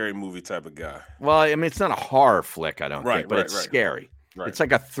not a scary movie type of guy. Well, I mean, it's not a horror flick, I don't think, but it's scary. Right. It's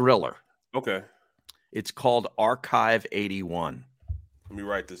like a thriller. Okay. It's called Archive 81. Let me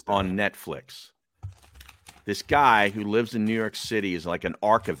write this down. On Netflix. This guy who lives in New York City is like an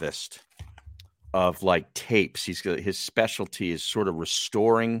archivist of like tapes. His specialty is sort of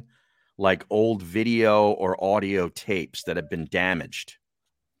restoring like old video or audio tapes that have been damaged.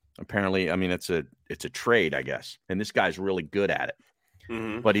 Apparently, I mean, it's a trade, I guess. And this guy's really good at it.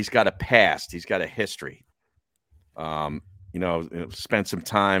 Mm-hmm. But he's got a past. He's got a history. Spent some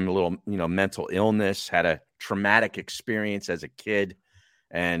time, a little, mental illness, had a traumatic experience as a kid.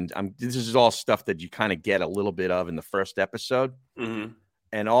 And this is all stuff that you kind of get a little bit of in the first episode. Mm-hmm.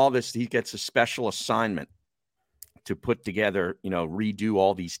 And all this, he gets a special assignment to put together, redo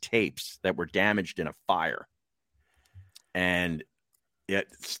all these tapes that were damaged in a fire. And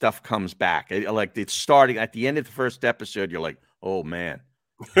stuff comes back. It's starting at the end of the first episode. You're like, oh, man,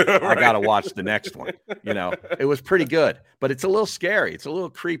 right. I got to watch the next one. It was pretty good, but it's a little scary. It's a little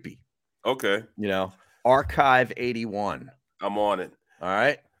creepy. Okay. Archive 81. I'm on it. All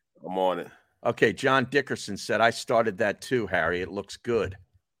right. I'm on it. Okay. John Dickerson said, I started that too, Harry. It looks good.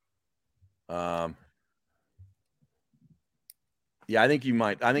 Yeah, I think you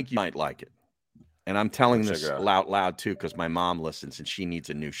might like it. And I'm telling this out loud too, because my mom listens and she needs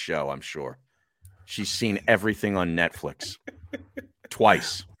a new show, I'm sure. She's seen everything on Netflix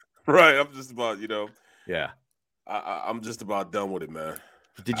twice. Right. I'm just about, Yeah. I'm just about done with it, man.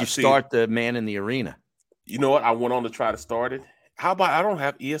 Did you start The Man in the Arena? You know what? I went on to try to start it. How about I don't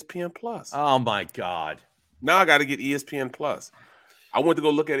have ESPN Plus? Oh my God. Now I got to get ESPN Plus. I went to go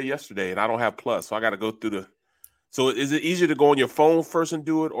look at it yesterday and I don't have Plus. So I got to go through So is it easier to go on your phone first and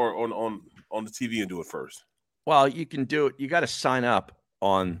do it or on the TV and do it first? Well, you can do it. You got to sign up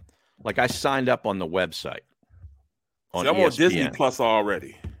on, I signed up on the website. I'm on Disney Plus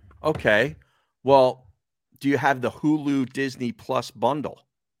already. Okay. Well, do you have the Hulu Disney Plus bundle?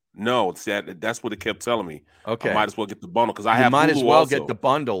 No, that's what it kept telling me. Okay. I might as well get the bundle because I have Hulu might as well also. Get the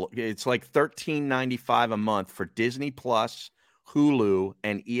bundle. It's like $13.95 a month for Disney Plus, Hulu,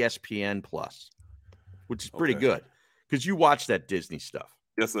 and ESPN Plus, which is pretty good because you watch that Disney stuff.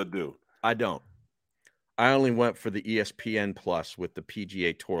 Yes, I do. I don't. I only went for the ESPN Plus with the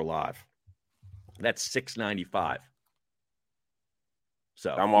PGA Tour Live. That's $6.95.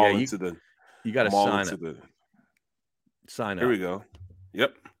 So I'm all into the. You got to sign up. Sign up. Here we go.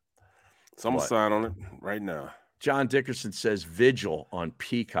 Yep. So I'm going to sign on it right now. John Dickerson says Vigil on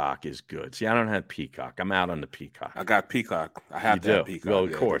Peacock is good. See, I don't have Peacock. I'm out on the Peacock. I got Peacock. I have that Peacock. Well,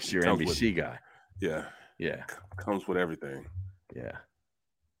 of course, you're an NBC guy. Yeah. Yeah. Comes with everything. Yeah.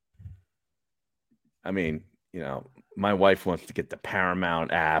 I mean, my wife wants to get the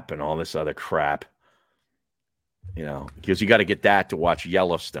Paramount app and all this other crap, because you got to get that to watch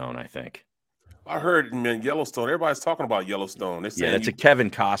Yellowstone, I think. I heard, man, Yellowstone. Everybody's talking about Yellowstone. Yeah, it's a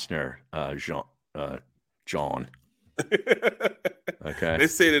Kevin Costner, John. Okay. They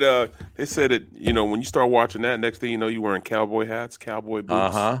say that when you start watching that, next thing you know, you're wearing cowboy hats, cowboy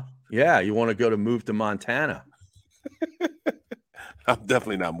boots. Yeah, you want to move to Montana. I'm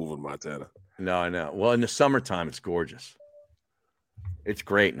definitely not moving to Montana. No, I know. Well, in the summertime, it's gorgeous. It's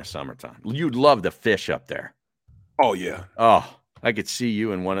great in the summertime. You'd love the fish up there. Oh yeah. Oh, I could see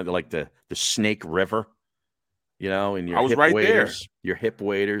you in one of the Snake River, You know, and your I was hip right waders, your hip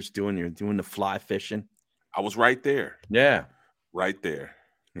waders doing the fly fishing. I was right there. Yeah. Right there.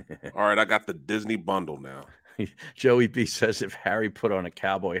 All right, I got the Disney bundle now. Joey B says if Harry put on a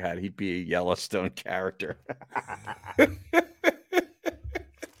cowboy hat, he'd be a Yellowstone character.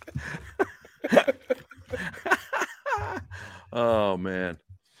 Oh, man.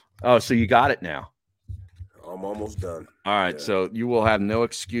 Oh, so you got it now. I'm almost done. All right, so you will have no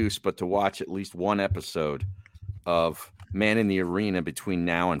excuse but to watch at least one episode of Man in the Arena between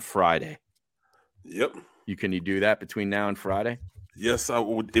now and Friday. Yep. Can you do that between now and Friday? Yes,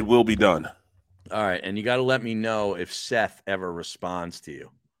 it will be done. All right, and you got to let me know if Seth ever responds to you.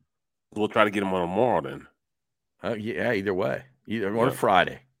 We'll try to get him on tomorrow then. Yeah, either way. Or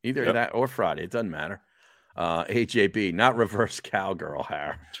Friday. Either that or Friday. It doesn't matter. AJB, not reverse cowgirl,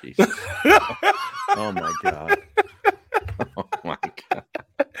 Harry. Jesus. Oh, my God. Oh, my God.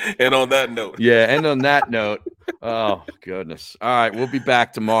 And on that note. Yeah, and on that note, oh, goodness. All right, we'll be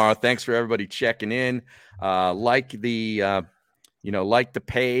back tomorrow. Thanks for everybody checking in. Like the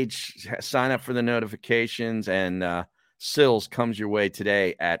page, sign up for the notifications, and Sills comes your way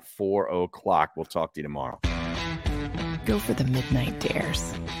today at 4:00. We'll talk to you tomorrow. Go for the midnight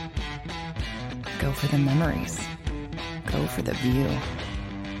dares. Go for the memories. Go for the view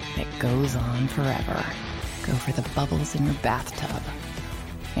that goes on forever. Go for the bubbles in your bathtub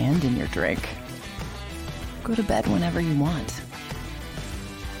and in your drink. Go to bed whenever you want.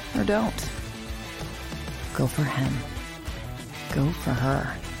 Or don't. Go for him. Go for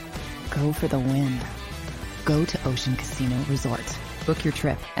her. Go for the win. Go to Ocean Casino Resort. Book your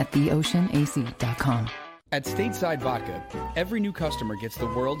trip at theoceanac.com. At Stateside Vodka, every new customer gets the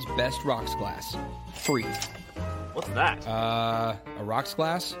world's best rocks glass. Free. What's that? A rocks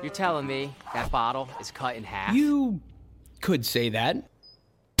glass? You're telling me that bottle is cut in half? You could say that.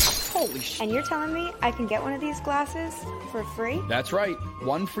 Holy shit. And you're telling me I can get one of these glasses for free? That's right.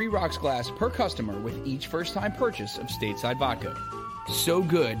 One free rocks glass per customer with each first-time purchase of Stateside Vodka. So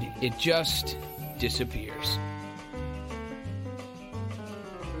good, it just disappears.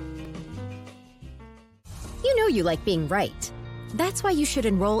 You know you like being right. That's why you should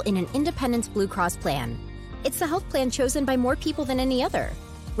enroll in an Independence Blue Cross plan. It's the health plan chosen by more people than any other,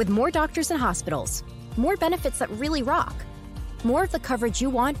 with more doctors and hospitals, more benefits that really rock, more of the coverage you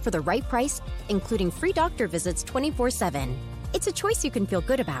want for the right price, including free doctor visits 24/7. It's a choice you can feel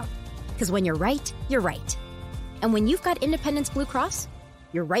good about, because when you're right, you're right. And when you've got Independence Blue Cross,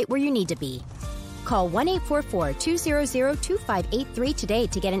 you're right where you need to be. Call 1-844-200-2583 today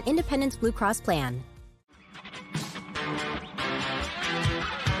to get an Independence Blue Cross plan.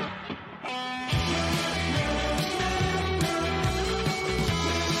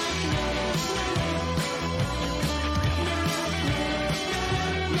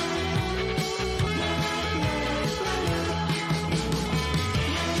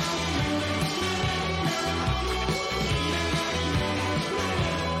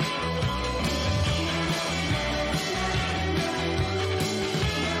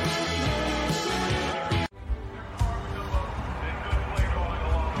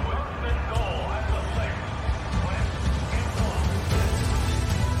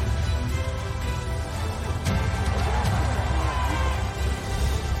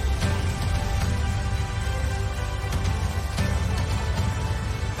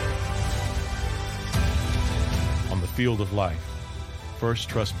 Field of life, First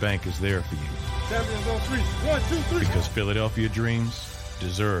Trust Bank is there for you. Champions on 3. 1, 2, 3. Because Philadelphia dreams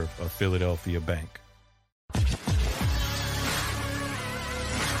deserve a Philadelphia bank.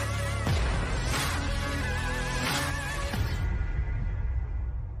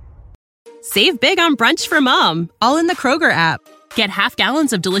 Save big on brunch for mom, all in the Kroger app. Get half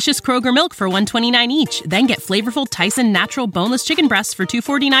gallons of delicious Kroger milk for $1.29 each. Then get flavorful Tyson natural boneless chicken breasts for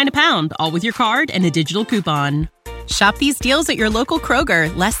 $2.49 a pound, all with your card and a digital coupon. Shop these deals at your local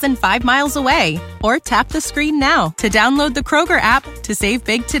Kroger, less than 5 miles away. Or tap the screen now to download the Kroger app to save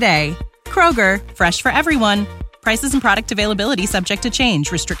big today. Kroger, fresh for everyone. Prices and product availability subject to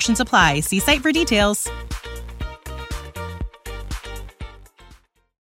change. Restrictions apply. See site for details.